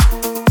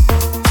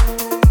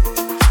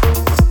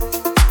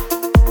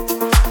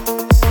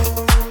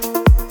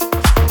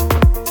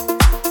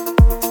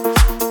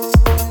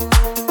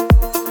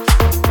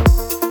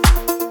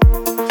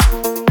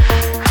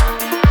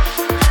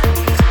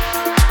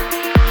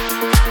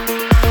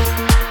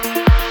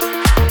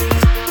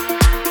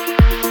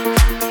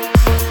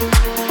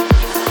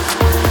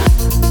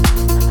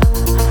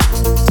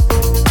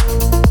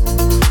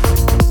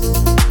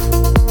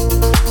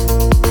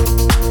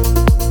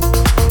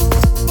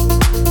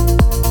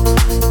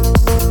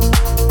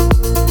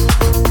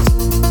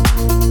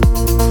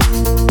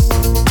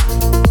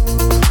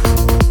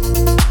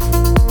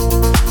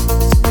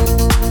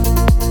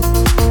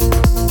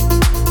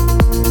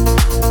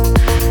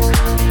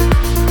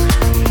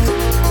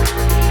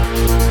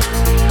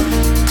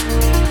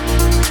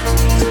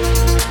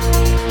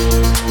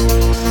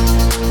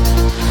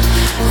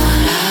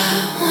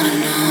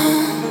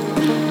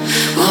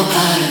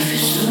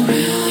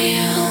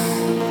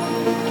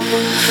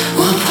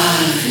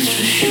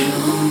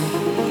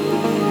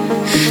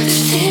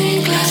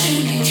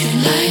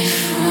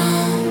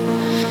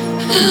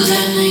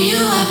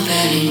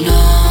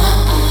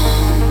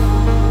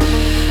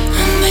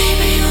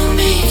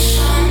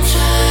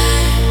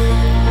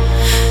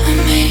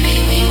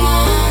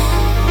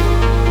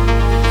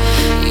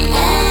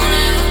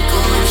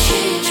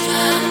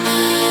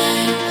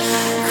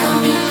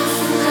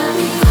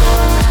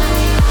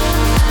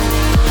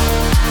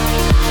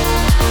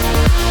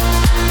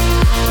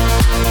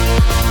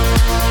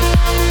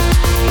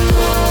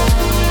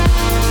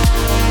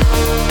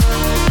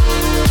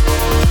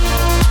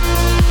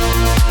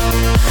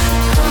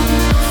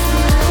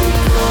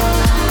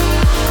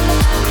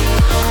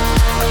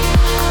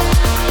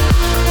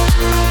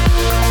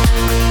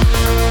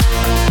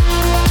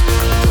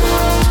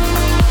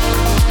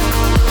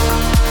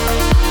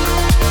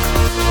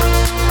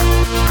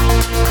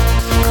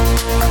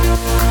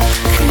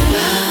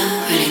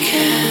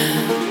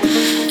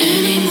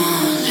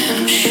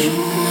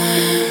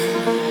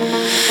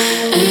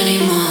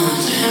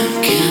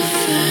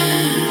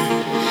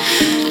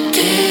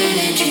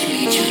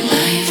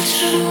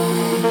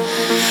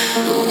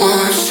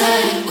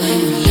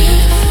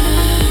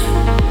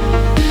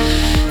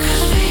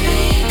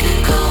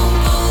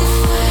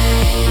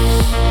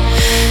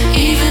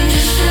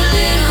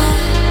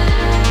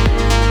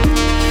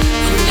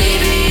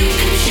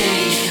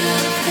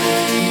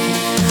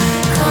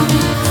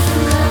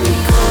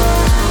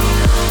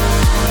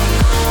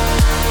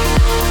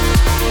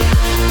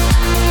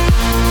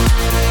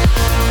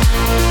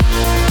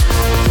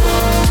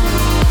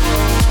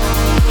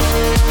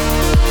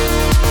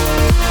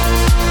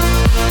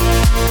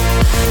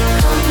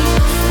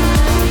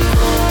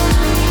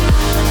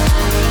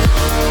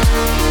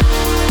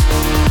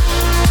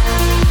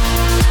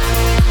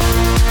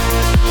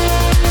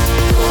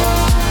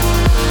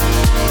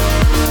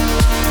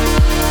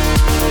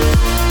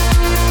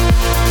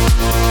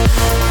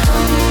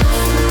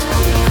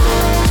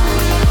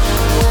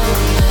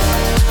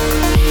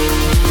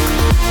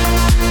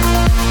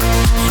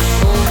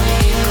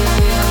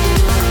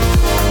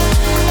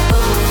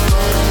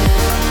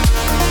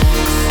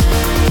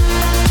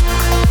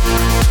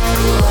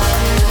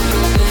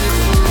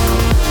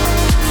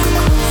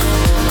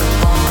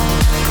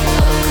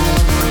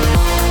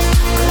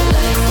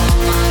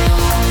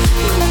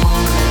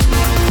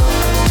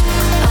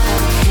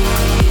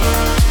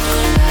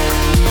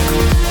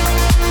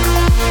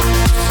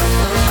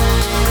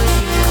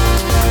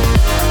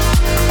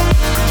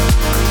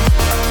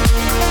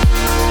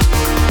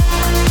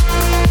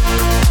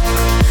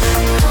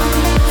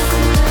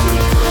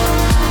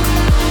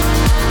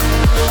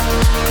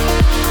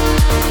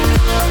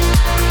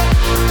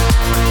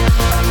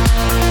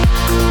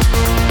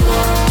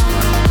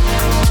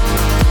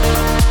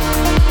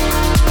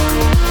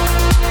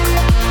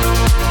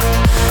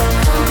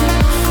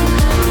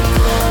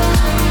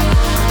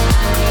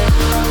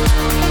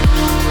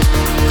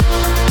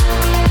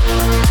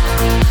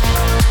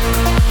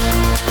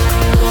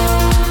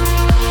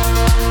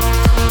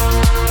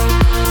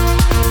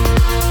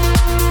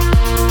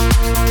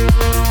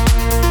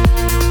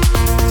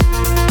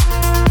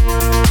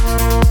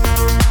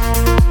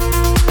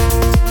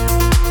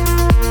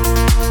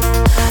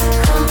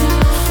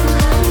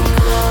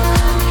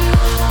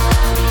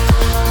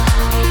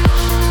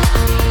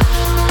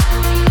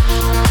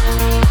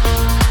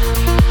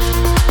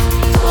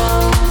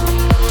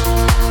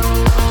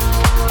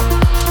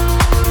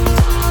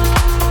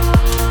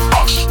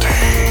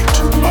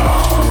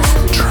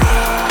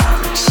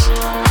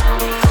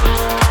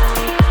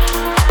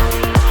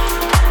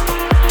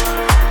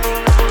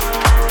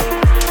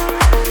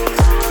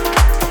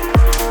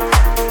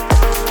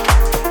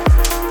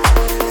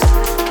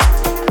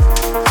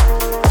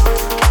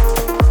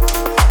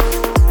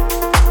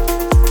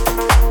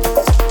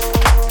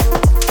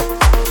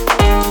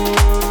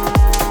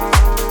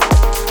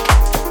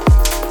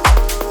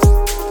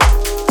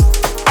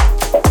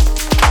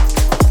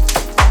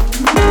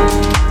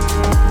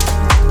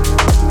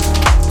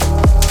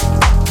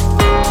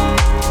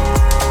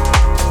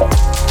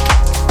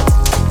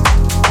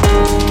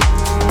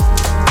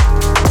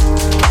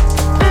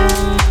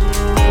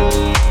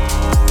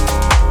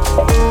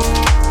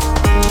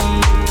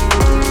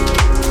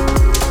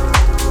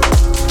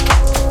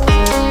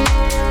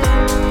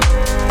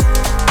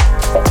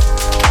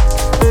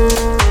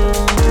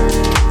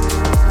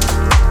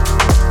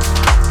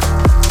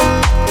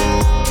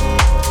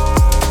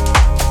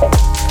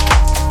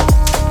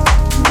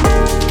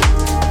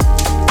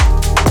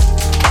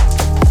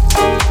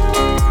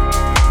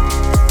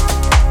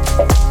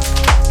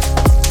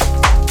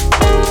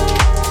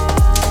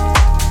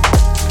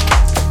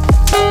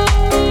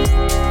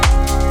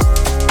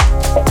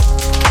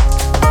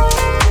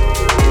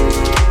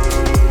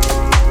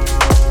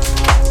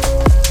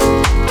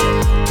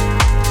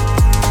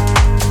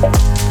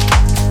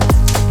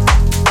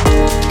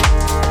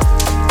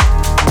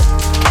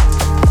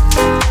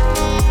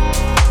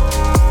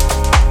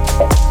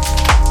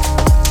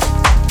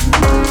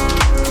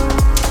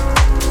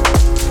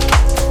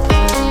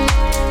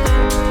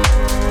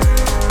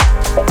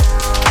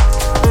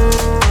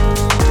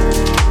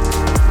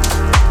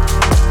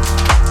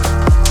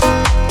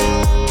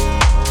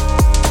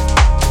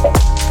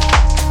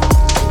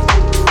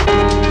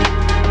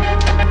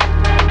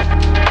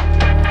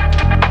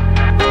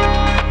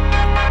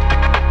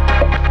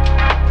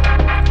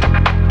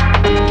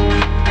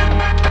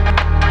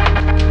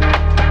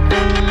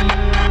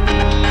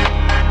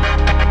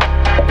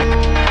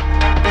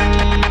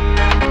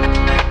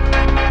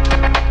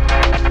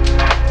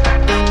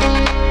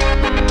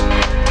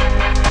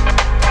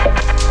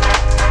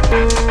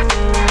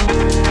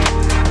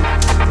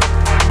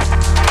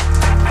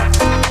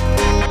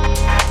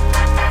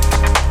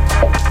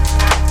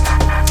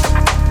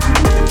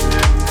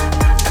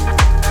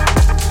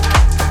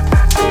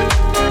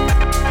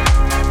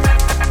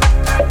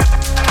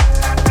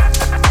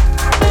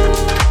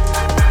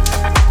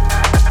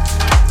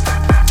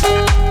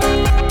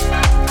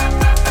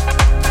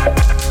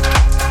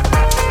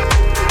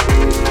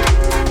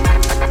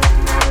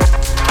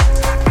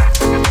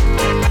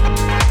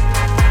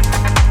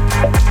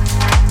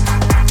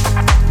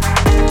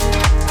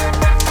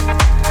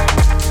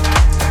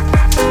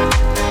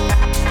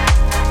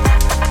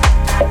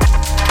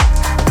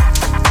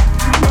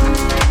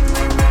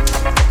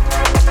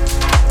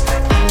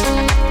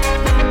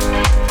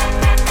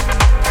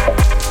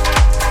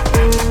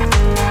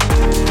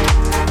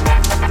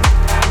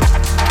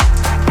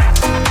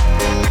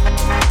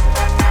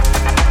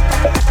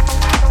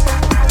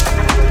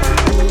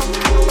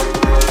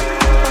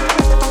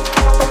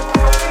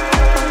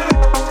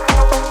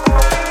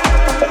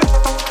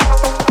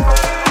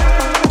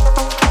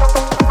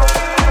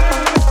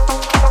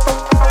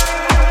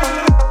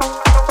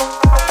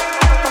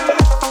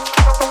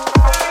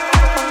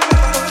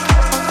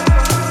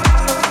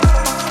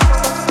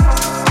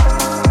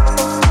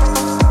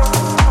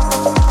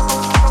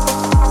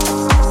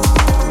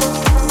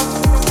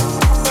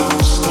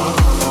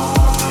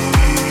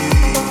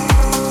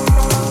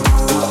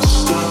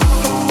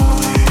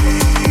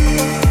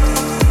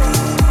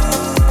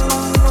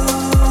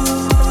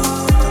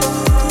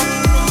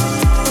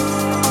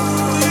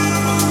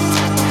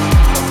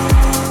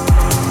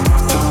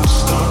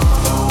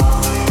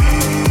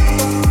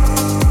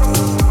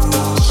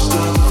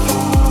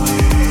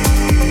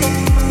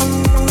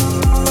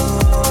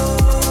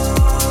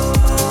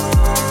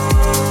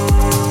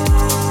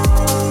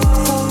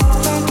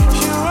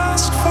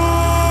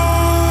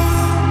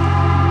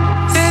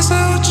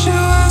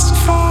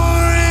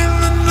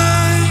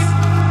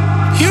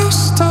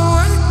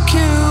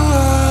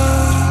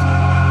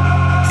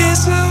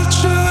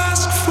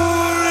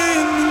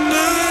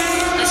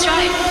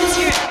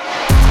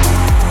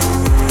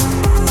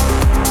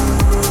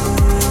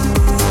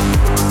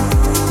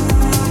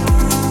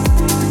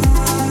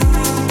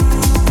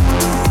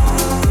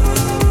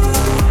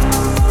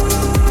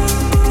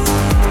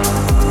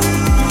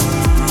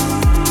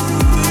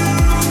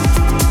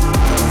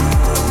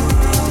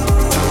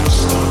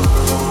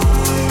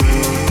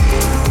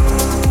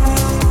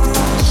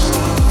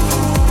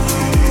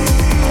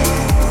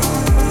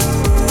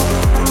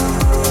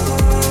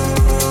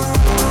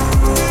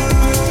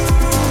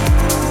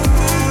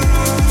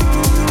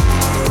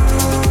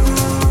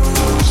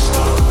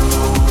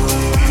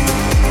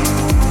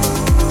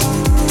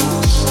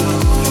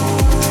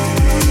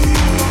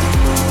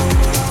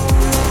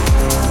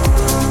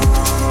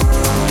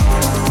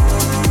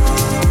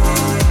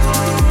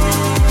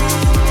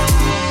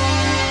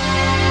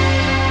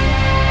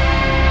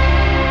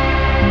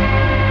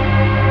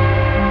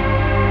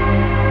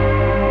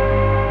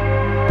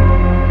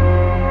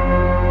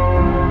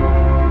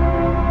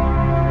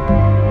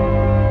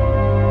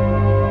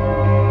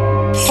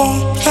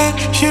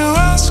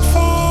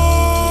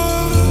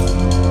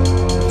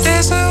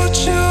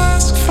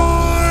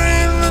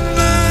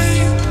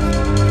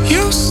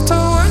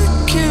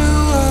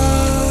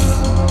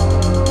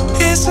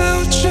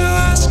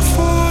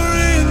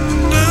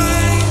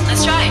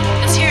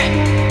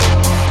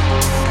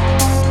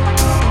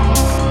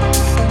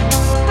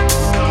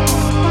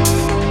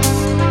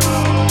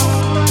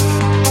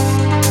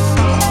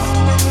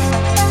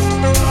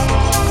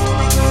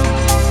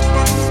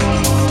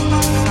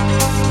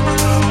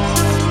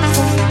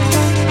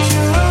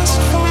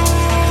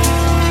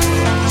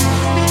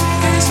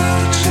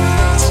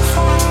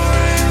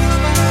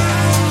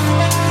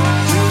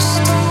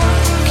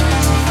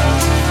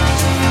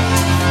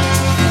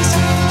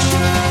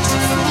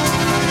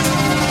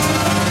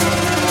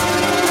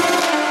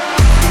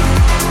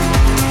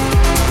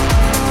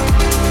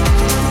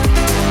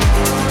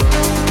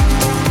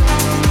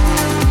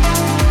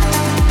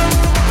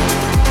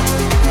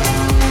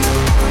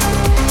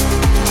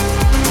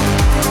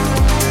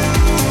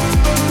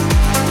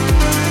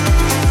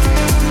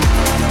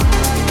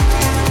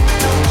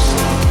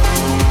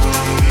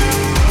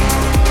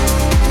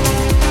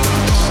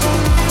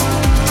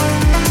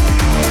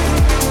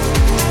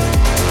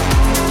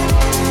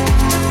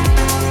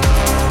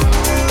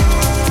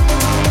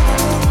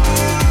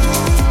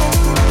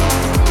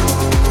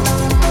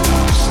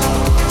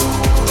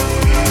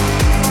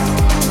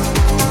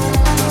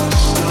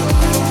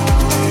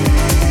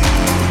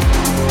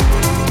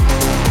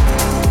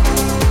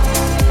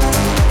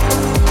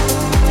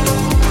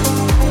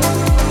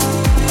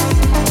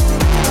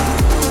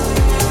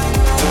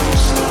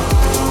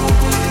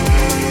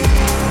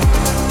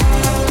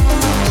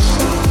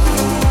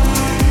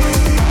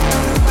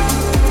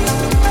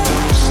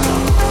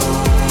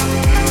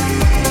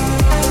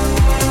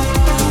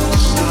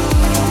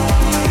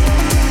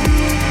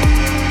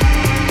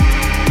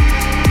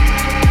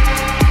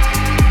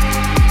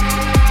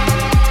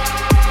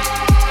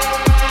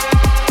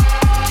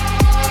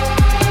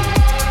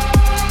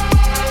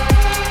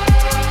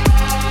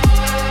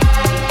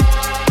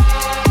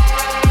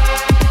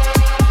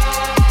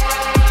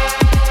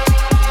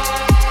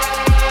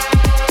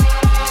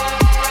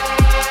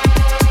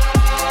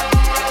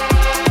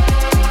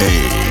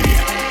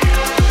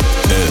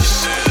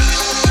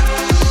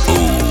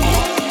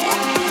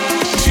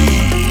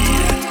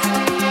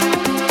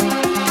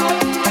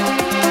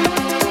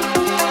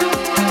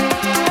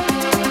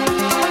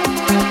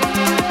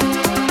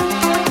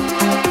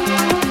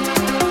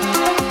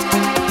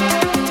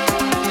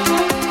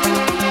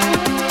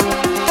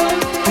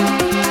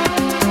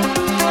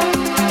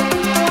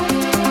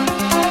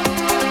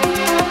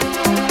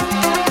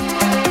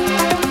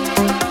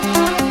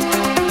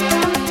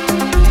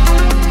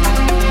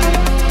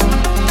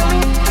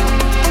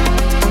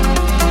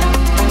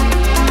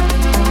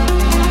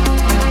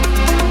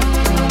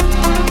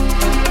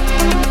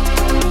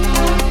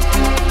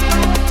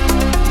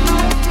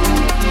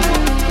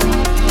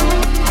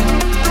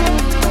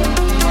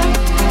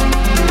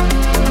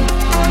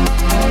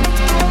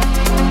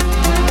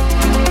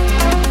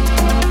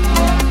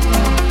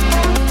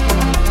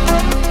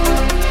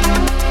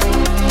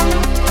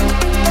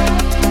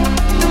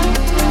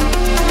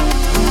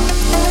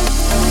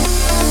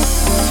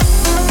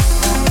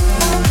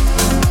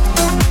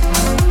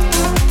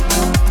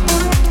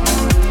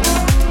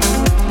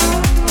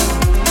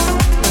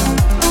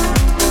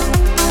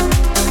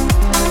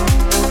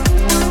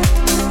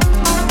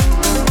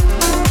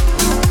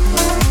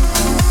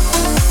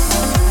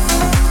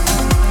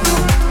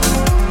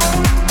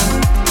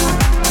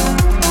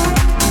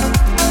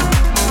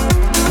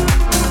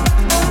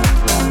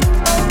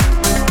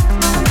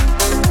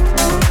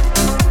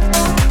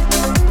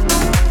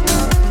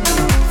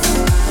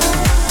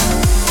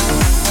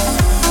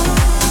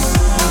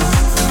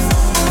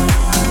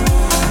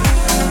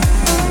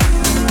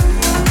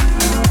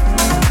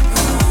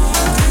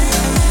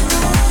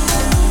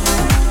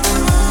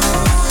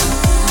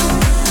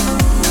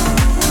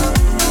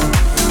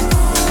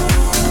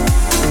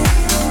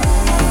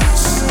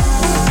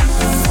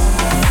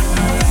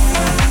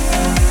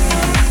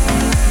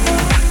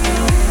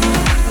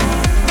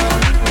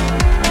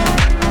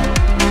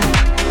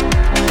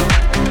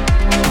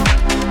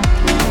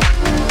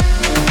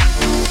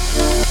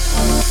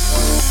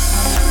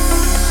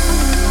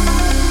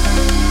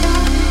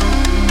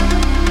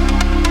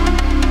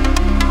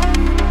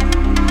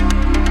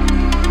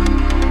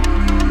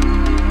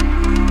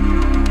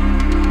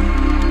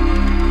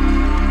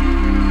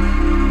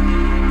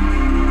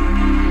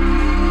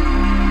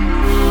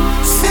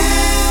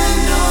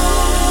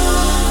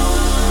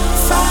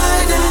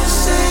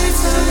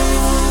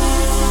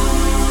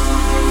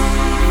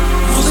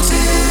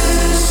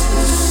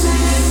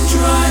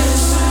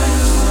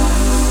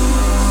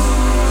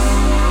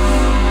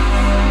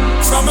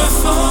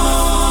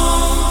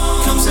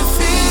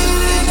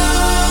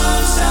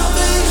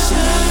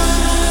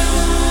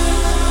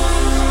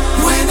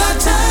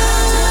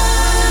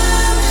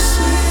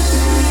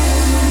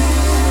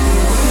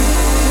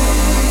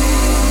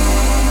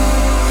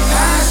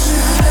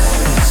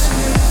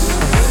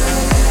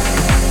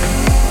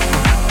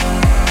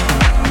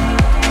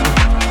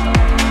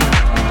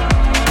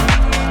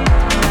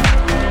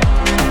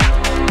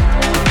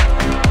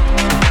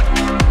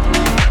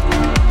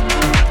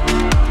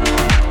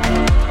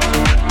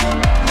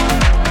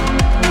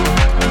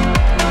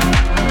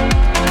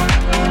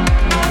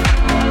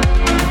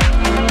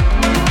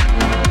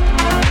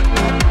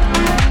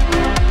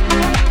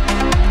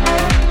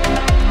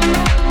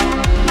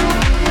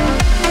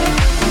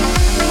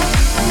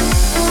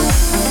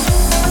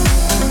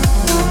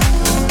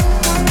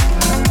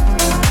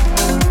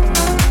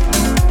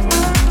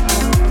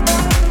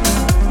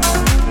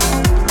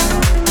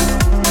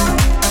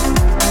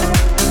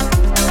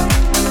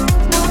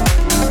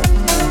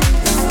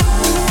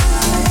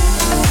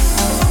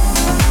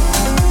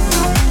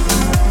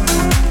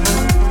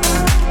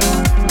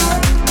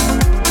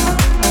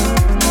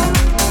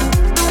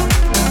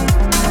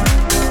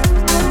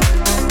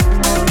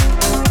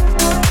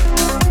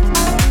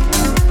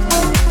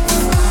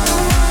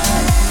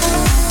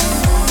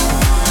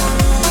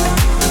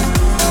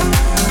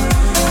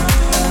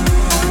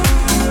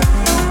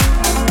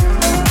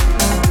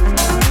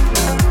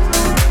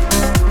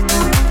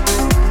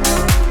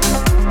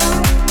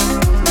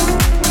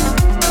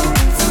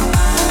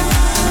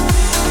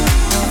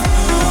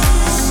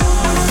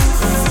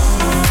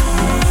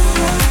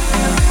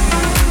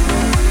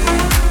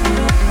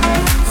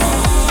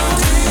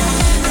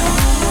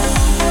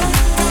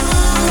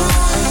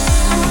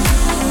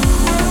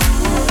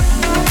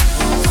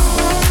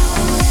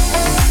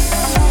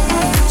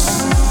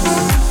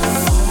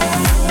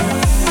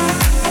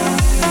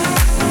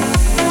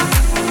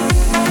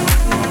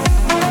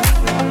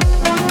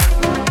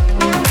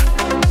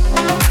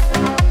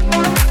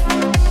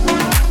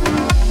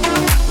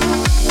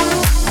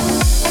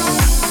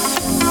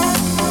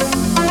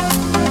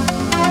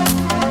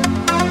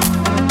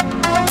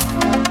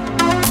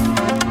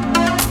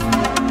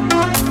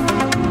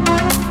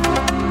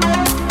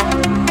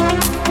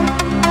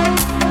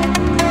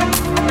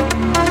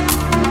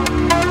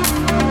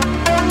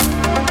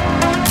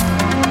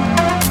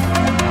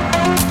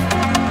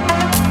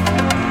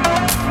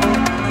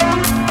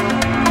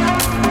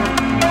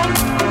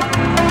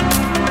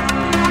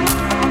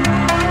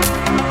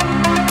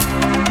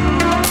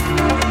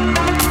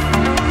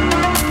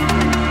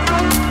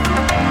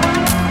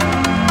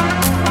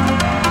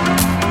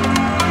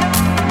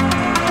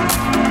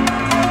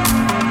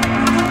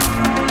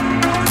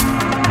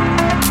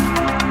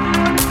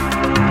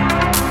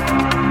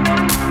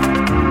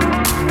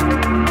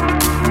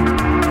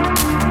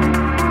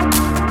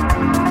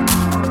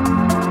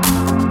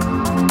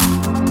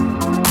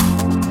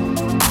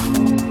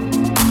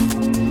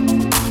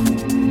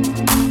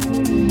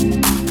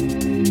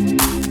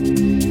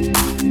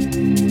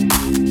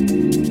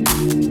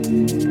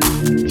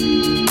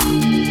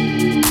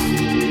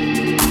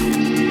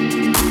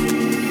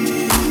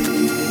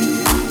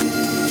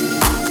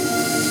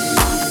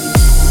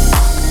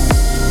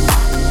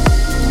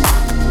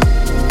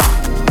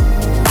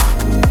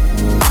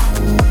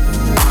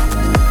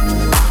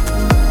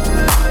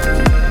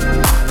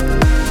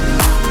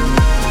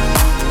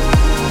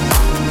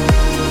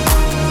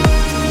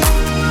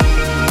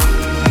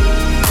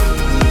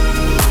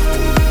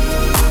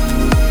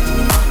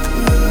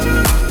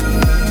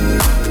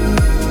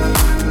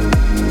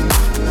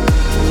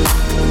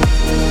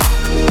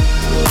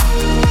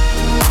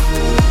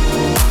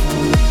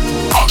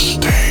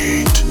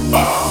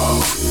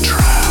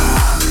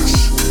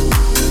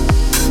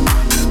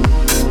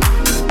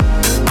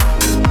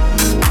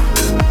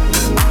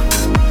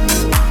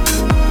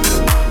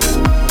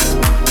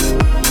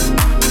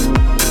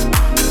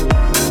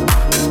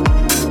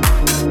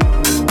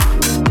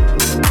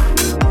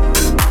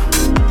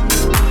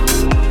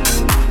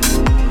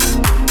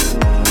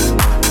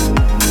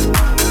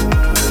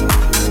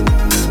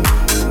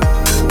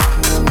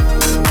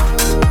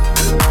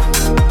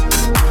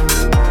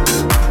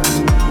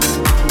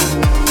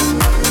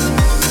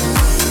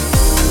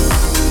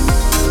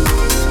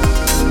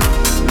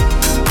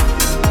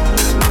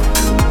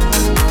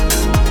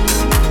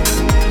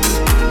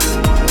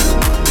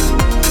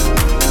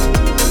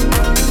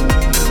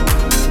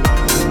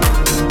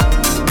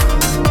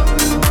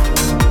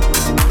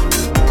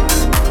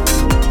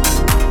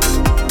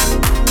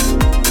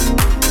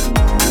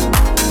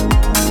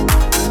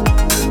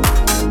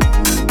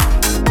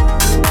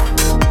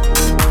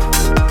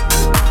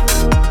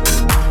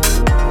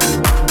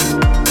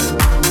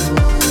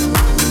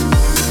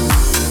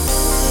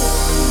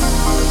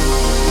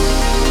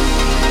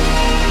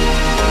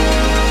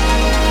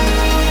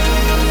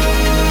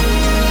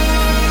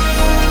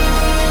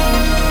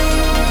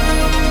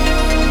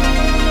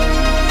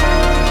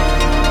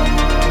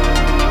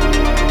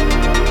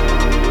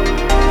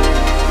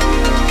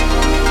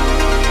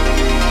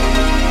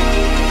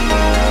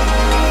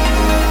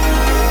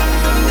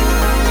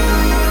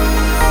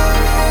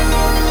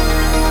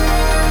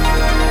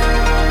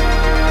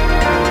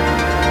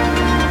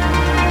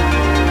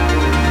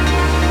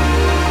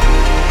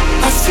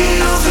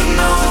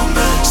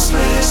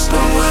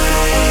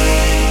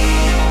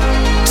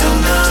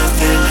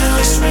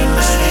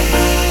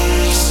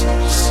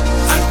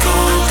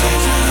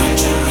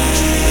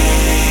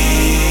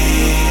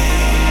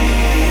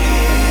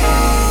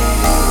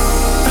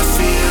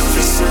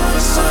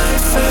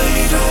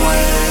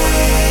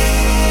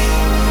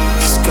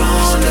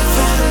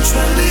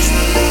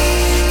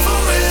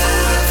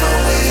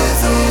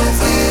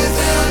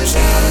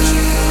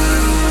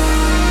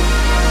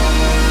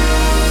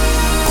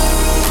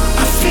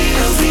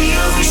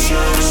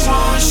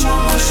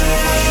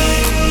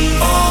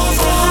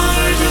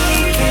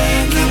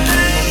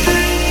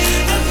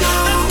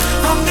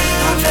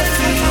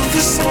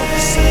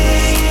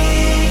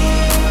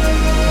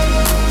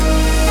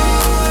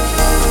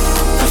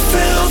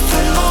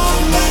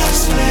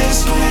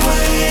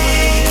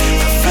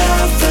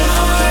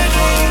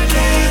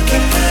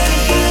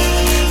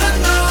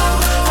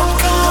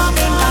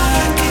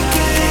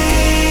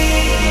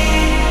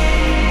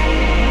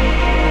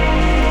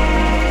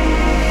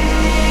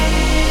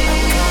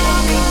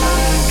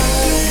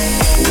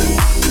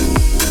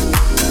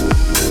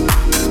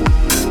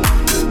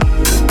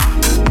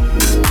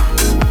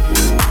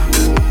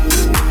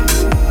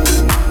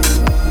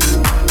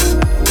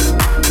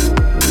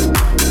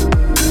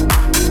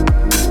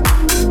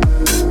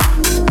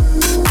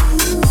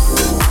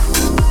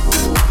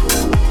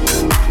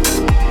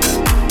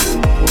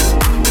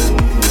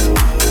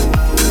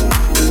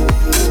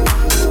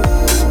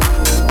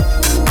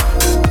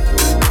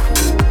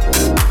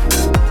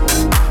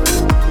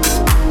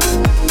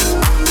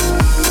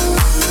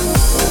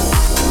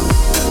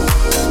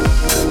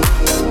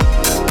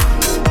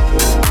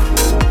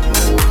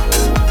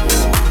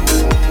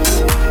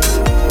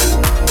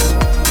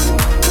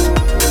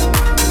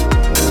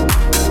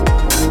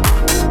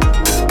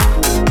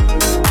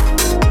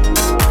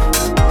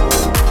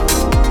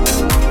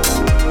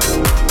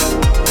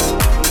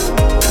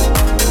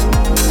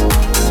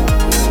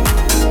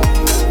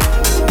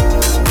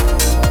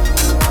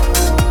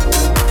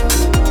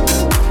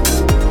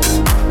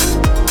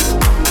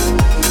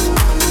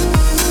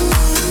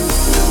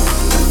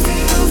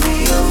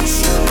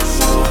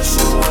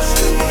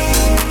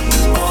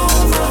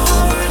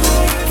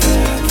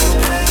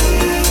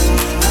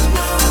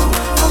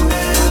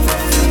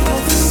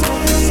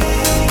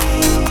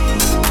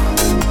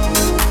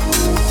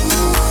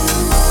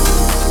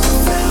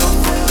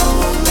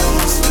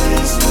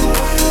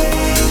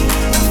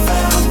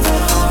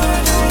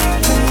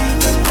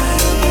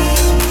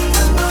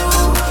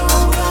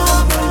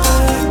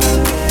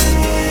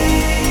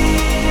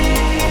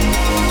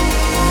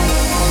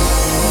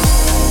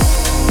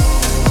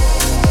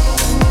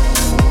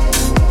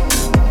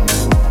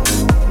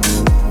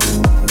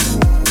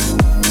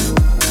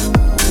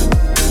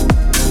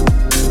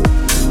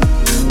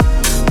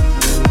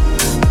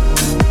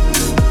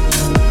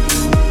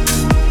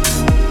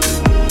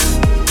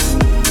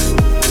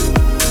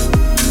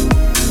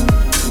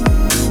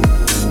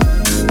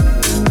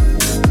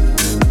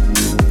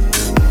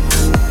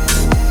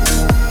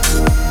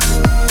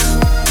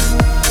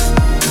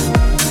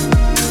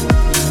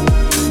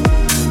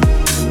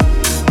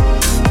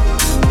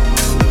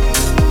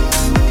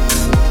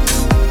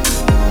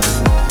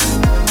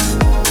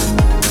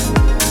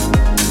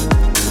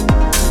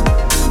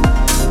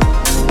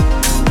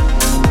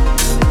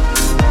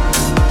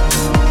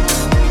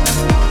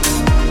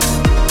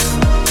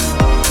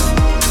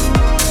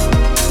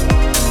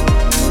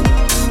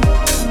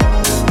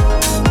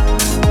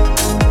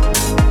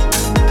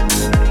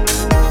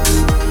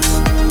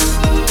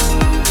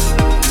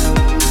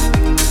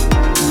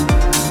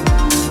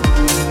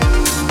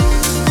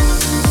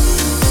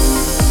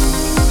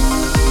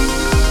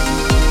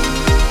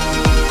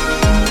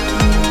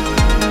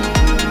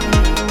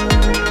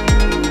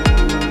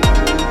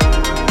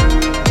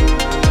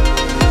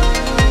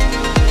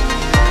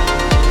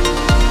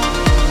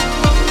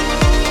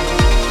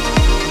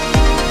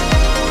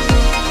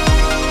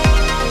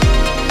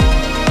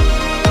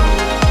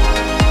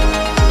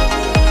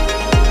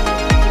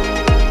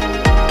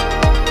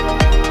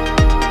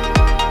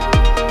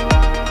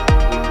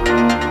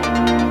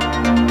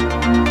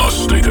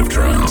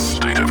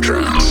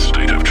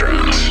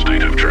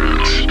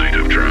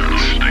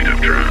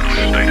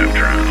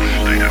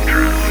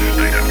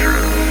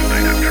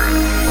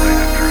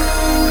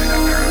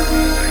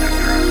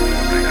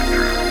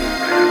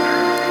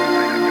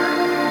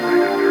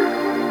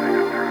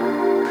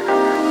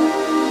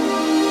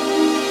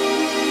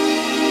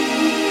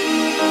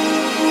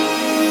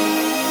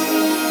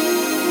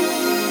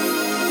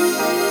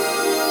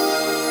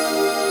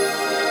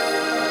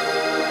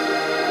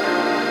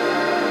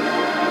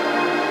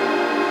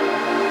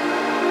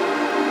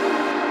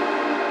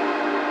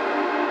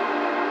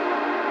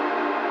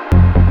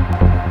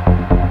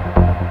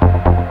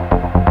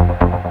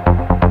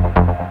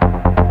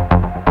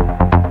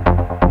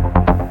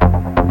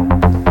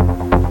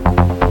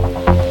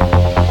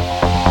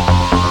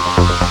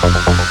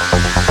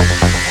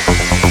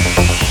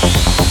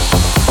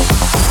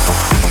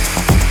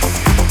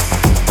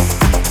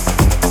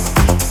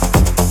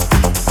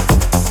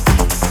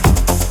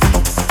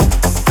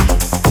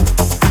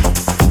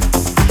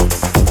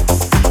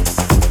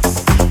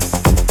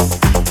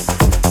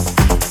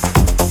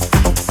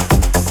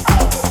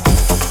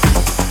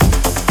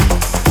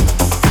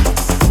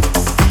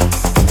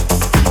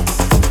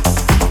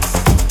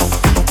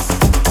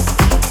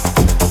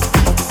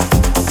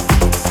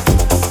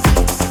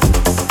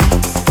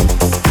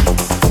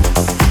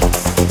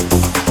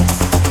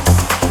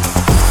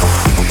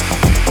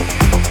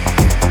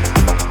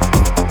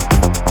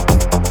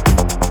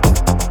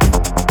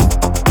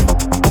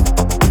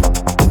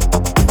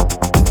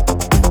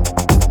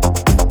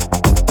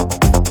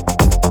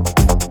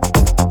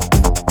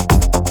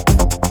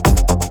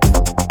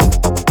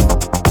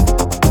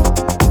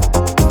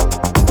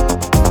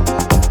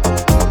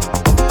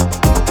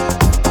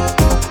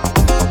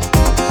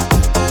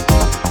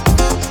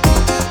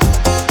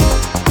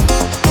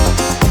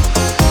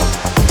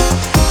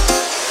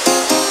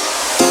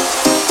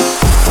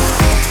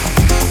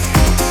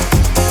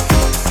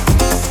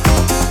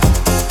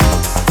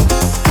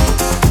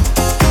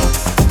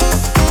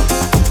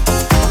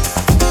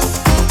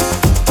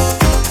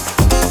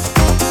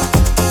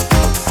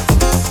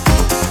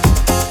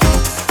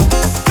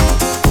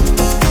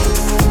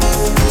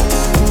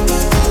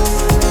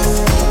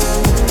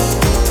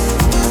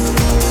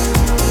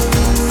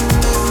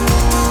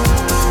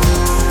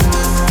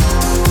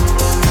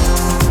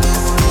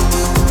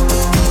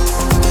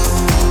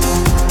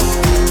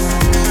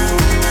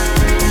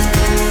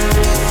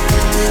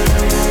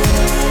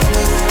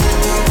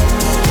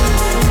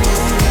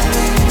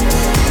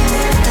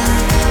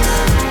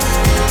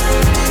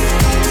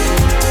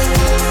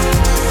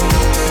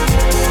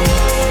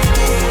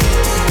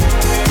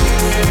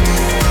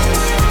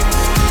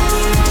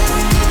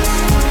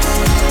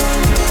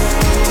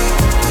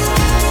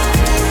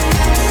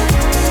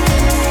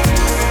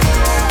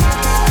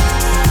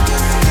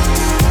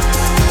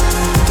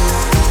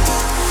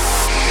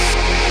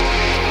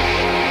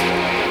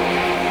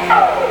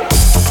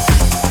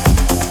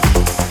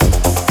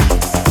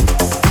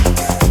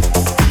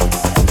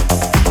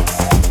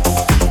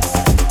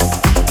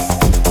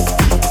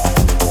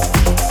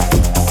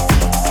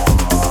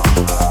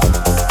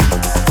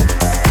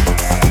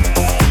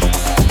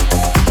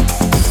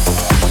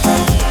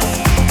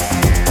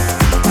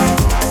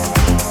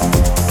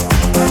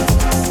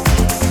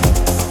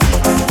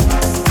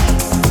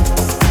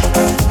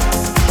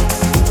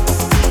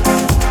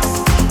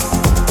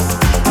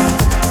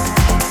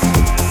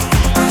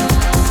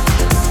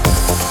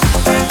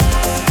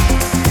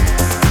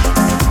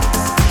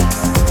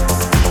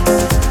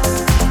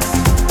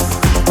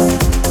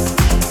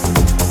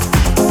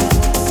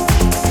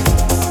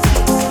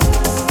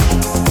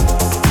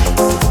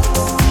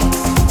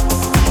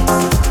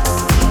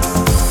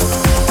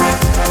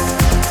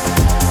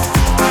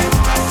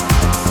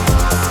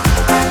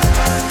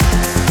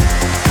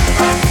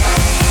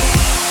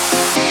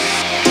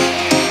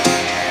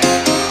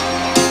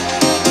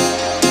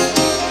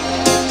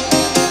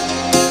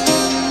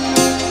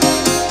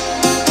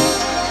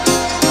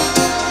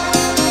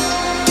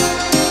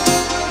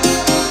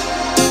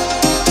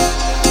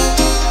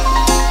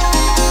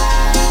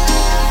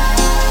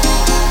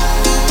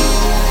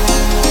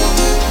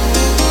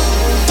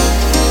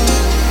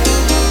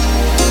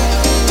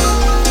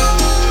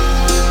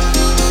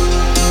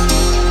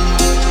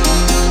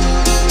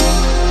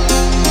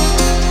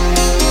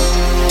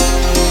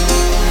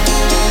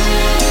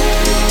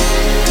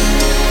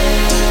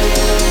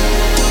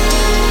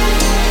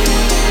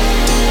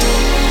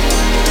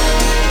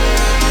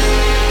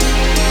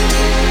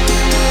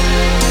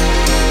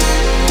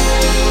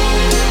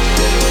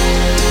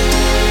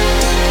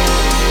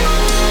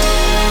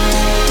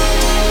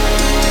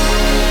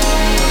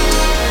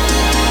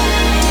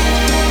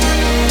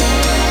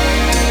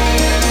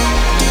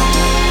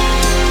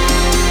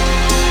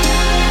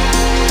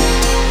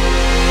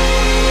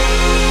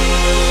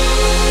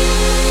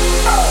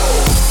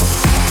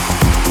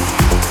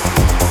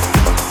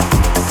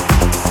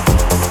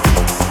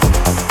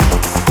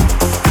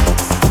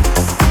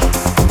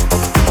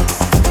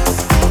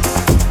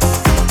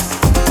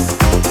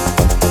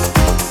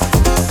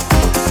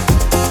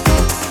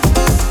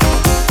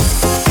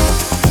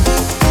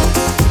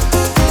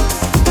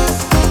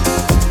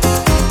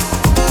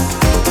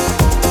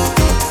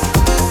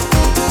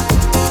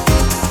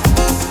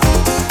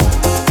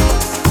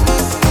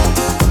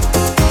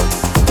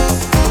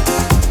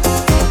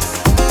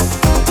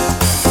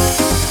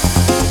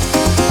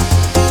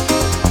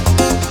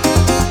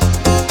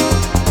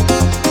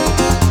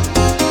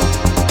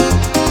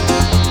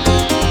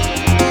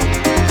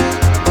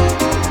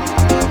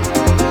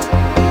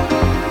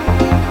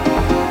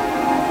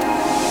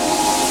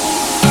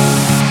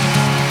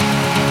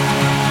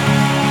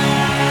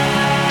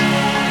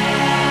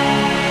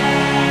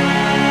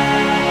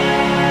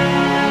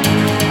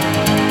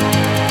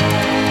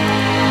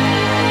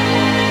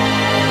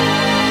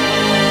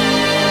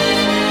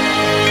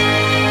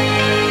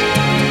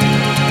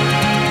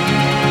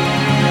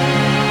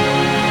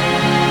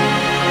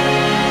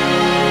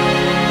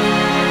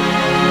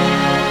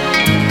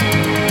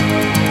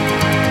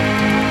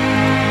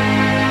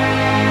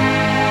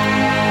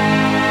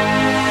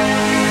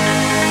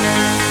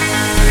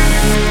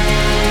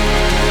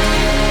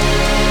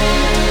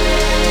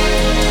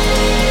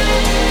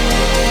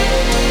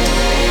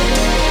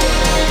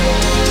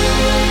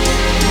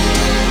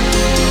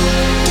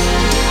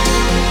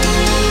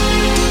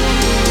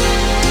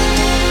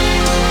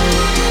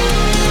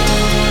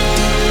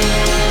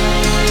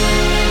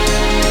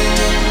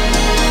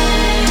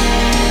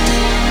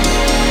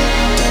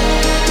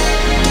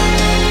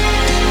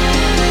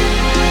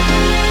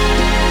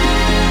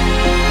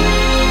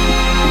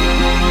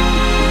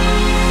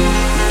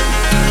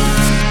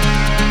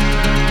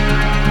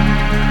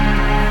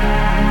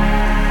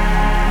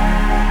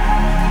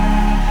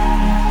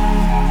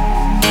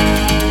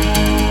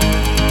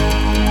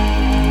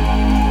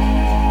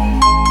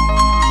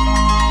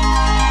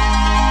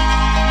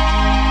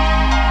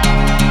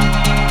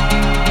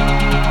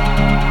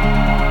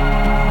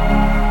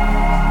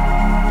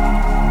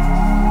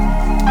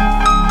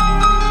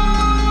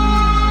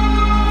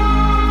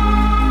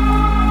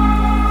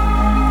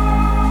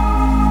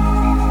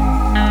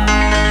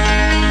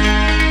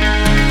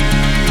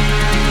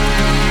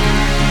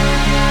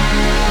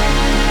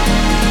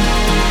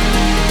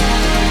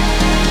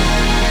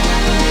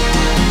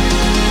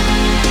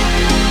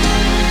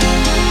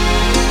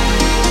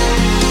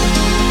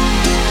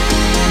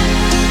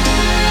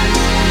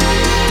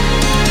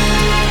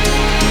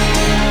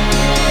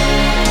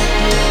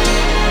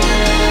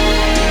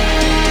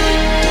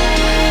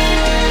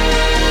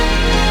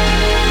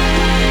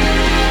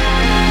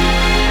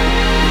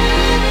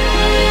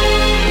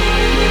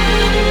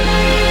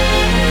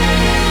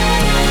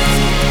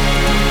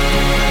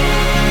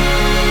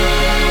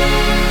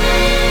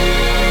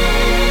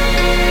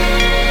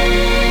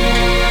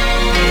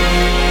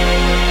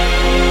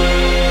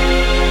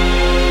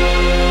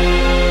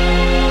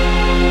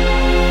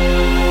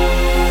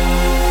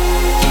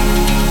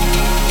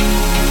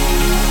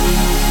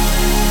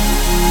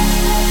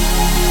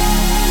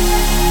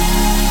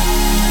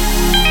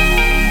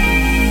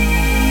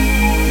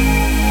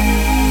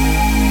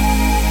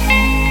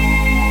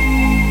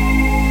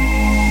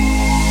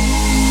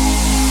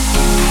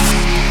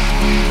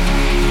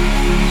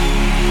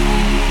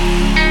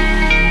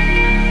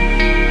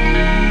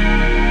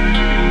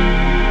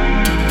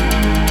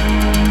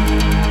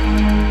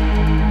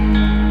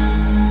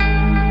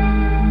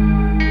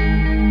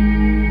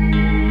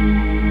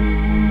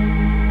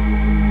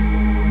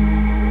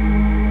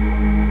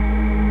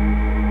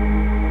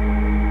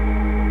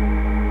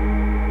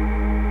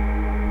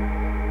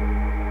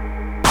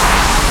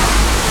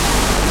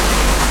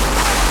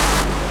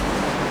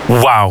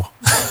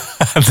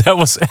 That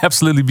was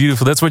absolutely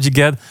beautiful. That's what you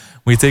get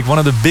when you take one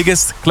of the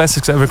biggest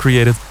classics ever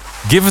created,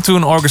 give it to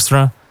an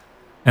orchestra,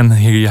 and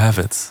here you have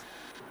it.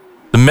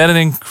 The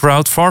maddening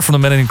crowd, far from the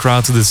maddening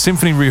crowd, to the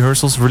symphony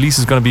rehearsals. Release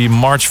is going to be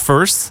March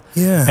 1st.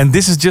 Yeah. And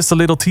this is just a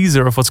little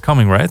teaser of what's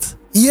coming, right?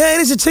 Yeah,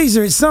 it is a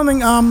teaser. It's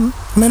something, I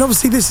mean,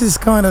 obviously this is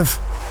kind of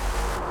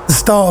the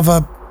start of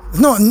a,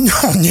 not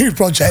a new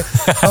project,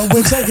 but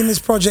we're taking this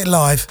project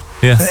live.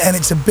 Yeah. And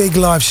it's a big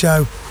live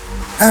show.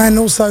 And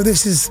also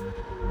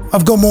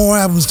I've got more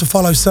albums to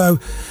follow. So,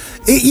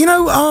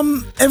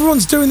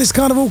 everyone's doing this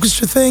kind of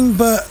orchestra thing,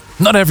 but...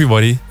 Not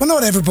everybody. Well,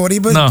 not everybody,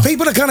 but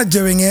people are kind of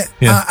doing it.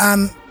 Yeah.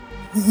 And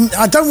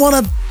I don't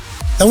want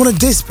to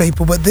diss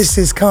people, but this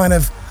is kind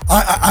of...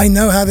 I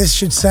know how this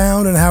should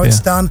sound and how it's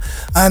done,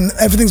 and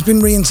everything's been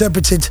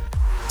reinterpreted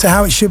to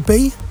how it should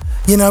be,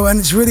 and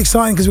it's really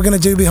exciting because we're going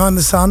to do Behind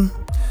the Sun,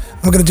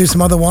 and we're going to do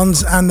some other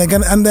ones, and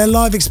they're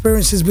live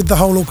experiences with the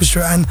whole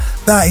orchestra, and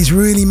that is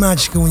really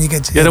magical when you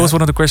get to that was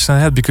one of the questions I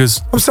had,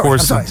 because of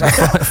course Far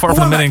from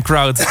the Maddening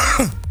Crowd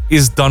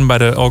is done by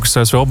the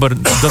orchestra as well, but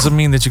it doesn't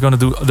mean that you're going to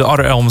do the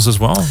other albums as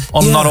well.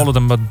 Not all of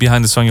them, but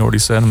Behind the Sun you already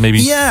said, maybe.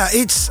 Yeah,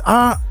 it's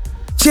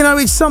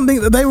it's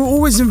something that they were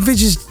always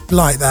envisaged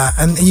like that,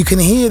 and you can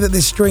hear that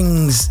the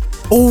strings,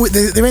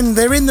 they're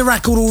in the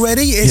record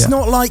already. It's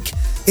not like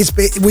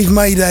we've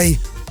made a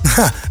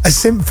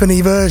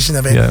symphony version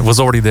of it. Yeah, it was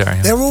already there.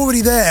 Yeah. They're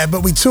already there,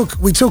 but we took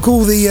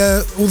all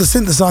the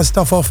synthesized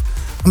stuff off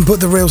and put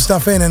the real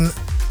stuff in. And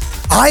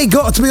I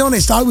got to be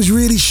honest, I was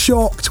really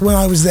shocked when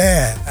I was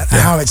there at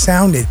how it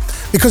sounded,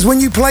 because when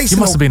you play, you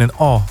must have been in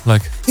awe.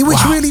 It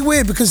was really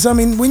weird, because I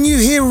mean, when you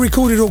hear a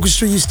recorded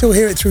orchestra, you still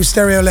hear it through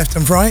stereo left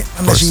and right,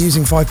 unless you're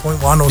using 5.1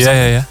 or something.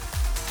 Yeah.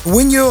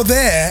 When you're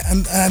there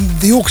and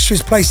the orchestra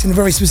is placed in a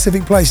very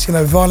specific place,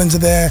 violins are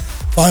there,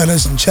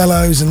 violas and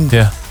cellos, and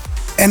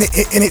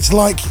it's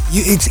like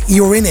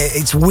you're in it.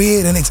 It's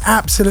weird, and it's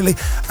absolutely,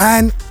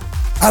 and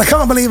I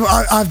can't believe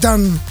I've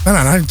done,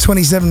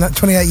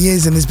 28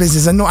 years in this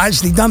business and not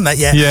actually done that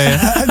yet. Yeah.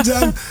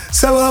 And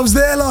so I was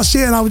there last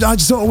year, and I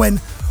just sort of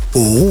went,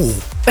 oh,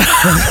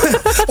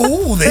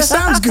 this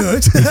sounds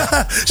good.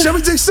 Shall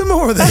we do some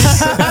more of this?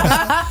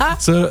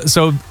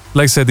 So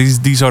like I said,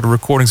 these are the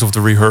recordings of the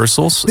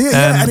rehearsals.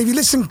 Yeah, and if you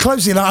listen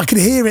closely, I could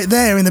hear it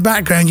there in the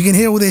background. You can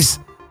hear all this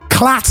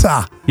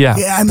clatter. Yeah,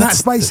 and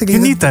that's basically...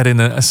 You need that in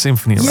a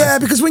symphony. Yeah, right?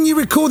 Because when you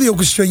record the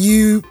orchestra,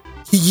 you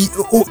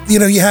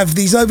have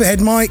these overhead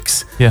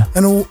mics,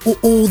 and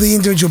all the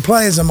individual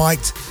players are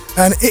mic'd,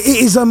 and it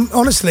is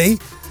honestly,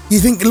 you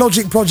think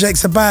Logic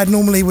projects are bad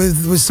normally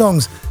with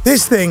songs.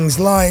 This thing's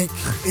like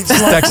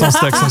stacks on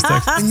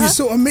stacks, and you're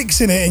sort of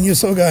mixing it, and you're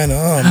sort of going,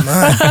 oh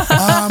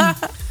man,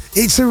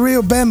 it's a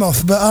real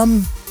behemoth. But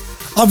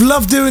I've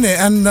loved doing it,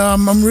 and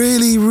I'm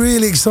really,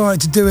 really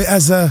excited to do it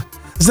as that.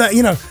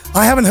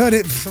 I haven't heard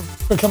it for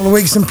a couple of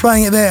weeks, and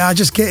playing it there, I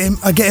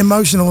get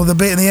emotional with the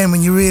bit in the end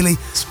when you really,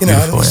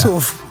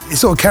 it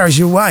sort of carries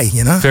you away,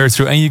 Very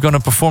true. And you're going to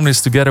perform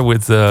this together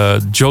with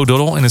Joe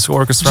Dudlell and his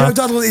orchestra. Joe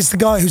Dudlell is the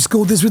guy who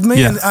scored this with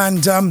me,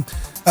 and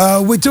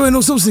we're doing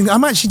all sorts of things.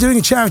 I'm actually doing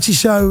a charity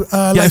show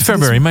in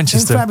February in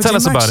Manchester. Tell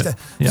us about it.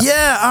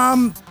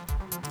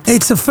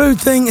 It's a food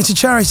thing. It's a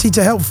charity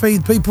to help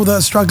feed people that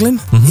are struggling,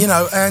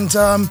 and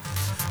I'm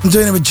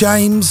doing it with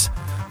James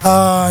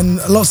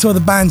and lots of other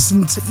bands,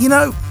 and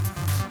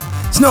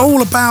it's not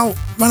all about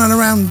running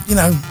around,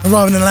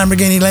 arriving in a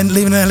Lamborghini,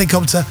 leaving in a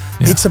helicopter.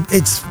 Yeah.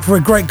 It's for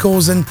a great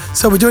cause, and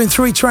so we're doing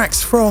 3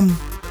 tracks from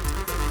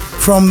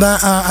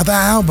that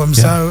album.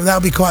 Yeah. So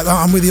that'll be quite.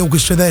 I'm with the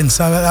orchestra then,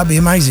 so that'll be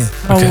amazing.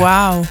 Okay. Oh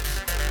wow!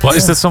 Well,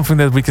 is that something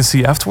that we can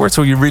see afterwards,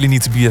 or you really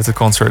need to be at the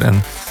concert?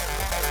 And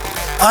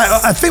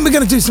I think we're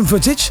going to do some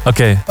footage.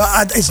 Okay,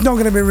 but it's not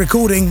going to be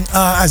recording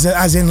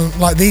as in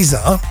like these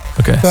are.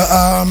 Okay,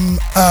 but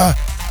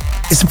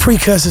it's a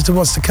precursor to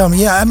what's to come.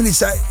 Yeah, I mean,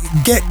 it's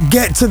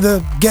get to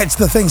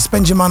the thing.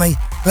 Spend your money.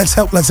 Let's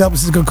help. This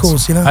is a good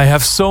cause, I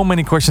have so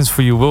many questions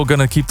for you. We're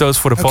gonna keep those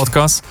for the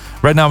podcast.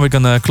 Right now, we're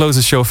gonna close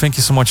the show. Thank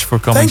you so much for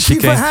coming. Thank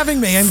you for having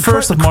me and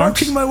 1st of March,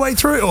 croaking my way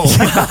through it all.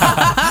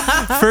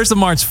 1st of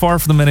March, Far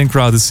from the Maddening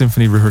Crowd, the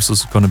symphony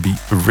rehearsals are gonna be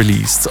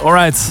released. All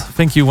right.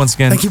 Thank you once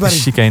again. Thank you, buddy.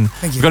 Chicane.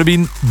 Thank you. We're gonna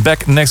be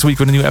back next week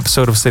with a new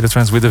episode of State of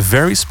Trance with a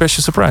very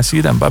special surprise. See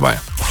you then. Bye bye.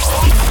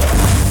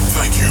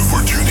 Thank you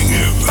for tuning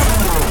in.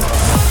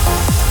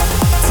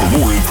 For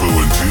more info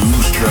and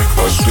tunes, check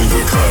our State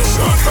of Trance